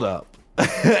 "Hold up,"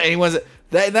 and he wasn't.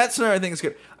 That scenario I think is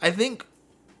good. I think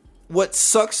what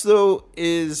sucks though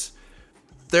is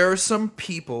there are some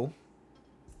people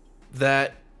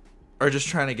that are just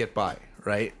trying to get by,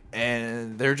 right?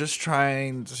 And they're just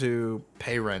trying to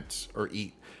pay rent or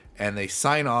eat, and they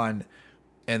sign on,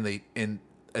 and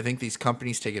I think these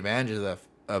companies take advantage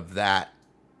of that,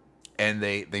 and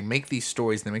they make these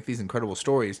stories, they make these incredible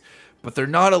stories, but they're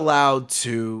not allowed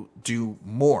to do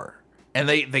more. And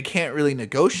they can't really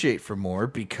negotiate for more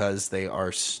because they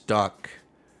are stuck.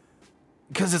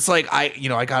 Because it's like I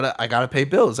gotta pay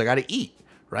bills, I gotta eat,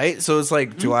 right? So it's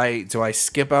like, do I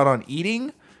skip out on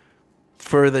eating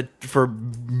for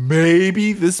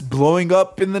maybe this blowing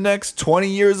up in the next 20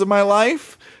 years of my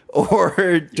life,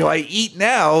 or do I eat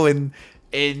now and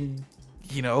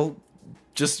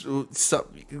just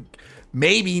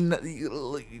maybe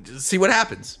see what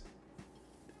happens?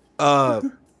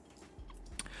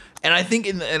 And I think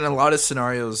in a lot of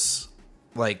scenarios,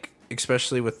 like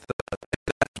especially with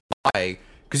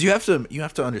because you have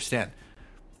to understand,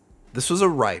 this was a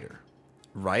writer.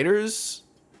 Writers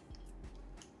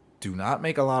do not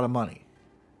make a lot of money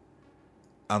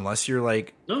unless you're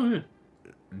like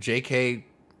J.K.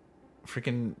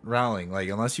 freaking Rowling. Like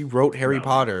unless you wrote Harry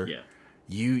Potter,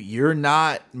 you're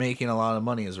not making a lot of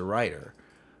money as a writer.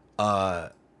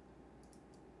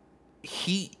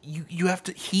 He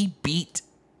beat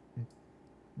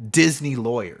Disney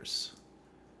lawyers.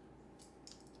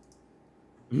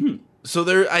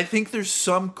 So I think there's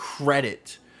some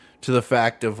credit to the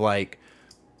fact of like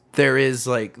there is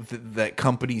like that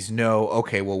companies know,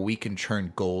 okay, well, we can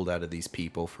churn gold out of these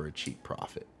people for a cheap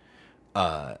profit.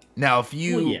 Now if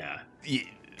you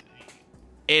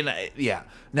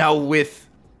now with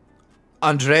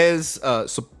Andres I'm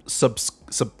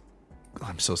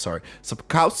so sorry,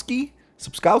 Sapkowski,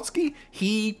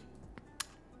 he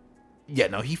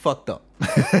fucked up.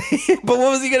 But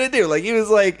what was he gonna do? Like he was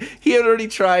like, he had already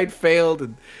tried, failed,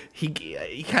 and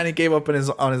he kind of gave up on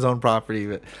his own property.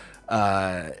 But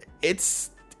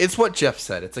it's what Jeff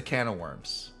said. It's a can of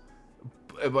worms.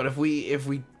 But if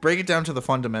we break it down to the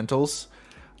fundamentals,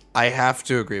 I have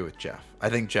to agree with Jeff. I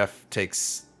think Jeff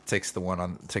takes takes the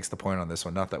point on this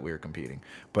one. Not that we were competing,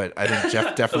 but I think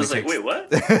Jeff definitely I was like, takes. wait,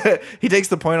 what? He takes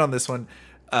the point on this one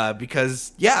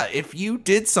because if you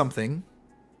did something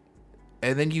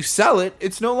and then you sell it,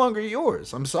 it's no longer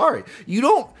yours. I'm sorry, you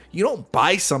don't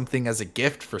buy something as a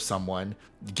gift for someone,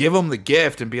 give them the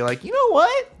gift, and be like, you know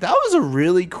what, that was a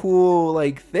really cool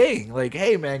like thing. Like,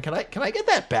 hey man, can I get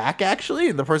that back actually?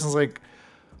 And the person's like,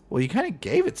 well, you kind of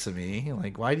gave it to me.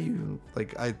 Like, why do you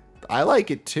like I like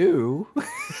it too.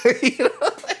 You know?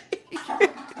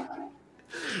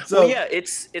 So yeah,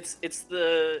 it's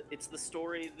the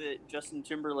story that Justin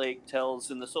Timberlake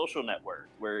tells in The Social Network,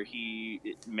 where he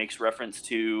makes reference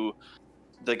to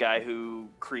the guy who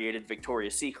created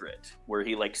Victoria's Secret, where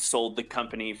he like sold the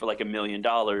company for like $1 million,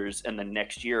 and the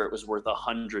next year it was worth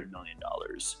 $100 million,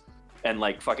 and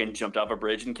like fucking jumped off a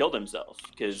bridge and killed himself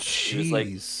because he was like,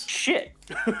 shit.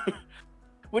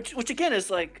 which again is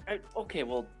like, okay,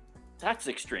 well, that's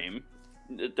extreme.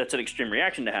 That's an extreme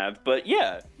reaction to have, but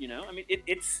yeah, you know, I mean,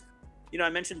 it's, you know, I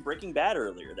mentioned Breaking Bad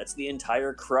earlier. That's the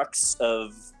entire crux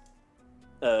of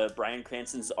Bryan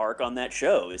Cranston's arc on that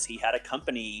show. Is he had a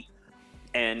company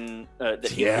and that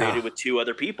he created with 2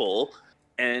 other people,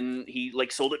 and he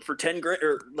like sold it for 10 grand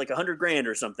or like $100,000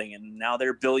 or something, and now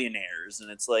they're billionaires,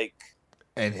 and it's like,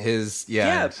 and his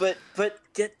but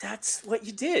that's what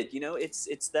you did. You know,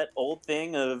 it's that old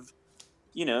thing of,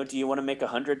 you know, do you want to make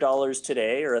 $100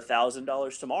 today or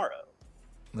 $1,000 tomorrow?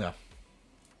 Yeah.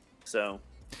 So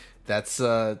that's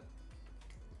So,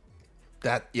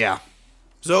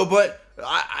 but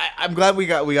I'm glad we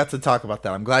got to talk about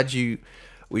that. I'm glad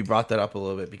we brought that up a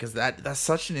little bit, because that's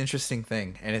such an interesting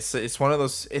thing, and it's one of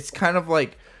those. It's kind of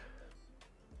like,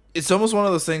 it's almost one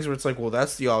of those things where it's like, well,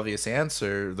 that's the obvious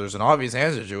answer. There's an obvious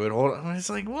answer to it. Hold on. It's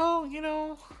like, well, you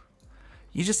know.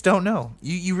 You just don't know.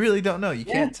 You really don't know. You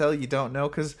can't tell you don't know,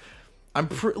 because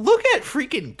look at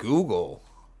freaking Google.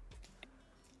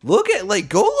 Look at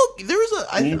go look. There's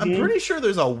I'm pretty sure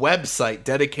there's a website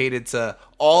dedicated to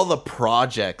all the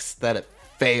projects that it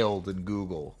failed in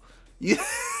Google. Yeah.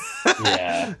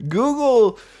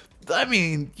 Google. I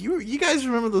mean, you guys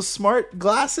remember those smart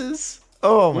glasses?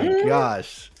 Oh my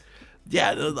gosh.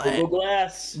 Yeah,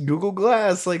 Google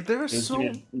Glass. Like, there's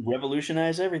so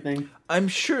revolutionize everything. I'm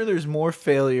sure there's more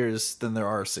failures than there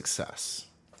are success,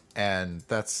 and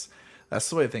that's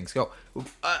the way things go.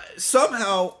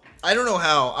 Somehow, I don't know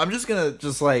how. I'm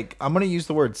gonna use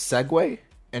the word segue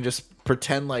and just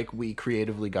pretend like we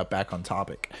creatively got back on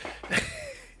topic.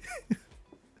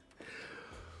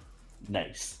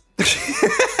 Nice.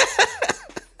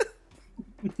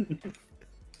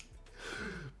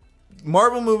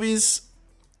 Marvel movies,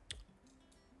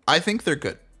 I think they're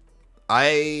good.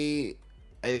 I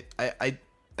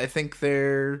think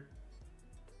they're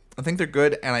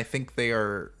good, and I think they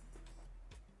are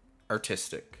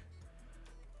artistic.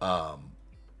 I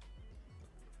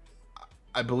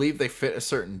believe they fit a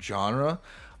certain genre.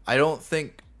 I don't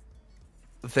think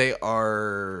they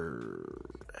are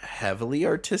heavily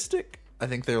artistic. I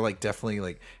think they're like definitely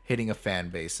like hitting a fan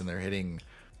base, and they're hitting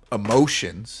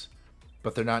emotions.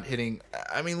 But they're not hitting.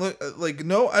 I mean, look,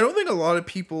 no, I don't think a lot of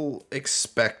people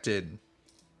expected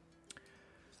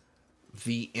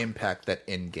the impact that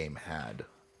Endgame had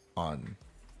on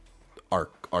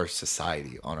our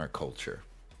society, on our culture.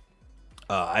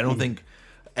 I don't think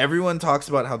everyone talks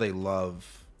about how they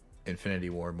love Infinity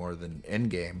War more than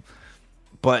Endgame,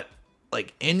 but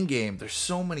like Endgame, there's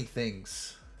so many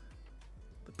things.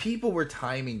 People were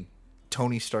timing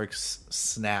Tony Stark's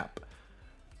snap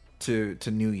to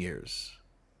New Year's,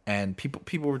 and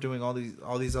people were doing all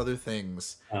these other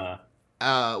things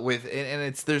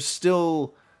there's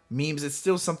still memes. It's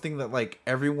still something that like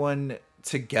everyone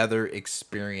together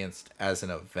experienced as an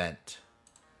event,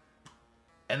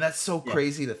 and that's so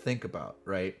crazy to think about,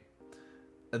 right?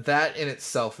 That in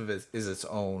itself is its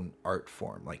own art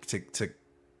form, like to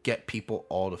get people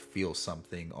all to feel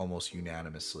something almost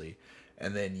unanimously.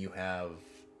 And then you have,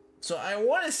 so I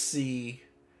want to see,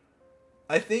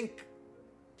 I think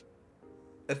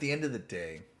at the end of the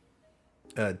day,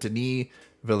 Denis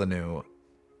Villeneuve,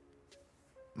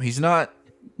 he's not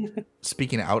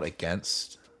speaking out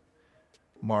against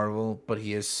Marvel, but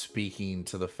he is speaking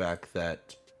to the fact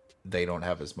that they don't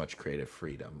have as much creative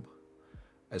freedom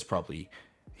as probably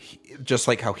just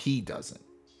like how he doesn't.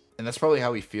 And that's probably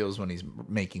how he feels when he's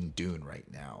making Dune right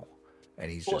now.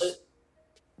 And he's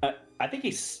I think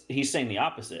he's saying the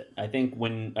opposite. I think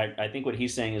I think what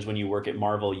he's saying is when you work at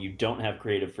Marvel, you don't have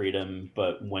creative freedom,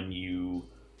 but when you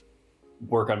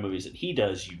work on movies that he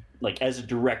does, you like as a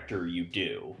director, you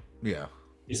do. Yeah.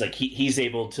 It's like he's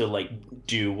able to like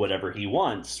do whatever he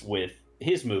wants with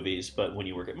his movies, but when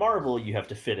you work at Marvel, you have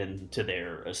to fit into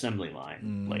their assembly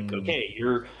line. Like, okay,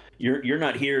 you're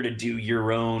not here to do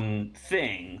your own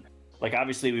thing. Like,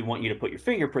 obviously, we want you to put your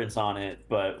fingerprints on it,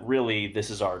 but really, this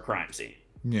is our crime scene.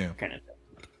 Yeah. Kind of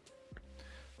thing.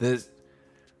 This,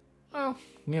 well,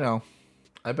 you know,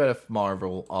 I bet if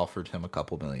Marvel offered him a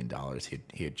couple $1 million,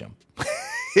 he'd jump.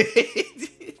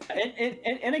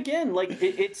 And again, like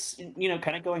it's you know,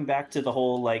 kind of going back to the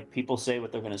whole like people say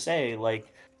what they're gonna say, like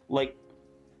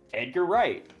Edgar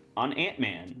Wright on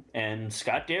Ant-Man and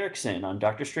Scott Derrickson on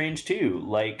Doctor Strange 2.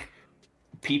 Like,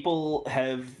 people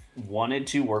have wanted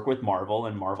to work with Marvel,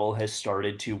 and Marvel has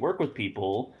started to work with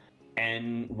people.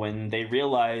 And when they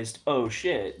realized, oh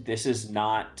shit, this is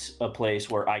not a place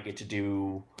where I get to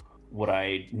do what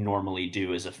I normally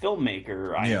do as a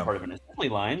filmmaker, I am part of an assembly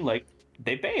line, like,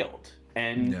 they bailed.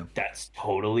 And that's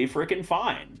totally freaking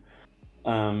fine.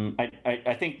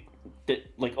 I think that,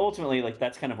 like, ultimately, like,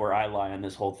 that's kind of where I lie on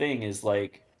this whole thing, is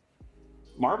like,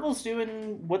 Marvel's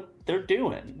doing what they're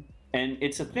doing, and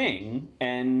it's a thing,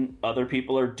 and other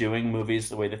people are doing movies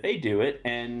the way that they do it,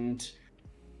 and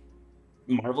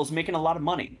Marvel's making a lot of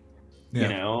money, you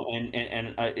know, and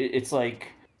it's like,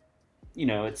 you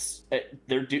know, it's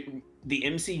the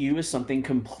MCU is something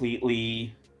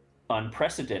completely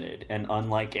unprecedented and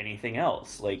unlike anything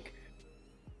else. Like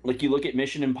you look at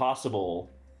Mission Impossible,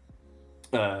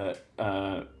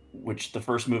 which the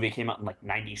first movie came out in like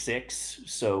 96,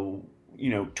 so, you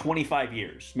know, 25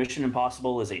 years. Mission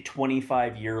Impossible is a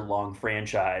 25-year long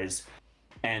franchise,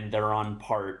 and they're on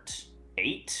part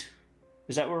 8.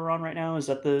 Is that what we're on right now? Is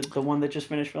that the one that just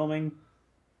finished filming?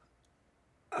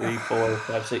 3, 4,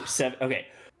 5, 6, 7. Okay,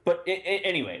 but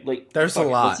anyway, like, there's a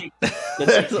lot.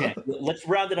 Let's say 10. Let's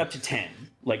round it up to 10.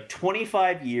 Like,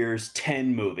 25 years,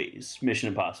 10 movies. Mission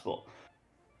Impossible.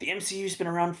 The MCU's been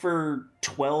around for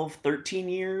 12, 13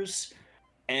 years,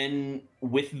 and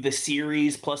with the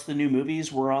series plus the new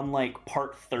movies, we're on like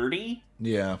part 30.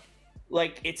 Yeah.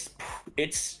 Like, it's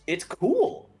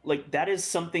cool. Like, that is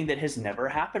something that has never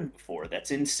happened before.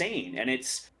 That's insane. And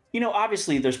it's, you know,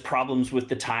 obviously there's problems with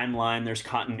the timeline, there's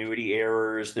continuity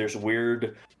errors, there's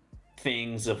weird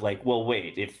things of like, well,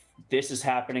 wait, if this is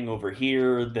happening over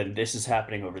here, then this is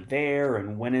happening over there,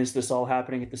 and when is this all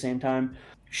happening at the same time?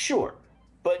 Sure.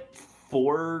 But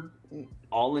for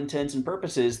all intents and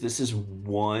purposes, this is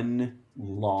one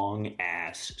long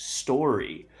ass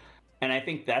story. And I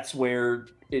think that's where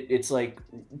it's like,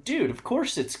 dude, of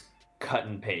course it's cut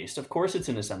and paste. Of course it's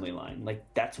an assembly line. Like,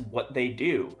 that's what they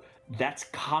do. That's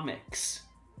comics.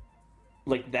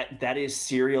 Like, that is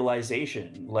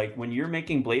serialization. Like, when you're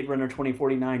making Blade Runner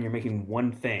 2049, you're making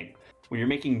one thing. When you're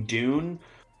making Dune,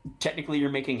 technically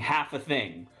you're making half a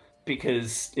thing,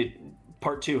 because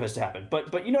part 2 has to happen.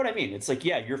 But you know what I mean? It's like,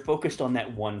 yeah, you're focused on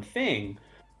that one thing.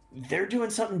 They're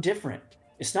doing something different.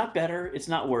 It's not better, it's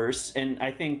not worse. And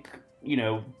I think, you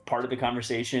know, part of the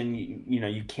conversation, you know,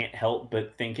 you can't help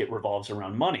but think it revolves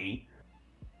around money.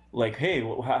 Like, hey,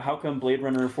 how come Blade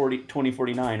Runner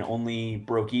 2049 only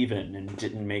broke even and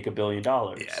didn't make $1 billion?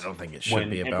 Yeah, I don't think it should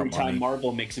be about money. Every time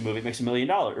Marvel makes a movie, it makes $1 million,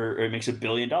 or it makes $1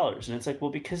 billion. And it's like, well,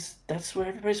 because that's what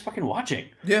everybody's fucking watching.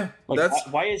 Yeah. Like,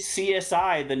 why is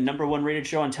CSI the #1 rated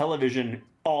show on television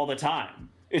all the time?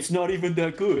 It's not even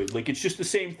that good. Like, it's just the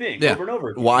same thing over and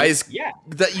over. Why is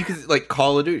that you could, like,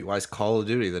 Call of Duty? Why is Call of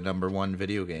Duty the #1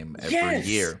 video game every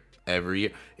year? Every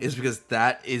year is because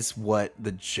that is what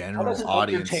the general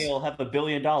audience. How does Undertale have $1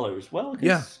 billion? Well,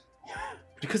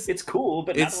 because it's cool,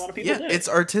 but not a lot of people do. It's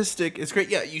artistic. It's great.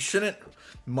 Yeah,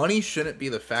 money shouldn't be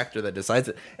the factor that decides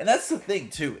it. And that's the thing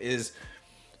too, is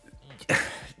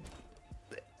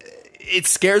it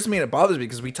scares me and it bothers me,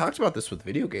 because we talked about this with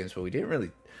video games, but we didn't really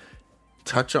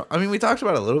touch on. I mean, we talked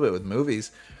about it a little bit with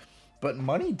movies, but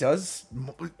money does.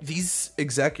 These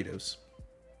executives,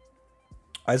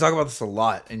 I talk about this a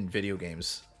lot in video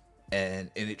games, and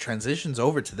it transitions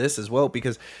over to this as well,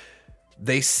 because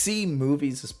they see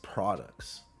movies as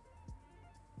products.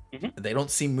 Mm-hmm. They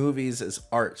don't see movies as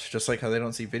art, just like how they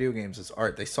don't see video games as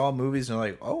art. They saw movies and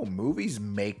they're like, oh, movies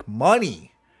make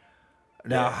money.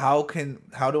 Now, how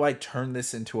do I turn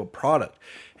this into a product?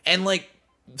 And like,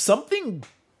 something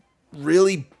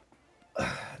really,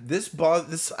 this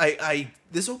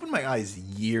opened my eyes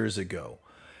years ago.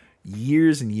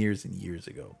 Years and years and years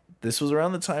ago. This was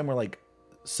around the time where like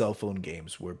cell phone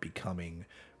games were becoming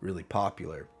really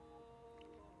popular,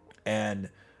 and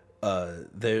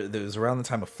there was around the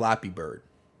time of Flappy Bird.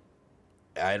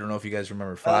 I don't know if you guys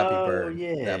remember Flappy Bird.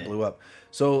 That blew up.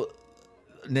 So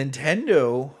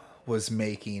Nintendo was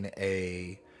making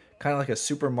a kind of like a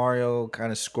Super Mario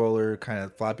kind of scroller, kind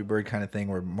of Flappy Bird kind of thing,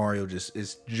 where Mario just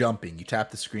is jumping. You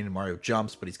tap the screen and Mario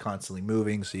jumps, but he's constantly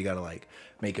moving, so you got to like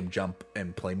make him jump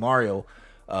and play Mario,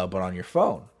 but on your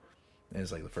phone. And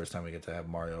it's like the first time we get to have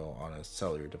Mario on a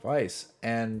cellular device,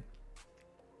 and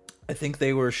I think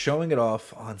they were showing it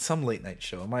off on some late night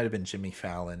show. It might have been Jimmy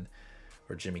Fallon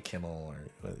or Jimmy Kimmel, or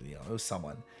you know, it was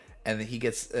someone. And then he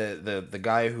gets the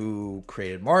guy who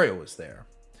created Mario was there,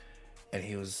 and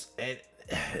he was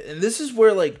and this is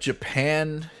where like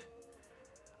Japan.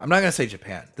 I'm not gonna say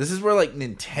Japan. This is where like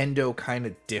Nintendo kind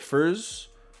of differs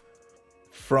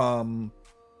from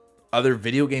other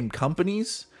video game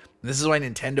companies. This is why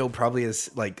Nintendo probably has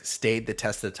like stayed the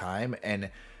test of time, and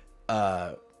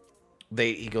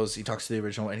he talks to the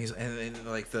original, and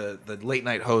like the late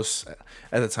night host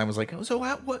at the time was like, oh, so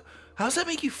how does that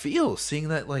make you feel seeing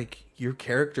that like your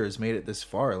character has made it this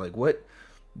far? Like what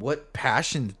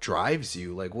passion drives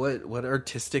you? Like what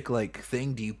artistic like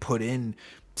thing do you put in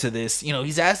to this? You know,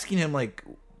 he's asking him like,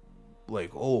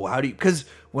 oh, how do you, because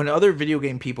when other video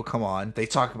game people come on, they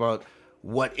talk about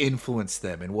what influenced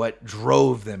them and what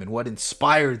drove them and what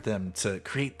inspired them to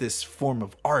create this form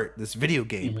of art, this video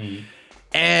game.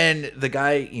 And the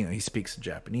guy, you know, he speaks in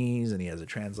Japanese and he has a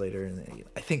translator, and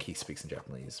I think he speaks in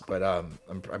Japanese, but I'm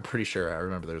pretty sure I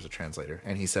remember there's a translator,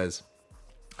 and he says,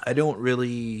 I don't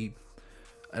really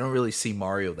see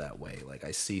Mario that way. Like,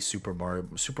 I see Super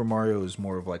Mario is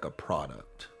more of like a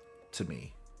product to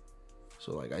me.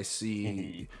 So like I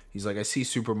see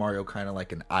Super Mario kind of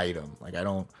like an item. Like I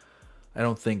don't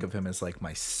think of him as like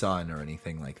my son or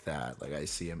anything like that. Like I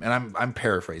see him, and I'm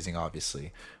paraphrasing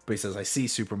obviously, but he says I see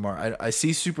Super Mario. I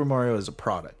see Super Mario as a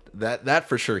product. That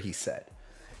for sure he said,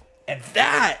 and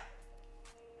that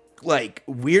like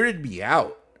weirded me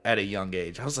out at a young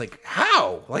age. I was like,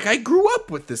 how? Like I grew up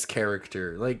with this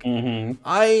character. Like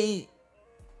I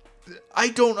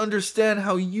don't understand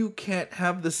how you can't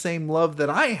have the same love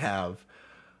that I have.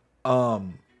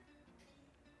 And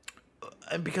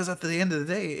because at the end of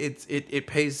the day, it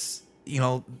pays, you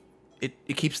know,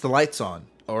 it keeps the lights on,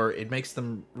 or it makes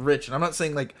them rich. And I'm not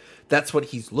saying like that's what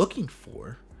he's looking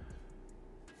for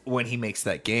when he makes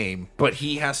that game, but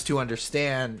he has to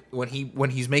understand when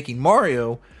he's making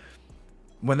Mario,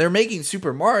 when they're making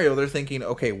Super Mario, they're thinking,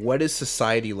 okay, what does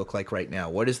society look like right now?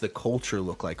 What does the culture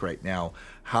look like right now?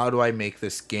 How do I make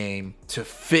this game to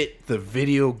fit the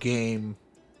video game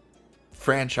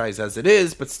franchise as it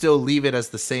is, but still leave it as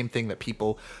the same thing that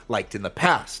people liked in the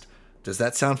past? Does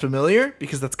that sound familiar?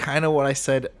 Because that's kind of what I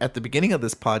said at the beginning of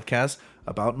this podcast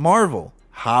about Marvel.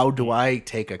 How do I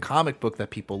take a comic book that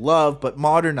people love but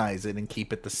modernize it and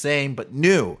keep it the same but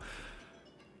new?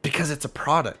 Because it's a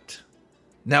product.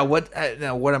 Now what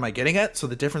am I getting at? So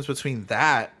the difference between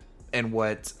that and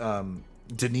what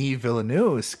Denis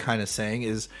Villeneuve is kind of saying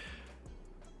is,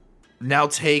 now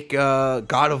take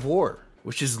God of War,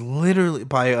 which is literally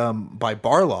by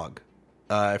Barlog.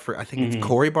 I think it's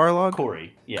Cory Barlog.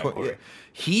 Cory.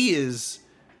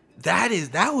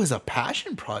 That was a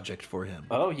passion project for him.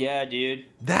 Oh yeah, dude.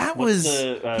 He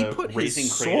put Raising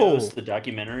his Kratos, soul. the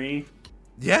documentary.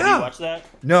 Yeah. Have you watched that?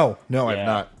 No, Yeah. I've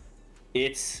not.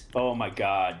 It's, oh my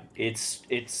god. It's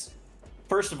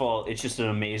first of all, it's just an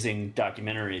amazing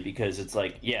documentary because it's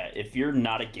like, yeah, if you're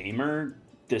not a gamer,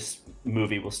 this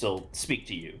movie will still speak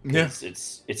to you. Yeah.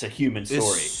 It's a human story.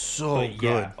 It's so good.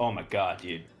 Yeah, oh my god,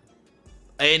 dude.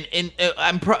 And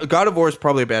God of War is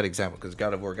probably a bad example because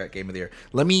God of War got Game of the Year.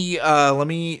 Let me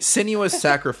Senua's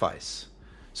Sacrifice.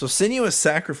 So Senua's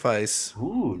Sacrifice.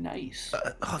 Ooh, nice.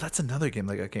 That's another game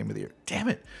that got Game of the Year. Damn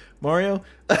it, Mario.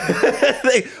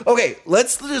 Okay,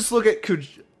 let's just look at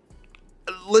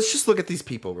these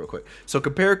people real quick. So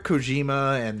compare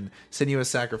Kojima and Senua's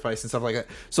Sacrifice and stuff like that.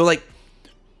 So like,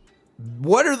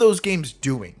 what are those games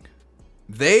doing?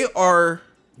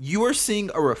 You are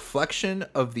seeing a reflection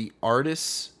of the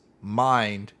artist's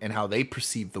mind and how they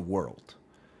perceive the world.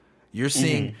 You're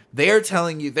seeing, they're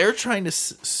telling you, they're trying to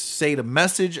say the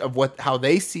message of how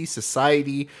they see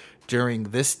society during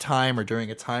this time or during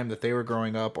a time that they were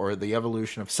growing up, or the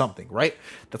evolution of something, right?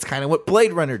 That's kind of what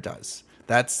Blade Runner does.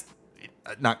 That's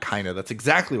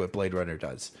exactly what Blade Runner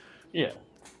does. Yeah.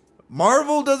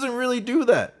 Marvel doesn't really do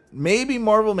that. Maybe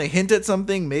Marvel may hint at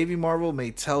something. Maybe Marvel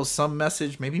may tell some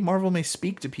message. Maybe Marvel may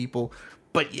speak to people.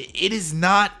 But it is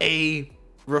not a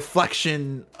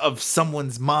reflection of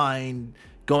someone's mind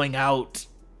going out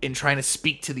and trying to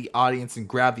speak to the audience and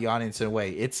grab the audience in a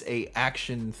way. It's a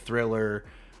action thriller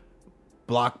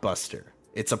blockbuster.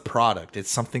 It's a product.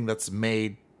 It's something that's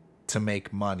made to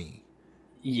make money.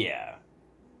 Yeah.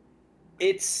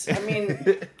 It's, I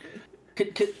mean,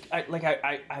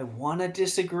 I want to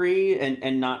disagree,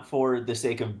 and not for the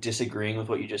sake of disagreeing with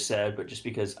what you just said, but just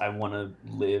because I want to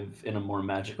live in a more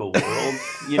magical world.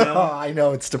 You know, I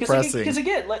know it's depressing. Because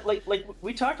again, like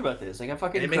we talked about this. Like I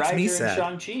fucking it makes cried me during sad.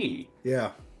 Shang-Chi.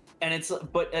 Yeah, And it's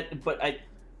but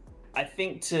I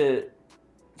think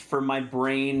for my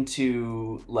brain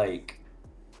to like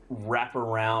wrap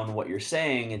around what you're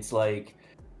saying, it's like,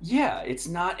 yeah, it's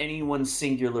not anyone's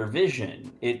singular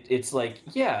vision. It's like,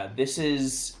 yeah, this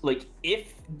is like,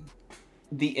 if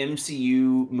the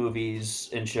MCU movies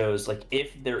and shows, like,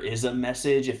 if there is a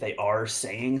message, if they are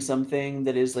saying something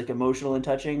that is like emotional and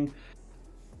touching,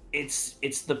 it's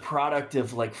the product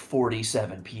of like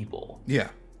 47 people. yeah,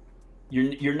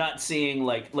 You're not seeing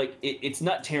it's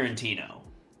not Tarantino,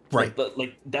 right.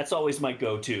 Like that's always my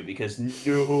go-to, because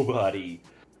nobody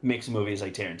makes movies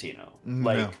like Tarantino. No.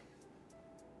 Like,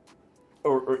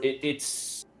 or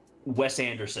it's Wes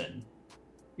Anderson.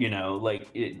 You know, like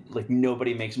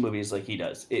nobody makes movies like he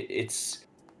does. It's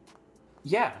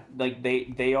yeah, like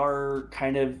they are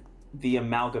kind of the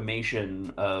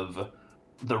amalgamation of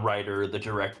the writer, the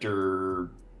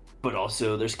director, but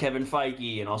also there's Kevin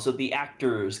Feige, and also the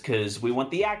actors, because we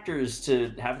want the actors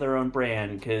to have their own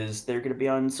brand, because they're going to be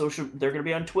on they're going to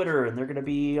be on Twitter, and they're going to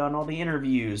be on all the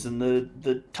interviews and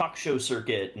the talk show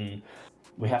circuit, and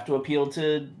we have to appeal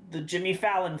to the Jimmy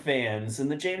Fallon fans and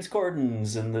the James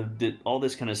Cordens and the all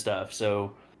this kind of stuff.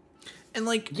 So, And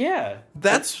like, yeah,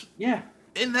 that's yeah.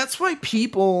 And that's why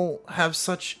people have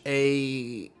such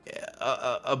a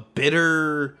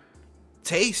bitter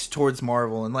taste towards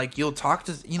Marvel. And like, I'll talk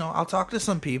to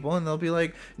some people and they'll be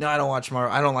like, no, I don't watch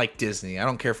Marvel. I don't like Disney. I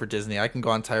don't care for Disney. I can go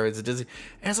on tirades of Disney.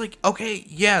 And it's like, okay,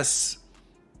 yes,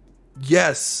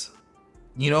 I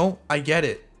get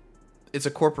it. It's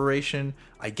a corporation.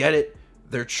 I get it.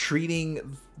 They're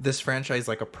treating this franchise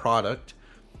like a product.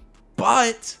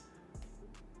 But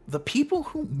the people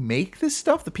who make this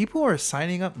stuff, the people who are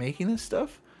signing up making this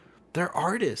stuff, they're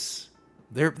artists.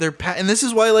 And this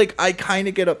is why, like, I kind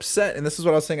of get upset. And this is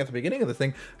what I was saying at the beginning of the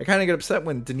thing. I kind of get upset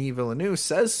when Denis Villeneuve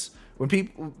says, when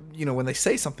people, when they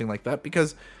say something like that,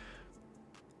 because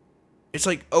it's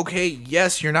like, okay,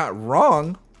 yes, you're not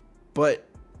wrong, but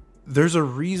there's a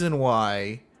reason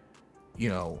why,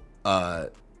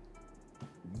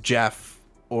 Jeff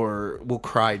will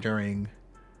cry during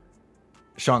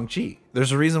Shang-Chi.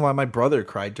 There's a reason why my brother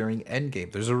cried during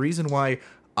Endgame. There's a reason why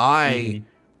I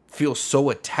feel so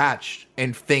attached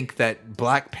and think that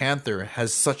Black Panther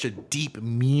has such a deep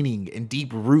meaning and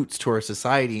deep roots to our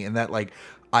society, and that like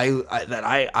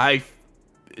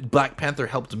Black Panther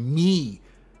helped me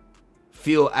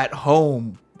feel at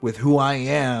home with who I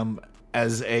am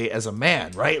as a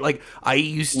man, right? Like, I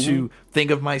used to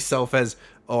think of myself as,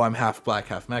 oh, I'm half black,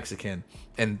 half Mexican.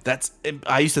 And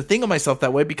I used to think of myself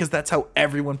that way because that's how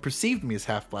everyone perceived me, as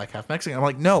half black, half Mexican. I'm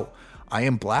like, no, I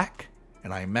am black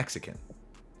and I am Mexican.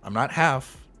 I'm not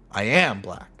half. I am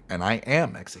black and I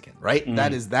am Mexican, right?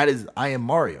 That is I am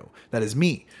Mario. That is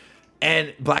me.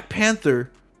 And Black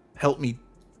Panther helped me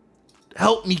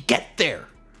get there.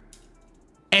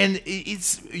 And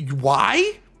it's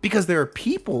why? Because there are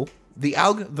people,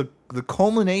 the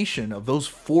culmination of those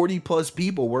 40 plus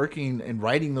people working and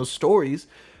writing those stories,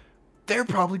 they're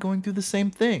probably going through the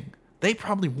same thing. They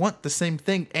probably want the same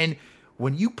thing. And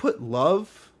when you put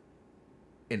love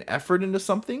and effort into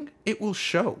something, it will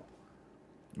show.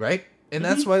 Right? And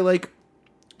that's why, like,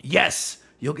 yes,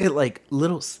 you'll get like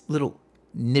little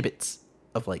nibbits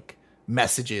of like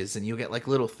messages, and you'll get like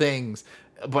little things.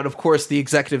 But of course the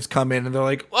executives come in and they're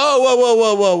like, whoa.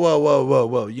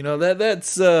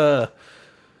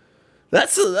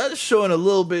 That's showing a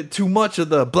little bit too much of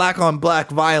the black on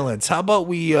black violence. How about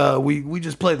we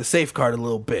just play the safe card a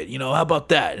little bit? How about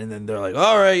that? And then they're like,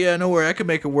 all right, yeah, no worry, I can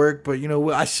make it work, but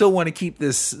I still want to keep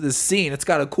this scene. It's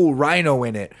got a cool rhino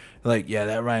in it. Like, yeah,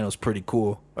 that rhino's pretty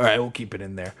cool. All right, we'll keep it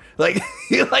in there. Like,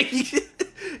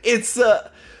 it's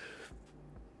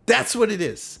that's what it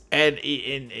is. And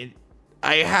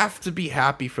I have to be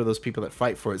happy for those people that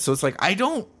fight for it. So it's like, I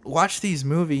don't watch these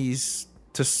movies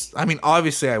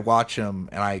obviously I watch them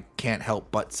and I can't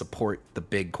help but support the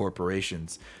big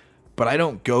corporations, but I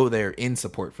don't go there in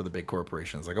support for the big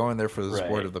corporations. I go in there for the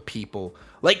support of the people.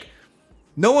 Like,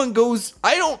 no one goes,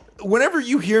 whenever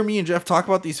you hear me and Jeff talk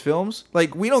about these films,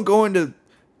 like, we don't go into,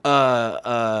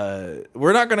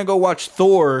 we're not going to go watch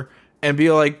Thor and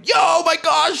be like, yo, my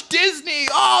gosh, Disney.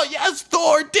 Oh, yes,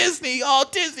 Thor, Disney. Oh,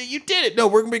 Disney, you did it. No,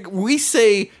 we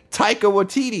say Taika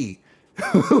Waititi.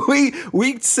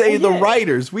 we say the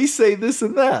writers. We say this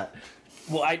and that.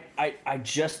 Well, I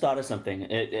just thought of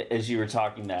something as you were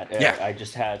talking that. Yeah. I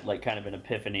just had like kind of an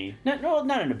epiphany. Not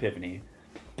an epiphany,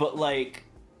 but like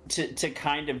to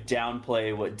kind of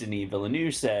downplay what Denis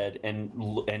Villeneuve said,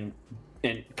 and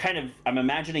kind of, I'm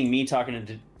imagining me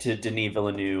talking to Denis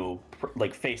Villeneuve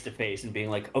like face to face and being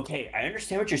like, okay, I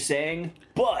understand what you're saying,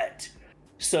 but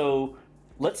so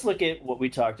let's look at what we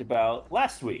talked about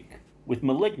last week with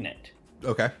Malignant.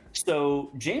 Okay.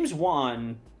 So James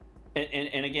Wan,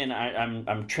 and again,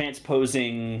 I'm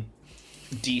transposing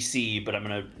DC, but I'm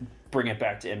gonna bring it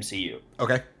back to MCU.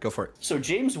 Okay, go for it. So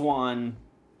James Wan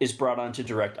is brought on to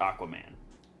direct Aquaman.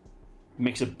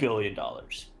 Makes $1 billion.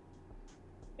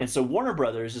 And so Warner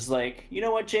Brothers is like, you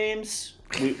know what, James?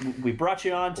 We brought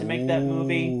you on to make that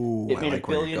movie. It made $1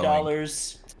 billion.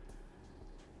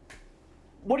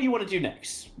 What do you want to do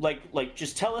next? Like,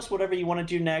 just tell us whatever you want to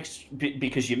do next,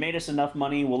 because you made us enough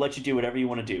money. We'll let you do whatever you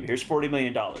want to do. Here's $40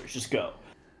 million. Just go.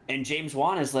 And James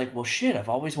Wan is like, well, shit, I've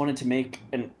always wanted to make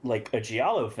a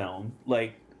Giallo film.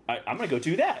 Like, I'm going to go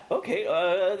do that.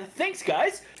 Okay, thanks,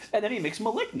 guys. And then he makes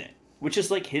Malignant, which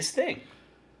is, like, his thing.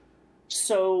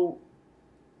 So,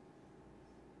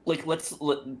 like,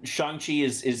 Shang-Chi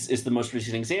is the most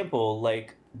recent example.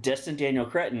 Like, Destin Daniel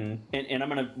Cretton, and I'm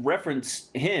going to reference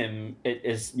him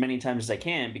as many times as I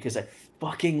can because I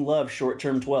fucking love Short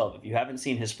Term 12. If you haven't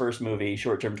seen his first movie,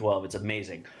 Short Term 12, it's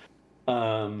amazing.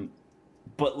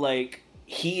 But, like,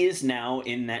 he is now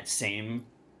in that same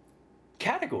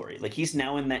category. Like, he's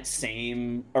now in that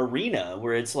same arena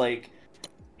where it's like,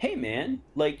 hey, man,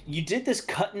 like, you did this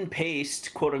cut and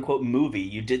paste, quote unquote, movie.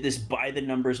 You did this by the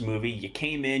numbers movie. You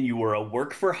came in, you were a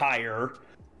work for hire.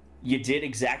 You did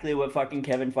exactly what fucking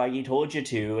Kevin Feige told you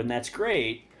to, and that's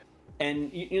great.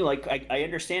 And, you know, like, I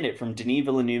understand it from Denis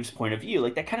Villeneuve's point of view.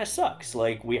 Like, that kind of sucks.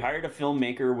 Like, we hired a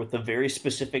filmmaker with a very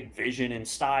specific vision and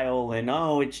style, and,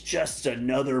 oh, it's just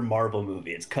another Marvel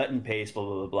movie. It's cut and paste, blah,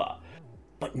 blah, blah, blah.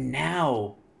 But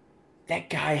now,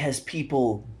 that guy has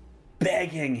people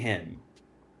begging him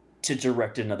to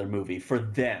direct another movie for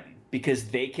them. Because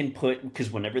they can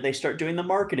because whenever they start doing the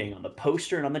marketing on the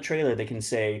poster and on the trailer, they can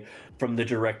say, from the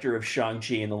director of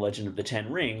Shang-Chi and the Legend of the Ten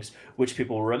Rings, which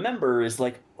people will remember is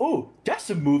like, oh, that's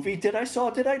a movie that I saw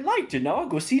that I liked, and now I'll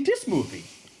go see this movie.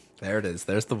 There it is.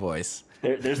 There's the voice.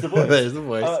 There's the voice. There's the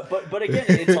voice. But again,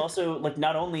 it's also, like,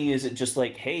 not only is it just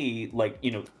like, hey, like,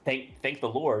 you know, thank the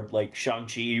Lord, like,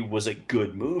 Shang-Chi was a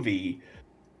good movie,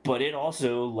 but it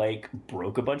also, like,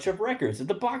 broke a bunch of records at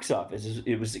the box office.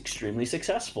 It was extremely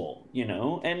successful, you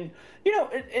know? And, you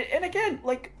know, and again,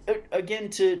 like,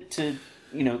 again, to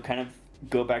you know, kind of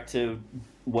go back to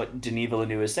what Denis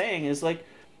Villeneuve is saying is, like,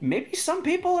 maybe some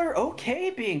people are okay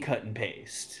being cut and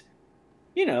paste.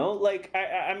 You know, like,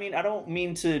 I mean, I don't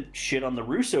mean to shit on the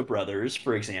Russo brothers,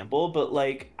 for example, but,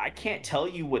 like, I can't tell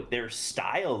you what their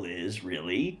style is,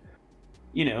 really.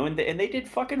 You know, and they did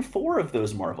fucking 4 of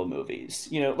those Marvel movies.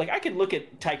 You know, like, I could look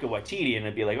at Taika Waititi and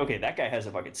I'd be like, okay, that guy has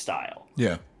a fucking style.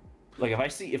 Yeah. Like,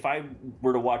 if I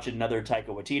were to watch another Taika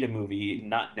Waititi movie,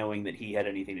 not knowing that he had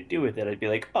anything to do with it, I'd be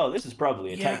like, oh, this is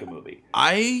probably a Taika movie.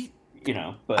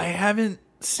 But I haven't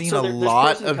seen a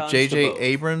lot of J.J.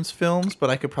 Abrams films, but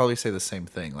I could probably say the same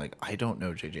thing. Like, I don't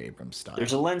know J.J. Abrams' style.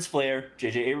 There's a lens flare.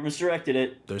 J.J. Abrams directed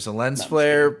it. There's a lens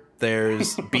flare.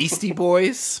 There's Beastie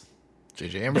Boys.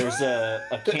 J.J. Abrams. There's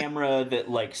a camera that,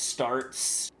 like,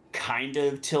 starts kind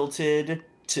of tilted.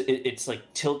 It's like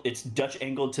it's Dutch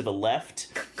angled to the left,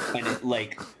 and it,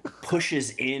 like,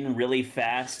 pushes in really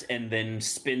fast and then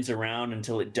spins around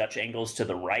until it Dutch angles to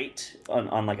the right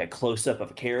on like a close up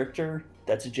of a character.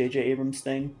 That's a J.J. Abrams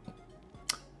thing.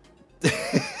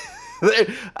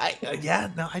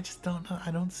 I just don't know.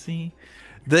 I don't see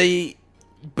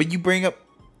but you bring up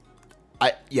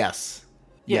yes.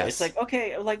 Yeah, yes. It's like,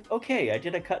 okay, I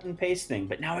did a cut and paste thing,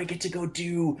 but now I get to go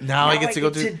do.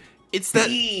 It's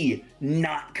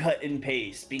not cut and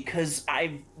paste because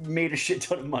I've made a shit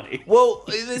ton of money. Well,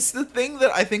 it's the thing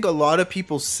that I think a lot of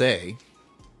people say.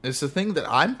 It's the thing that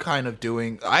I'm kind of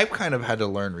doing. I've kind of had to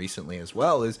learn recently as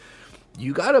well. Is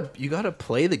you gotta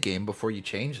play the game before you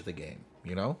change the game.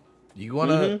 You know, you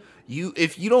wanna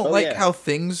if you don't like how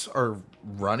things are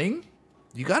running,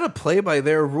 you gotta play by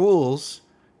their rules.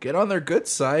 Get on their good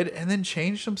side and then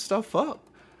change some stuff up.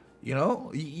 You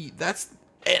know, that's.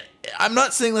 I'm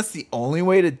not saying that's the only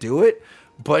way to do it,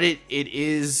 but it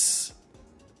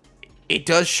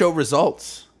does show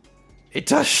results. It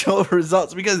does show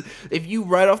results because if you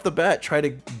right off the bat try to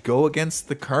go against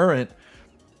the current,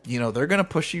 you know, they're gonna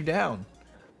push you down.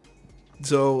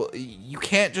 So you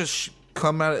can't just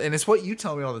come out, and it's what you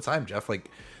tell me all the time, Jeff.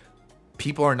 Like,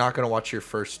 people are not gonna watch your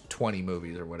first 20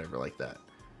 movies or whatever like that.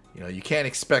 You know, you can't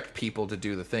expect people to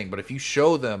do the thing, but if you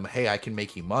show them, hey, I can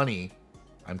make you money,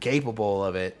 I'm capable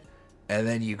of it, and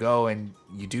then you go and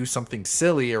you do something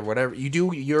silly or whatever, you do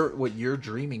what you're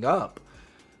dreaming up,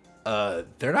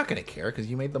 they're not going to care because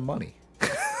you made the money.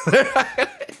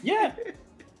 Yeah.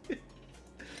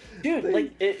 Dude,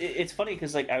 like it's funny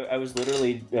because like I was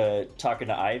literally talking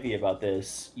to Ivy about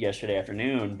this yesterday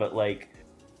afternoon, but like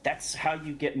that's how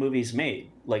you get movies made.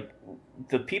 Like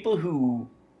the people who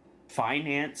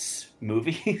finance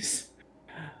movies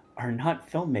are not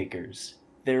filmmakers.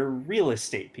 They're real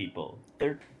estate people.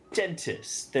 They're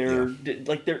dentists. They're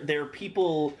they're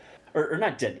people, or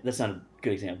not dentists. That's not a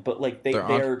good example, but like they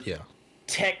are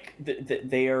tech.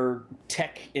 They are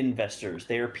tech investors.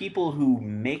 They are people who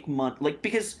make money. Like,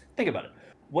 because think about it.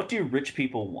 What do rich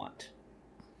people want?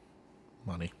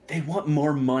 Money. They want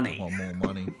more money. Want more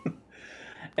money.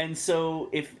 And so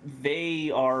if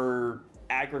they are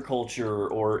agriculture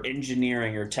or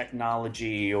engineering or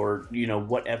technology or, you know,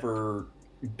 whatever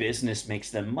business makes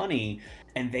them money,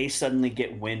 and they suddenly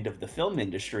get wind of the film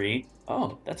industry,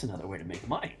 oh, that's another way to make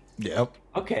money. Yep.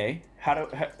 Okay.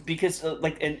 Because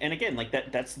like, and again, like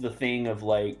that's the thing of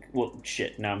like, well,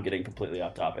 shit, now I'm getting completely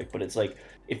off topic, but it's like,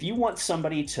 if you want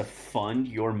somebody to fund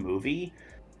your movie,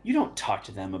 you don't talk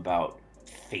to them about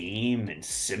theme and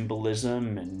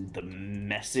symbolism and the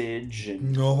message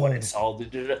and what it's all.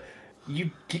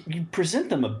 You present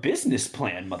them a business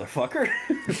plan, motherfucker.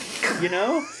 You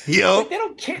know? Yep. Like, they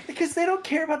don't care because they don't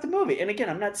care about the movie. And again,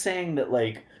 I'm not saying that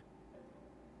like,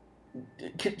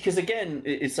 because again,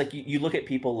 it's like you look at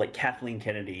people like Kathleen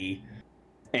Kennedy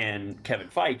and Kevin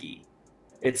Feige.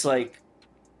 It's like,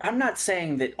 I'm not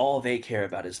saying that all they care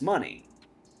about is money,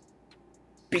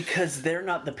 because they're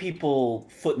not the people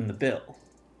footing the bill,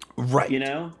 right? You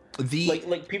know,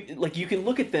 like people, like you can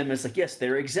look at them as like, yes,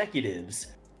 they're executives,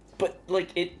 but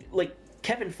like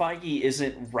Kevin Feige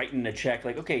isn't writing a check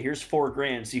like, okay, here's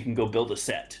 $4,000 so you can go build a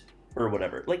set or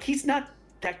whatever. Like, he's not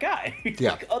that guy.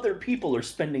 Yeah. Like, other people are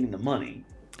spending the money.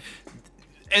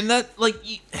 And that, like,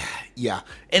 yeah.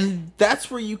 And that's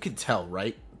where you can tell,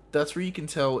 right? That's where you can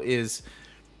tell is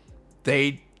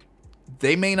they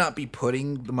may not be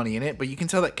putting the money in it, but you can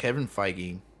tell that Kevin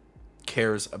Feige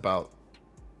cares about...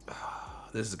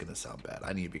 this is going to sound bad.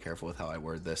 I need to be careful with how I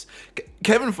word this.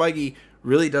 Kevin Feige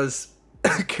really does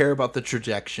care about the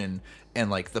trajectory and,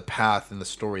 like, the path and the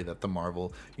story that the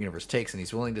Marvel Universe takes. And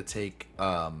he's willing to take...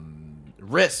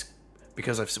 risk,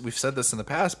 because we've said this in the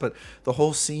past, but the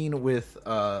whole scene with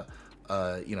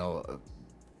you know,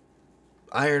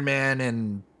 Iron Man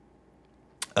and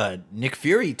Nick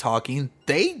Fury talking,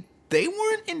 they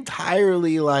weren't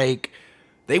entirely like,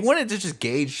 they wanted to just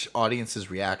gauge audience's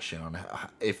reaction on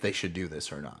if they should do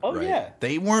this or not. Oh, right? yeah.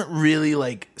 They weren't really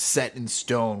like set in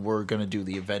stone, we're gonna do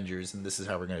the Avengers and this is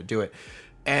how we're gonna do it.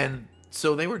 And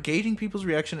so they were gauging people's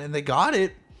reaction and they got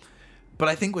it. But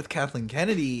I think with Kathleen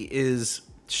Kennedy is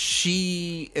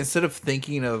she, instead of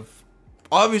thinking of,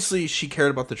 obviously she cared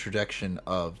about the trajectory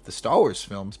of the Star Wars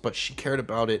films, but she cared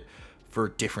about it for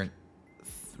different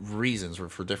reasons or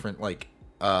for different like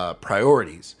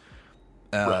priorities.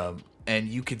 Right. And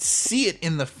you could see it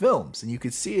in the films, and you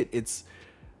could see it. It's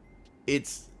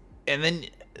and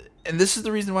this is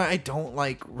the reason why I don't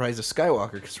like Rise of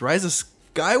Skywalker, because Rise of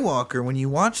Skywalker, when you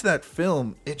watch that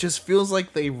film, it just feels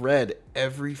like they read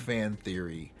every fan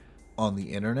theory on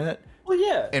the internet, well,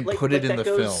 yeah, and put it in the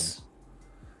film.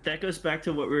 That goes back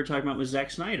to what we were talking about with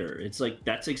Zack Snyder. It's like,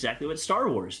 that's exactly what Star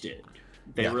Wars did.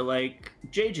 They were like,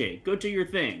 JJ, go do your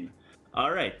thing.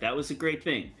 All right, that was a great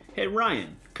thing. Hey,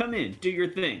 Ryan, come in, do your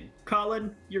thing.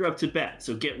 Colin, you're up to bat,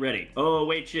 so get ready. Oh,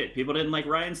 wait, shit, people didn't like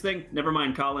Ryan's thing? Never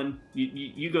mind, Colin.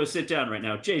 You go sit down right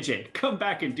now. JJ, come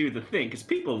back and do the thing, because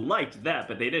people liked that,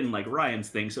 but they didn't like Ryan's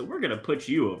thing, so we're going to put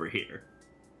you over here.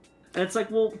 And it's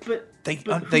like, well, but...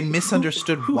 They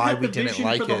misunderstood why we didn't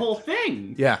like for it. the whole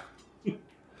thing? Yeah.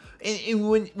 And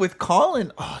when, with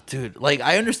Colin, oh, dude, like,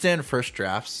 I understand first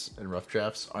drafts and rough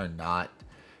drafts are not,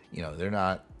 you know, they're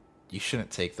not, you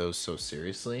shouldn't take those so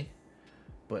seriously.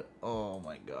 But, oh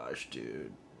my gosh,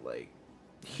 dude, like,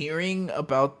 hearing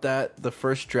about that, the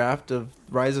first draft of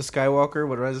Rise of Skywalker,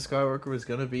 what Rise of Skywalker was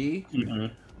going to be,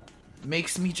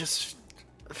 makes me just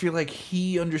feel like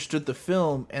he understood the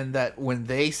film, and that when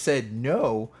they said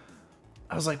no,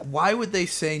 I was like, why would they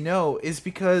say no? Is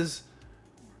because...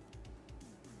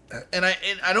 And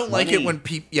I don't like it when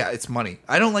people... Yeah, it's money.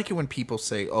 I don't like it when people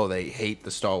say, oh, they hate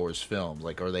the Star Wars films,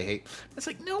 like, or they hate... It's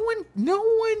like, no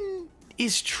one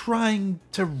is trying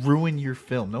to ruin your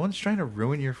film. No one's trying to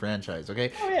ruin your franchise,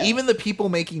 okay? Oh, yeah. Even the people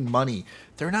making money,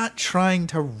 they're not trying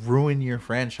to ruin your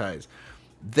franchise.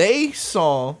 They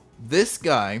saw this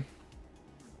guy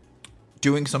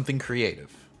doing something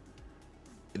creative.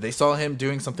 They saw him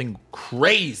doing something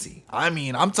crazy. I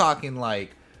mean, I'm talking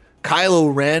like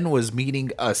Kylo Ren was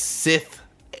meeting a Sith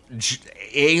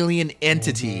alien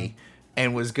entity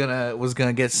and was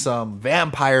gonna get some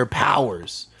vampire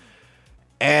powers.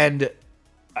 And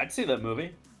I'd see that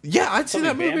movie. yeah, I'd see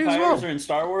that movie as Vampires well. are in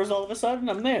Star Wars all of a sudden.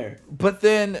 I'm there. But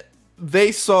then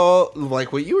they saw,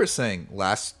 like what you were saying,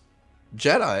 Last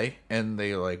Jedi, and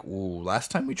they were like, ooh,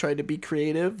 last time we tried to be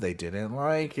creative, they didn't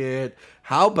like it.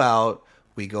 How about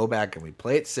we go back and we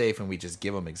play it safe and we just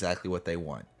give them exactly what they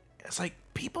want? It's like,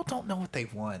 people don't know what they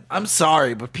want. I'm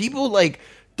sorry, but people, like,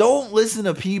 don't listen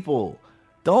to people.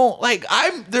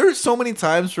 There's so many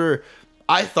times where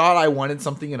I thought I wanted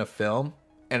something in a film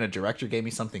and a director gave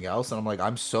me something else, and I'm like,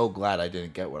 I'm so glad I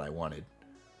didn't get what I wanted.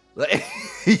 Like,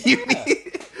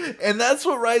 and that's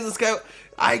what Rise of Skywalker.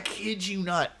 I kid you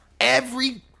not.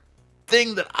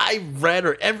 Everything that I read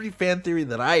or every fan theory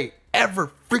that I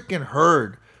ever freaking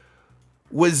heard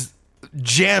was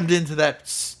jammed into that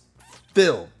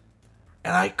film,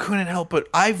 and I couldn't help it.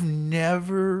 I've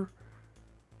never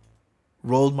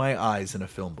rolled my eyes in a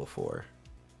film before.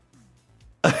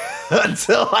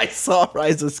 Until I saw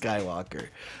Rise of Skywalker.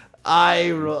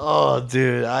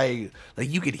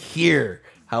 You could hear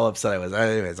how upset I was.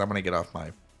 Anyways, I'm gonna get off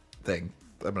my thing.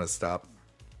 I'm gonna stop.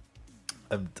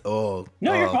 No,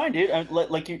 you're fine, dude.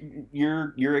 Like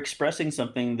you're expressing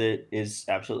something that is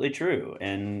absolutely true,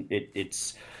 and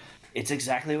it's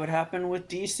exactly what happened with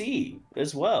DC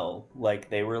as well. Like,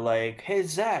 they were like, "Hey,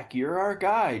 Zach, you're our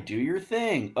guy. Do your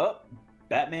thing."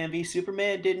 Batman v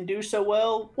Superman didn't do so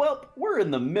well. Well, we're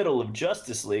in the middle of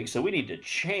Justice League, so we need to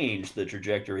change the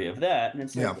trajectory of that. And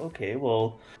it's like, okay,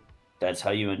 well, that's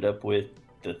how you end up with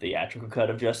the theatrical cut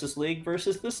of Justice League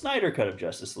versus the Snyder cut of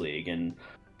Justice League. And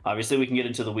obviously we can get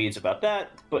into the weeds about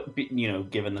that, but,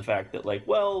 given the fact that, like,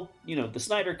 well, the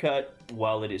Snyder cut,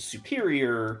 while it is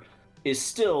superior, is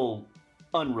still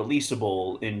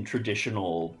unreleasable in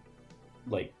traditional,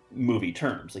 like, movie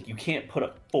terms. Like, you can't put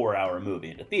a 4-hour movie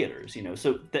into theaters,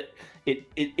 so that it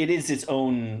is its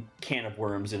own can of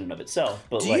worms in and of itself.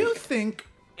 But do you think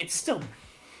it's still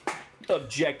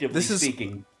objectively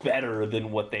speaking better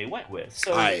than what they went with?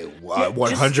 So I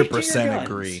 100%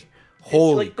 agree.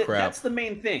 Holy crap. That's the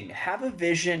main thing. Have a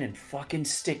vision and fucking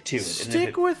stick to it. Stick and if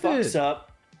it with fucks it.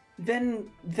 up, then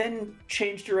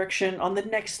change direction on the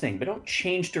next thing, but don't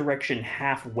change direction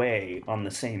halfway on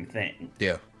the same thing.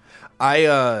 Yeah.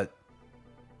 I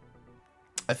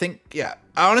think, yeah.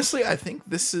 Honestly, I think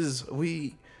this was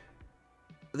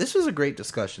a great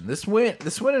discussion. This went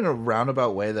in a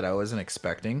roundabout way that I wasn't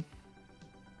expecting.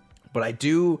 But I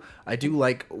do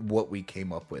like what we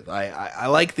came up with. I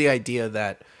like the idea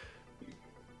that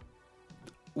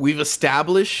we've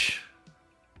established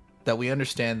that we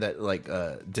understand that, like,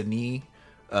 Denis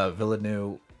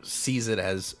Villeneuve sees it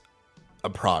as a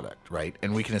product, right?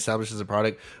 And we can establish it as a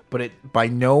product, but it by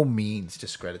no means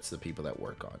discredits the people that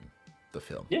work on the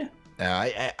film. Yeah.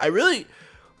 I really,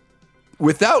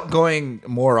 without going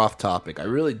more off topic, I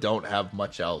really don't have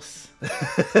much else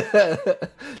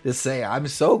to say. I'm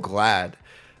so glad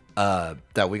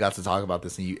that we got to talk about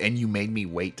this, and you made me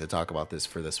wait to talk about this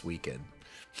for this weekend.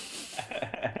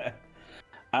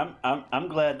 I'm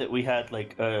glad that we had,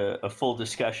 like, a full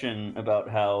discussion about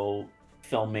how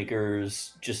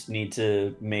filmmakers just need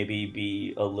to maybe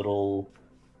be a little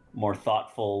more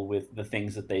thoughtful with the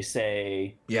things that they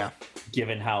say. Yeah.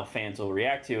 Given how fans will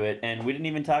react to it. And we didn't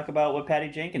even talk about what Patty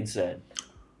Jenkins said.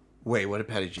 Wait, what did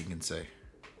Patty Jenkins say?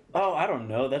 Oh, I don't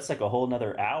know. That's like a whole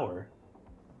nother hour.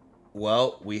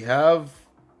 Well, we have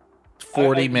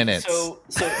 40 minutes.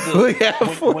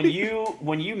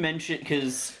 When you mentioned,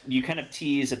 because you kind of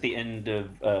tease at the end of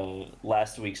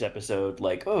last week's episode,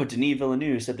 like, oh, Denis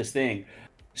Villeneuve said this thing.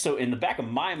 So in the back of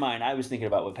my mind, I was thinking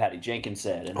about what Patty Jenkins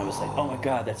said, and I was like, oh my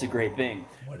god, that's a great thing.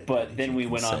 But then we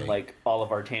went on, like, all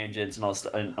of our tangents and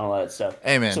all that stuff.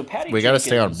 Hey man, so Patty we got to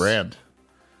stay on brand.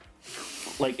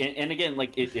 Like, and again,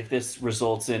 like, if this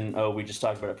results in, oh, we just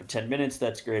talked about it for 10 minutes,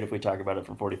 that's great. If we talk about it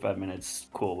for 45 minutes,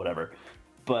 cool, whatever.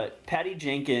 But Patty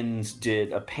Jenkins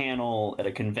did a panel at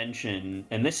a convention,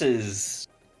 and this is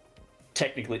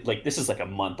technically, like, this is like a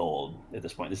month old at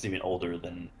this point. This is even older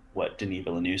than what Denis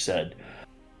Villeneuve said.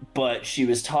 But she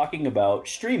was talking about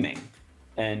streaming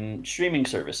and streaming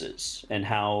services and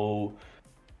how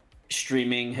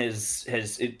streaming has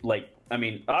it, like, I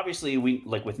mean, obviously we,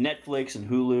 like, with Netflix and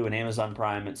Hulu and Amazon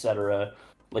Prime, etc.,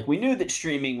 like, we knew that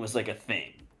streaming was, like, a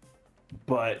thing.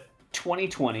 But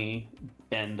 2020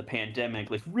 and the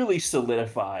pandemic, like, really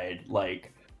solidified,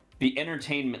 like, the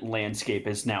entertainment landscape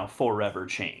has now forever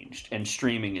changed, and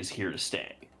streaming is here to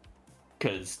stay.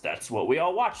 Because that's what we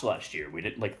all watched last year. We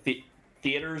didn't, like,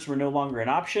 theaters were no longer an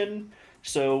option,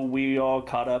 so we all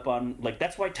caught up on, like,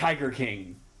 that's why Tiger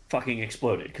King fucking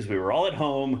exploded, because we were all at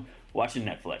home watching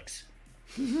Netflix.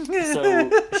 So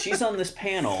she's on this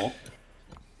panel,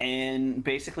 and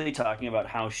basically talking about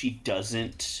how she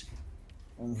doesn't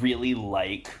really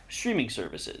like streaming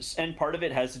services. And part of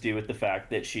it has to do with the fact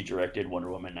that she directed Wonder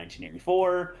Woman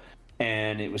 1984,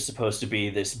 and it was supposed to be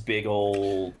this big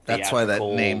old That's why that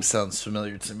name sounds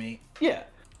familiar to me. Yeah.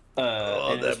 And it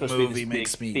was that supposed movie to be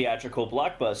makes this me... big theatrical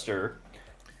blockbuster,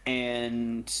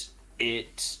 and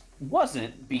it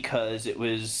wasn't, because it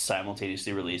was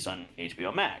simultaneously released on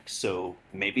HBO Max. So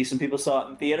maybe some people saw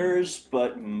it in theaters,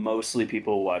 but mostly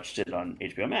people watched it on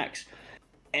HBO Max.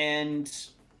 And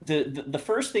the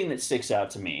first thing that sticks out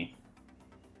to me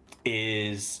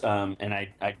is, and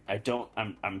I don't,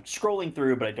 I'm scrolling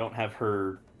through, but I don't have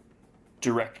her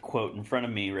direct quote in front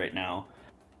of me right now.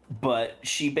 But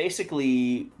she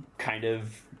basically kind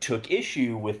of took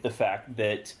issue with the fact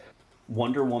that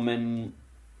Wonder Woman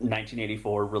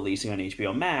 1984 releasing on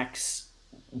HBO Max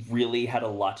really had a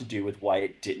lot to do with why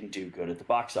it didn't do good at the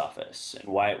box office and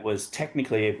why it was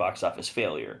technically a box office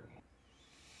failure.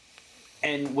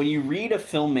 And when you read a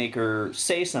filmmaker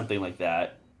say something like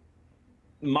that,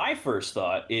 my first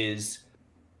thought is,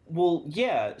 well,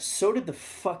 yeah, so did the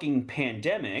fucking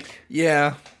pandemic.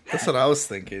 Yeah, that's what I was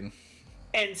thinking.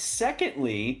 And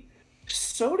secondly,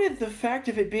 so did the fact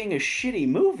of it being a shitty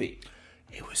movie.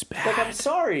 It was bad. Like, I'm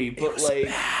sorry, but it was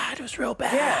bad. It was real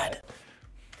bad.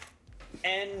 Yeah.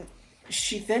 And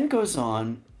she then goes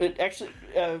on. Actually,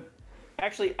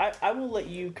 I will let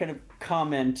you kind of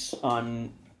comment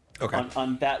on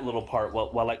on that little part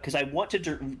while because I want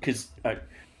to, because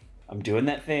I'm doing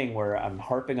that thing where I'm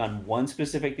harping on one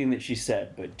specific thing that she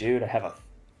said, but dude, I have a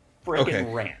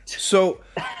freaking rant. So,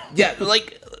 yeah,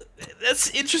 like, that's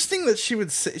interesting that she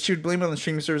would blame it on the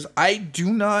streaming service. I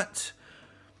do not.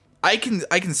 I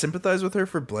can sympathize with her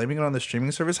for blaming it on the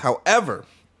streaming service. However,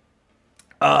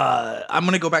 I'm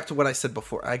gonna go back to what I said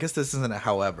before. I guess this isn't a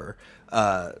however.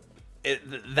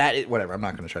 Whatever. I'm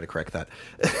not gonna try to correct that.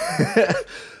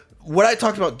 What I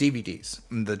talked about DVDs,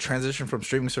 the transition from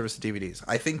streaming service to DVDs.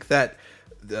 I think that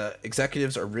the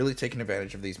executives are really taking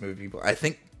advantage of these movie people. I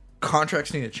think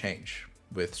contracts need to change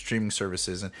with streaming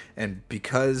services, and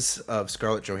because of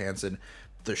Scarlett Johansson,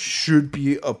 there should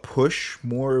be a push,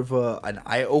 more of an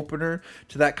eye opener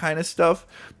to that kind of stuff.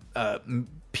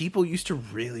 People used to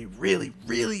really,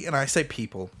 and I say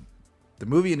people, the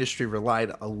movie industry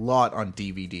relied a lot on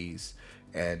DVDs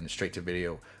and straight to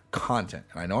video content.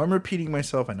 And I know I'm repeating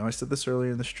myself. I know I said this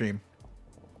earlier in the stream.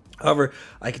 However,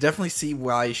 I can definitely see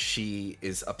why she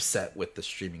is upset with the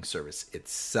streaming service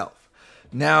itself.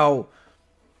 Now,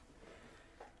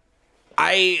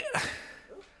 I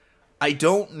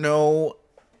don't know.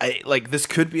 This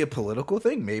could be a political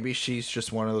thing. Maybe she's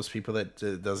just one of those people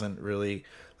that doesn't really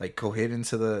like cohere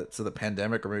into the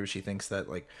pandemic, or maybe she thinks that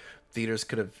like theaters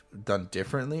could have done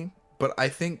differently. But I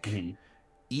think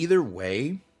either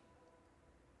way,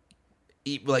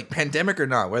 like pandemic or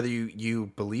not, whether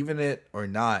you believe in it or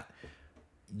not,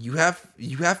 you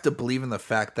have to believe in the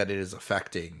fact that it is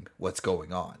affecting what's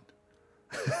going on.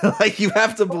 Like you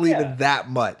have to believe in that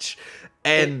much.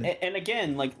 And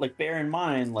again, like bear in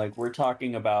mind, like we're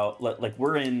talking about, like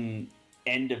we're in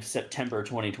end of September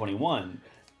 2021.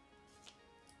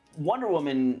 Wonder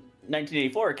Woman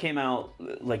 1984 came out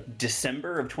like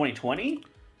December of 2020.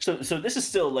 So this is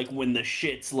still like when the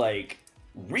shit's like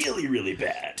really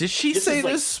bad. Did she say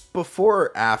this before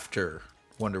or after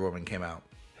Wonder Woman came out?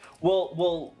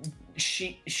 Well,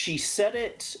 she said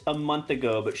it a month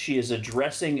ago, but she is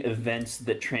addressing events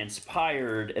that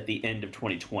transpired at the end of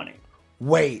 2020.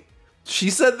 Wait,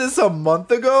 she said this a month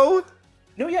ago?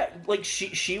 No, yeah, like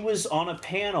she was on a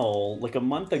panel like a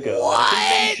month ago at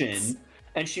a convention,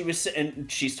 and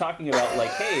she's talking about like,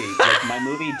 hey, like my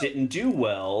movie didn't do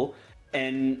well,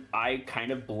 and I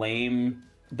kind of blame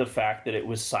the fact that it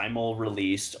was simul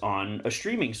released on a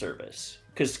streaming service,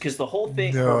 because the whole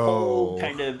thing, her whole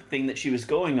kind of thing that she was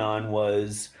going on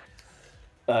was,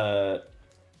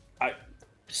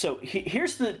 So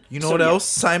here's the... You know what else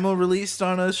simul released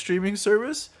on a streaming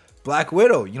service? Black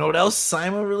Widow. You know what else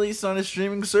simul released on a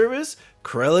streaming service?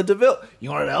 Cruella de Vil. You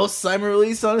know what else simul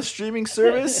released on a streaming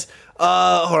service?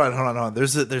 Hold on.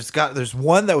 There's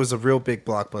one that was a real big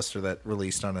blockbuster that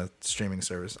released on a streaming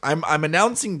service. I'm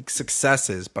announcing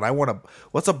successes, but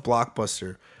what's a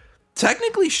blockbuster?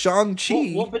 Technically,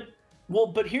 Shang-Chi.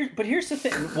 But here's the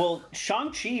thing. Well,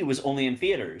 Shang-Chi was only in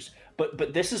theaters.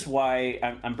 But this is why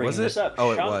I'm bringing this up.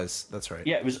 Oh, it was. That's right.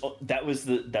 Yeah, it was. That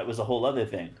was a whole other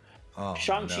thing. Oh,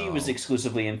 Shang-Chi was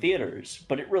exclusively in theaters,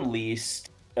 but it released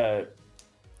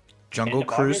Jungle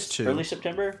Cruise 2, early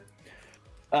September.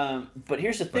 But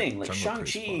here's the thing: like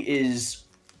Shang-Chi is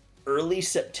early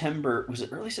September. Was it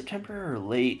early September or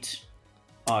late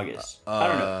August? I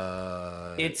don't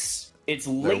know. It's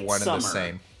late one summer. And the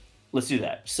same. Let's do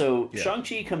that. So Yeah.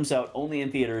 Shang-Chi comes out only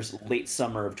in theaters late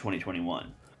summer of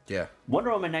 2021. Yeah.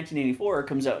 Wonder Woman 1984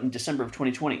 comes out in December of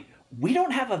 2020. We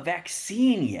don't have a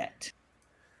vaccine yet.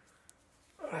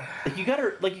 You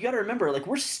gotta remember, like,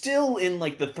 we're still in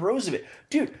like the throes of it.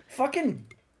 Dude, fucking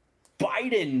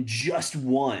Biden just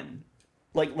won.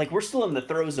 Like we're still in the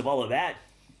throes of all of that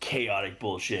chaotic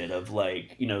bullshit of,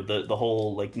 like, you know, the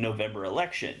whole like November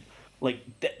election.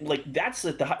 That's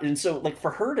at the, and so, like,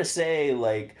 for her to say,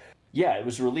 like, yeah, it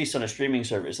was released on a streaming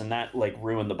service and that like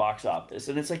ruined the box office,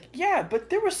 and it's like, yeah, but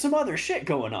there was some other shit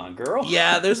going on, girl.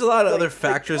 Yeah, there's a lot of Like- other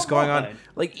factors come going on. on.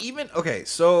 Like, even okay,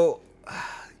 so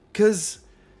because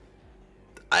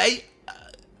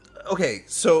okay,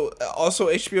 so also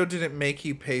HBO didn't make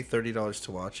you pay $30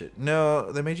 to watch it.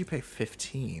 No, they made you pay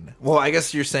 $15. Well, I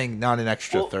guess you're saying not an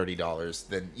extra Well- $30.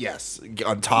 Then yes,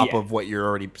 on top Yeah. of what you're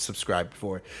already subscribed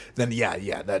for. Then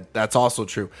yeah, that's also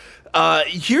true.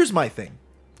 Here's my thing.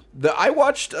 I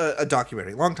watched a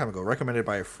documentary a long time ago, recommended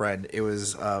by a friend. It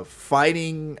was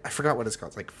fighting. I forgot what it's called.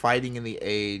 It's like Fighting in the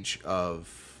Age of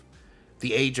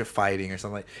Fighting or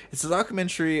something like. It's a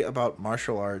documentary about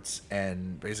martial arts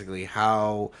and basically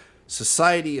how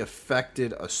society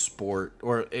affected a sport,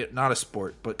 or not a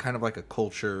sport, but kind of like a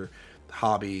culture,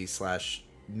 hobby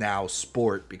 / now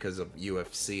sport because of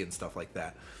UFC and stuff like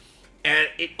that. And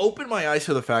it opened my eyes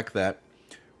to the fact that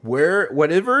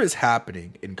whatever is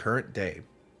happening in current day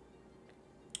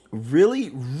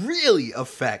really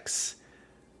affects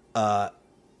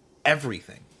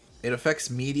everything. It affects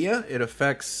media, it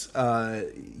affects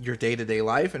your day-to-day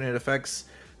life, and it affects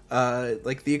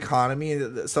like the economy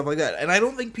and stuff like that. And I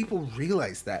don't think people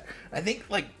realize that. I think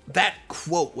like that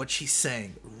quote, what she's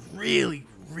saying, really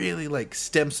like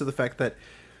stems to the fact that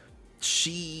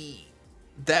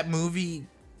that movie,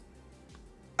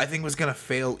 I think, was gonna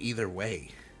fail either way.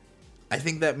 I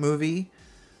think that movie.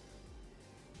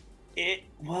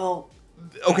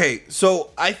 Okay,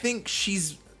 so I think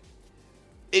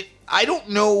I don't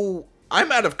know.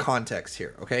 I'm out of context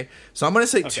here, okay? So I'm going to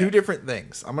say two different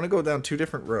things. I'm going to go down two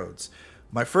different roads.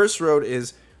 My first road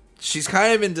is she's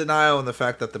kind of in denial in the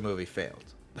fact that the movie failed.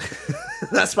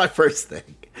 That's my first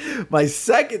thing. My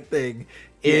second thing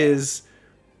is,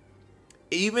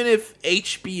 even if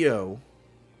HBO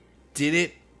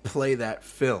didn't play that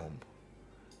film,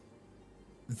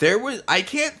 I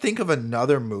can't think of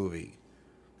another movie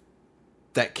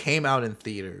that came out in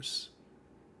theaters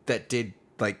that did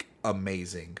like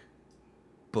amazing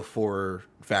before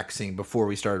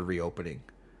we started reopening.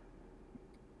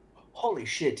 Holy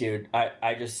shit, dude!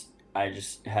 I just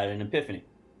had an epiphany.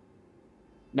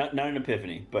 Not an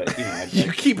epiphany, but you know,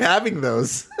 You keep having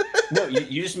those. no,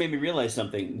 you just made me realize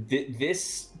something.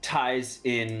 This ties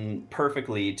in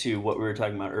perfectly to what we were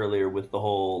talking about earlier with the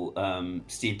whole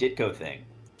Steve Ditko thing.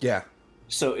 Yeah.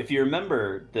 So if you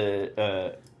remember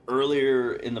the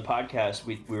earlier in the podcast,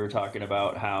 we were talking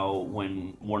about how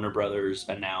when Warner Brothers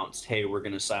announced, "Hey, we're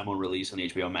going to simul release on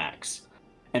HBO Max,"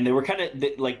 and they were kind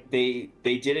of like they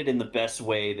did it in the best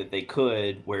way that they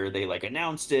could, where they like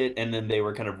announced it and then they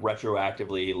were kind of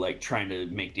retroactively like trying to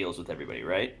make deals with everybody,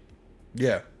 right?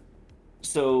 Yeah.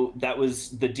 So that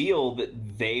was the deal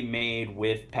that they made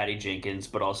with Patty Jenkins,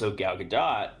 but also Gal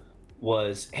Gadot.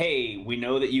 Was, hey, we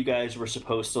know that you guys were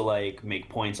supposed to like make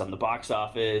points on the box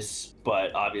office,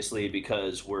 but obviously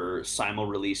because we're simul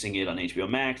releasing it on HBO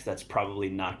Max, that's probably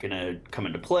not gonna come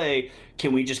into play.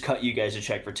 Can we just cut you guys a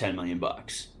check for $10 million?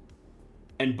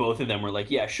 And both of them were like,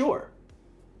 yeah, sure.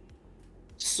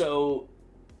 So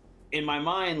in my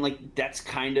mind, like, that's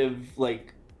kind of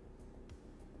like,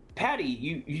 Patty,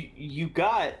 you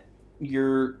got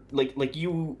your like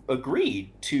you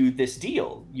agreed to this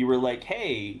deal. You were like,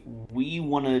 hey, we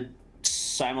want to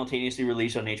simultaneously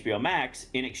release on HBO Max.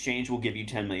 In exchange, we'll give you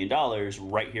 $10 million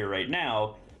right here, right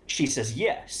now. She says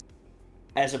yes.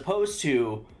 As opposed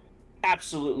to,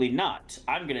 absolutely not.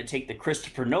 I'm going to take the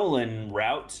Christopher Nolan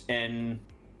route and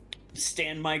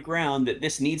stand my ground that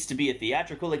this needs to be a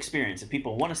theatrical experience. If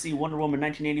people want to see Wonder Woman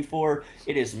 1984,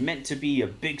 it is meant to be a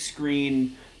big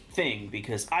screen thing,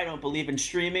 because I don't believe in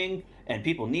streaming and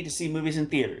people need to see movies in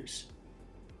theaters.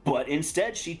 But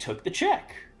instead, she took the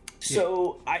check.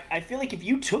 So I feel like if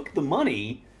you took the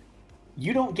money,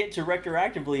 you don't get to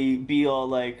retroactively be all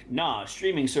like, nah,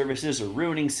 streaming services are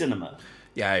ruining cinema.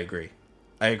 Yeah, I agree.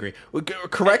 Well,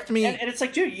 correct me. And it's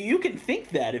like, dude, you can think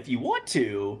that if you want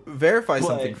to. Verify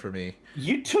something for me.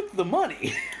 You took the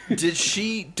money. Does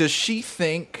she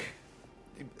think?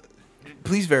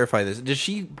 Please verify this. Does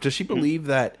she believe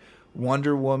that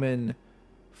Wonder Woman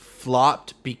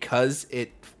flopped because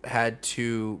it had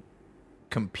to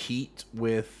compete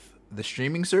with the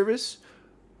streaming service?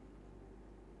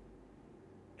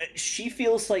 she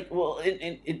feels like, well,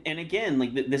 and again,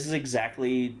 like this is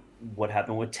exactly what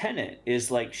happened with Tenet.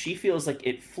 Is like she feels like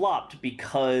it flopped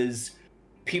because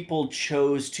people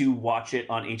chose to watch it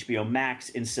on HBO Max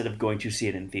instead of going to see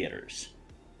it in theaters.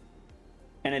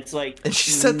 And it's like, and she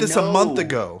said this a month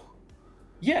ago.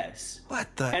 Yes.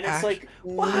 What the? And it's like,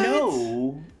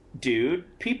 no,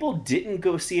 dude, people didn't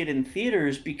go see it in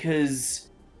theaters because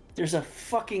there's a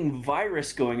fucking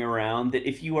virus going around that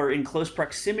if you are in close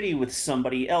proximity with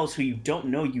somebody else who you don't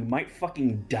know, you might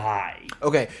fucking die.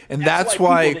 Okay, and that's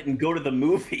why people didn't go to the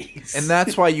movies. And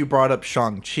that's why you brought up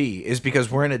Shang-Chi, is because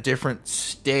we're in a different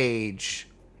stage.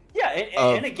 Yeah,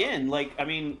 and again, like, I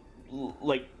mean,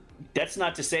 like, that's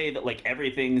not to say that, like,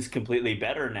 everything's completely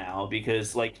better now,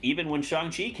 because, like, even when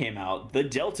Shang-Chi came out, the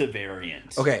Delta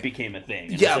variant became a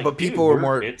thing. And yeah, like, but people were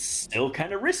more... It's still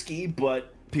kind of risky,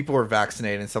 but... People were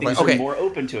vaccinated and stuff things like that. are more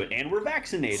open to it, and we're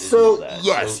vaccinated. So, and all that.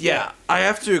 yes, so, yeah, I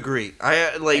have to agree.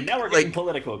 And now we're getting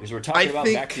political, because we're talking about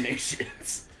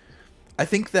vaccinations. I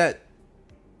think that...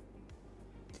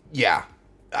 Yeah.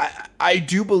 I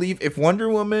do believe if Wonder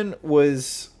Woman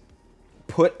was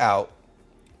put out...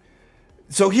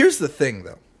 So here's the thing,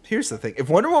 though. Here's the thing. If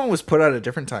Wonder Woman was put out at a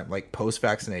different time, like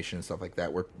post-vaccination and stuff like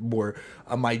that, where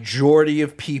a majority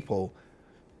of people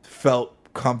felt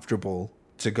comfortable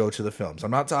to go to the films.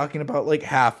 I'm not talking about like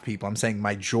half people. I'm saying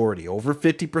majority. Over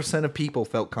 50% of people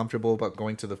felt comfortable about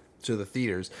going to the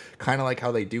theaters, kind of like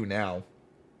how they do now.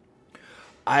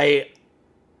 I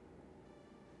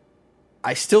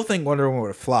still think Wonder Woman would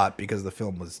have flopped because the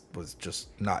film was just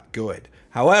not good.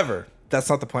 However, that's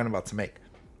not the point I'm about to make.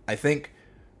 I think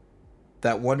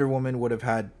that Wonder Woman would have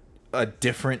had a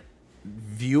different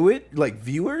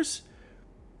viewers.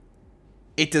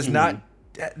 It does not.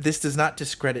 This does not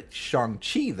discredit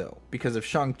Shang-Chi, though, because if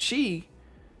Shang-Chi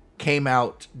came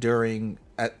out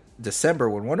at December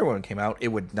when Wonder Woman came out, it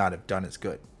would not have done as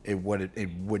good. It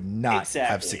would not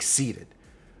have succeeded.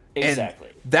 Exactly.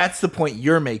 And that's the point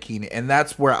you're making, and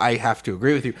that's where I have to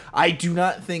agree with you. I do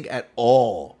not think at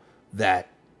all that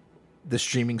the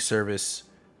streaming service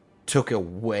took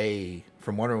away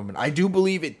from Wonder Woman. I do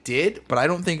believe it did, but I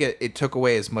don't think it took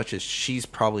away as much as she's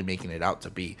probably making it out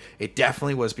to be. It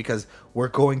definitely was, because we're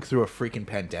going through a freaking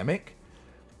pandemic,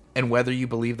 and whether you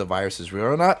believe the virus is real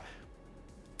or not,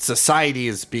 society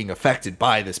is being affected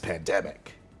by this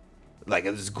pandemic. Like,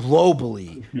 it's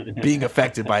globally being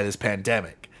affected by this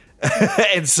pandemic.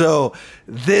 And so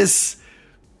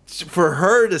for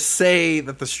her to say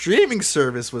that the streaming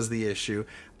service was the issue,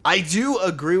 I do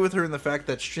agree with her in the fact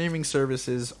that streaming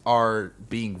services are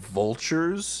being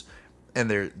vultures, and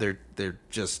they're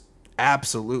just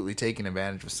absolutely taking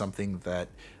advantage of something that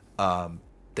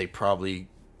they probably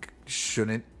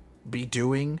shouldn't be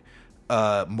doing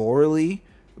morally,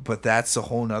 but that's a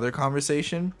whole nother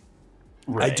conversation.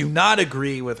 Right. I do not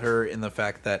agree with her in the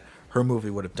fact that her movie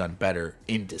would have done better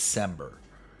in December,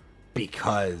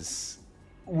 because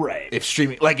if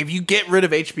streaming, like, if you get rid of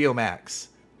HBO Max,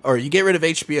 or you get rid of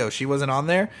HBO, she wasn't on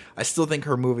there, I still think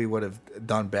her movie would have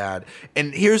done bad.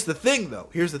 And here's the thing, though.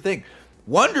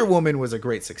 Wonder Woman was a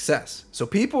great success. So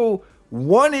people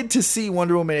wanted to see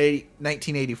Wonder Woman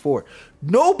 1984.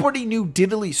 Nobody knew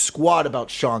diddly squat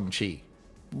about Shang-Chi.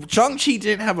 Shang-Chi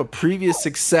didn't have a previous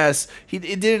success. It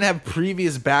didn't have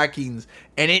previous backings.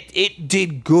 And it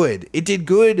did good. It did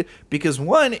good because,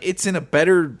 one, it's in a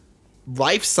better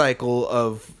life cycle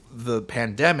of the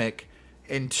pandemic.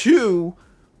 And two,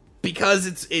 because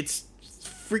it's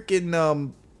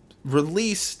freaking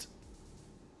released.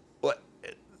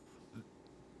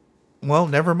 Well,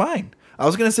 never mind. I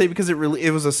was gonna say because it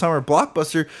was a summer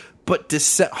blockbuster, but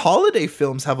holiday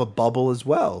films have a bubble as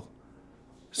well.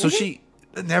 So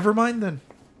never mind then.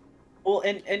 Well,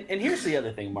 and here's the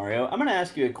other thing, Mario. I'm gonna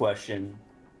ask you a question,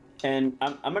 and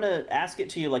I'm gonna ask it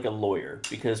to you like a lawyer,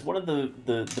 because one of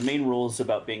the main rules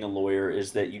about being a lawyer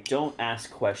is that you don't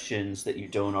ask questions that you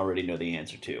don't already know the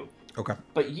answer to. Okay.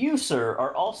 But you, sir,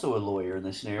 are also a lawyer in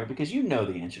this scenario because you know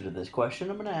the answer to this question.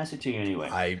 I'm going to ask it to you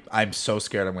anyway. I'm so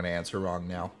scared I'm going to answer wrong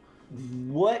now.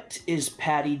 What is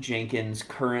Patty Jenkins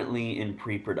currently in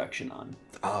pre-production on?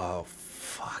 Oh,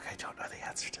 fuck. I don't know the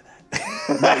answer to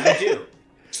that. No, you do.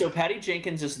 So Patty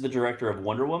Jenkins is the director of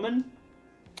Wonder Woman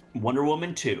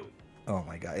 2. Oh,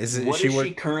 my God. What is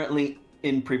she currently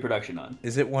in pre-production on?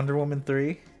 Is it Wonder Woman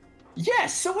 3?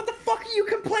 Yes, so what the fuck are you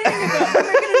complaining about? You're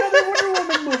making another Wonder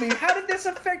Woman movie. How did this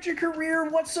affect your career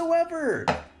whatsoever?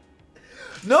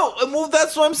 No, well,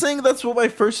 that's what I'm saying. That's what my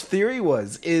first theory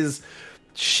was, is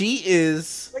she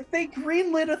is... Like, they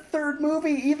greenlit a third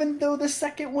movie even though the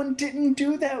second one didn't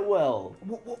do that well.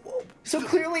 So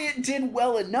clearly it did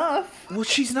well enough. Well,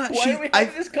 she's not... Why are we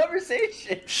having this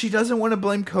conversation? She doesn't want to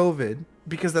blame COVID.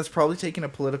 because that's probably taking a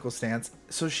political stance.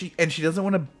 So she doesn't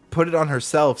want to put it on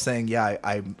herself, saying, "Yeah,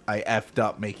 I effed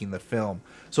up making the film."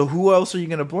 So who else are you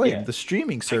going to blame? Yeah. The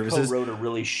streaming services. I co-wrote a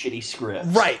really shitty script.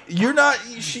 Right. You're not.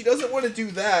 She doesn't want to do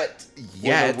that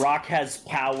Where yet. The Rock has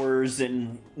powers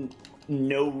and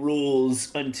no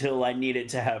rules until I need it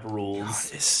to have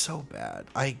rules. It's so bad.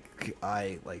 I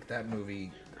like that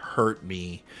movie hurt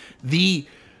me. The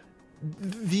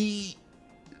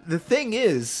thing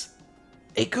is,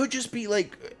 it could just be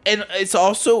like, and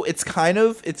it's kind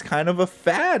of a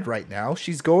fad right now.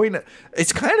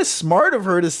 It's kind of smart of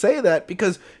her to say that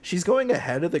because she's going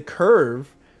ahead of the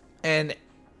curve, and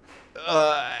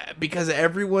because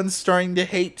everyone's starting to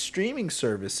hate streaming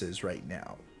services right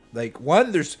now. Like,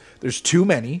 one, there's too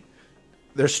many.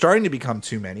 They're starting to become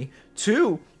too many.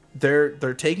 Two,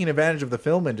 they're taking advantage of the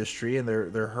film industry, and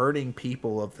they're hurting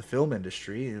people of the film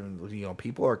industry, and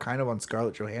people are kind of on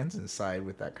Scarlett Johansson's side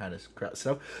with that kind of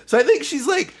stuff. So I think she's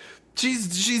like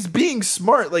she's being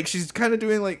smart. Like, she's kind of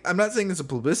doing, like, I'm not saying it's a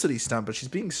publicity stunt, but she's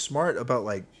being smart about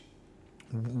like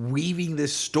weaving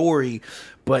this story,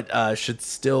 but should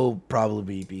still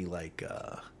probably be like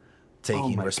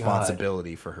taking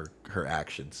responsibility for her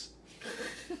actions.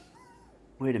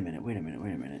 Wait a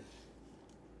minute.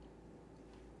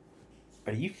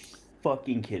 Are you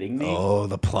fucking kidding me? Oh,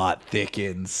 the plot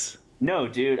thickens. No,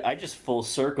 dude, I just full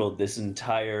circled this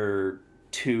entire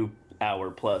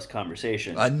 2-hour plus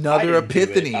conversation. Another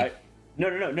epiphany.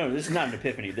 No, this is not an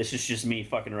epiphany. This is just me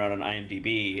fucking around on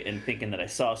IMDb and thinking that I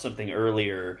saw something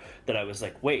earlier that I was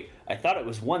like, wait, I thought it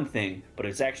was one thing, but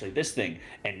it's actually this thing.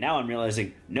 And now I'm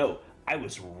realizing, no, I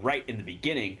was right in the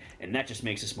beginning, and that just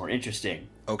makes this more interesting.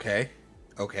 Okay.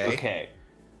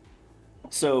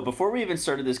 So before we even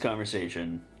started this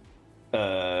conversation,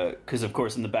 because of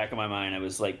course in the back of my mind I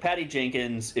was like, Patty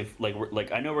Jenkins. If I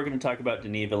know we're going to talk about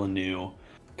Denis Villeneuve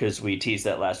because we teased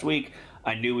that last week.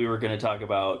 I knew we were going to talk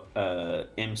about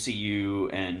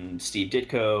MCU and Steve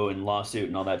Ditko and lawsuit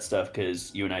and all that stuff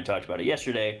because you and I talked about it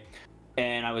yesterday.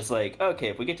 And I was like, okay,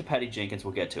 if we get to Patty Jenkins,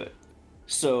 we'll get to it.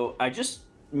 So I just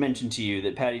mentioned to you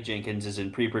that Patty Jenkins is in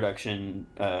pre-production,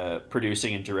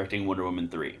 producing and directing Wonder Woman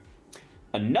 3.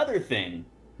 Another thing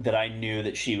that I knew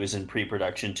that she was in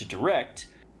pre-production to direct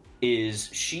is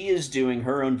she is doing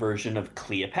her own version of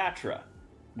Cleopatra,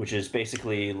 which is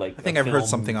basically like I think I've heard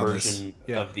something on this.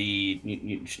 Yeah. Of the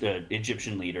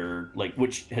Egyptian leader, like,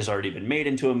 which has already been made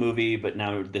into a movie, but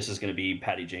now this is going to be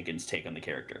Patty Jenkins' take on the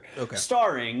character,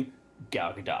 starring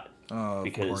Gal Gadot. Oh,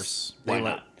 because of course. Why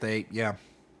not? Yeah.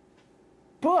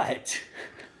 But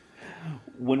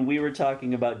when we were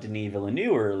talking about Denis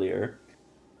Villeneuve earlier,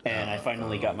 and I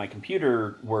finally got my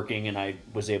computer working and I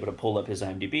was able to pull up his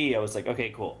IMDb, I was like,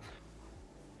 okay, cool.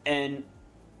 And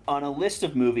on a list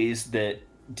of movies that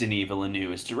Denis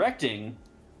Villeneuve is directing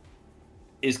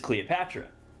is Cleopatra.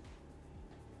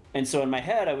 And so in my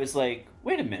head, I was like,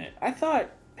 wait a minute, I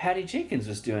thought Patty Jenkins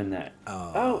was doing that.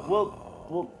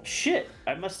 Well, shit.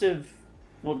 I must have...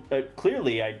 Well,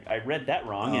 clearly I read that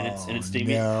wrong, and it's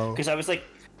no. because I was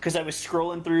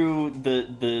scrolling through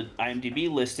the IMDb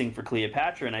listing for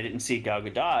Cleopatra, and I didn't see Gal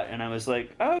Gadot, and I was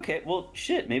like, oh, okay, well,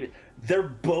 shit, maybe they're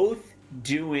both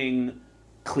doing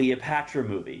Cleopatra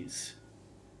movies.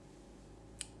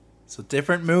 So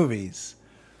different movies.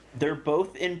 They're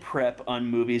both in prep on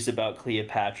movies about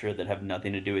Cleopatra that have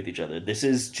nothing to do with each other. This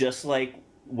is just like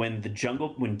when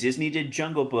Disney did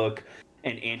Jungle Book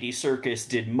and Andy Serkis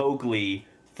did Mowgli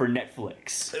for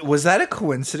Netflix. Was that a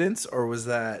coincidence, or was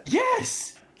that...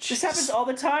 Yes! This happens all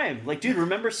the time. Like, dude,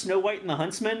 remember Snow White and the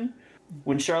Huntsman?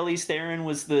 When Charlize Theron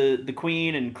was the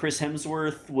queen and Chris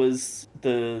Hemsworth was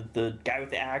the guy with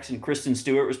the axe and Kristen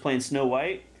Stewart was playing Snow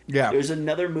White? Yeah. There's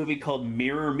another movie called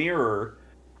Mirror, Mirror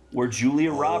where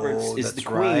Julia Roberts is the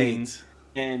queen, right.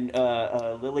 And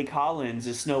Lily Collins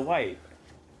is Snow White.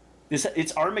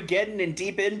 It's Armageddon and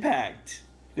Deep Impact.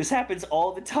 This happens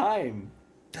all the time.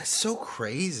 That's so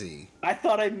crazy. I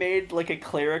thought I made like a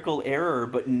clerical error,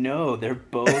 but no, they're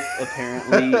both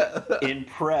apparently in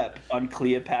prep on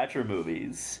Cleopatra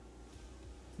movies.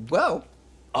 Well,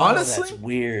 honestly, that's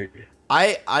weird.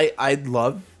 I'd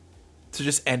love to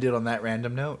just end it on that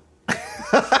random note.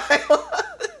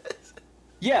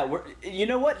 Yeah, you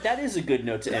know what? That is a good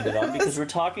note to end it on because we're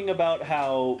talking about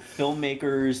how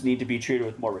filmmakers need to be treated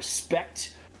with more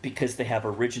respect because they have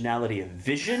originality of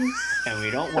vision, and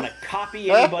we don't want to copy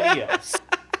anybody else.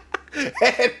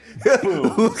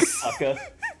 Boom, sucker.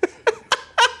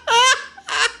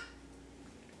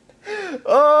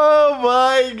 Oh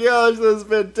my gosh, that's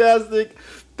fantastic.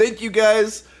 Thank you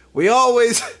guys. We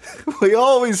always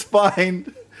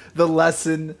find the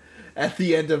lesson at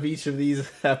the end of each of these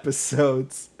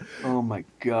episodes. Oh my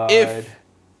god. If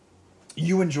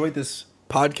you enjoyed this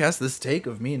podcast, this take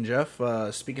of me and Jeff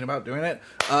speaking about doing it,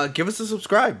 give us a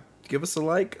subscribe. Give us a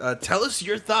like. Tell us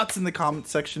your thoughts in the comment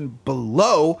section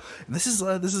below. And this is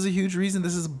a huge reason.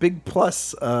 This is a big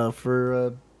plus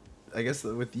for I guess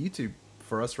with YouTube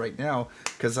for us right now,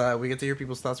 because we get to hear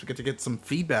people's thoughts. We get to get some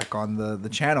feedback on the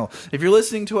channel. If you're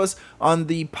listening to us on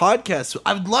the podcast,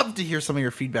 I would love to hear some of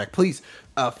your feedback. Please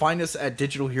find us at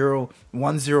Digital Hero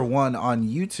 101 on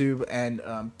YouTube and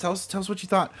tell us what you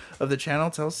thought of the channel.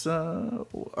 Tell us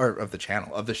or of the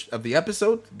channel of the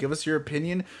episode. Give us your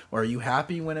opinion. Or are you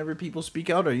happy whenever people speak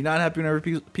out? Are you not happy whenever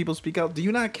people speak out? Do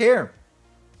you not care?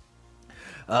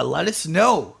 Let us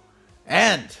know.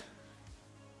 And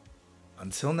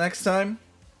until next time,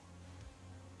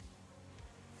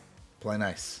 play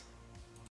nice.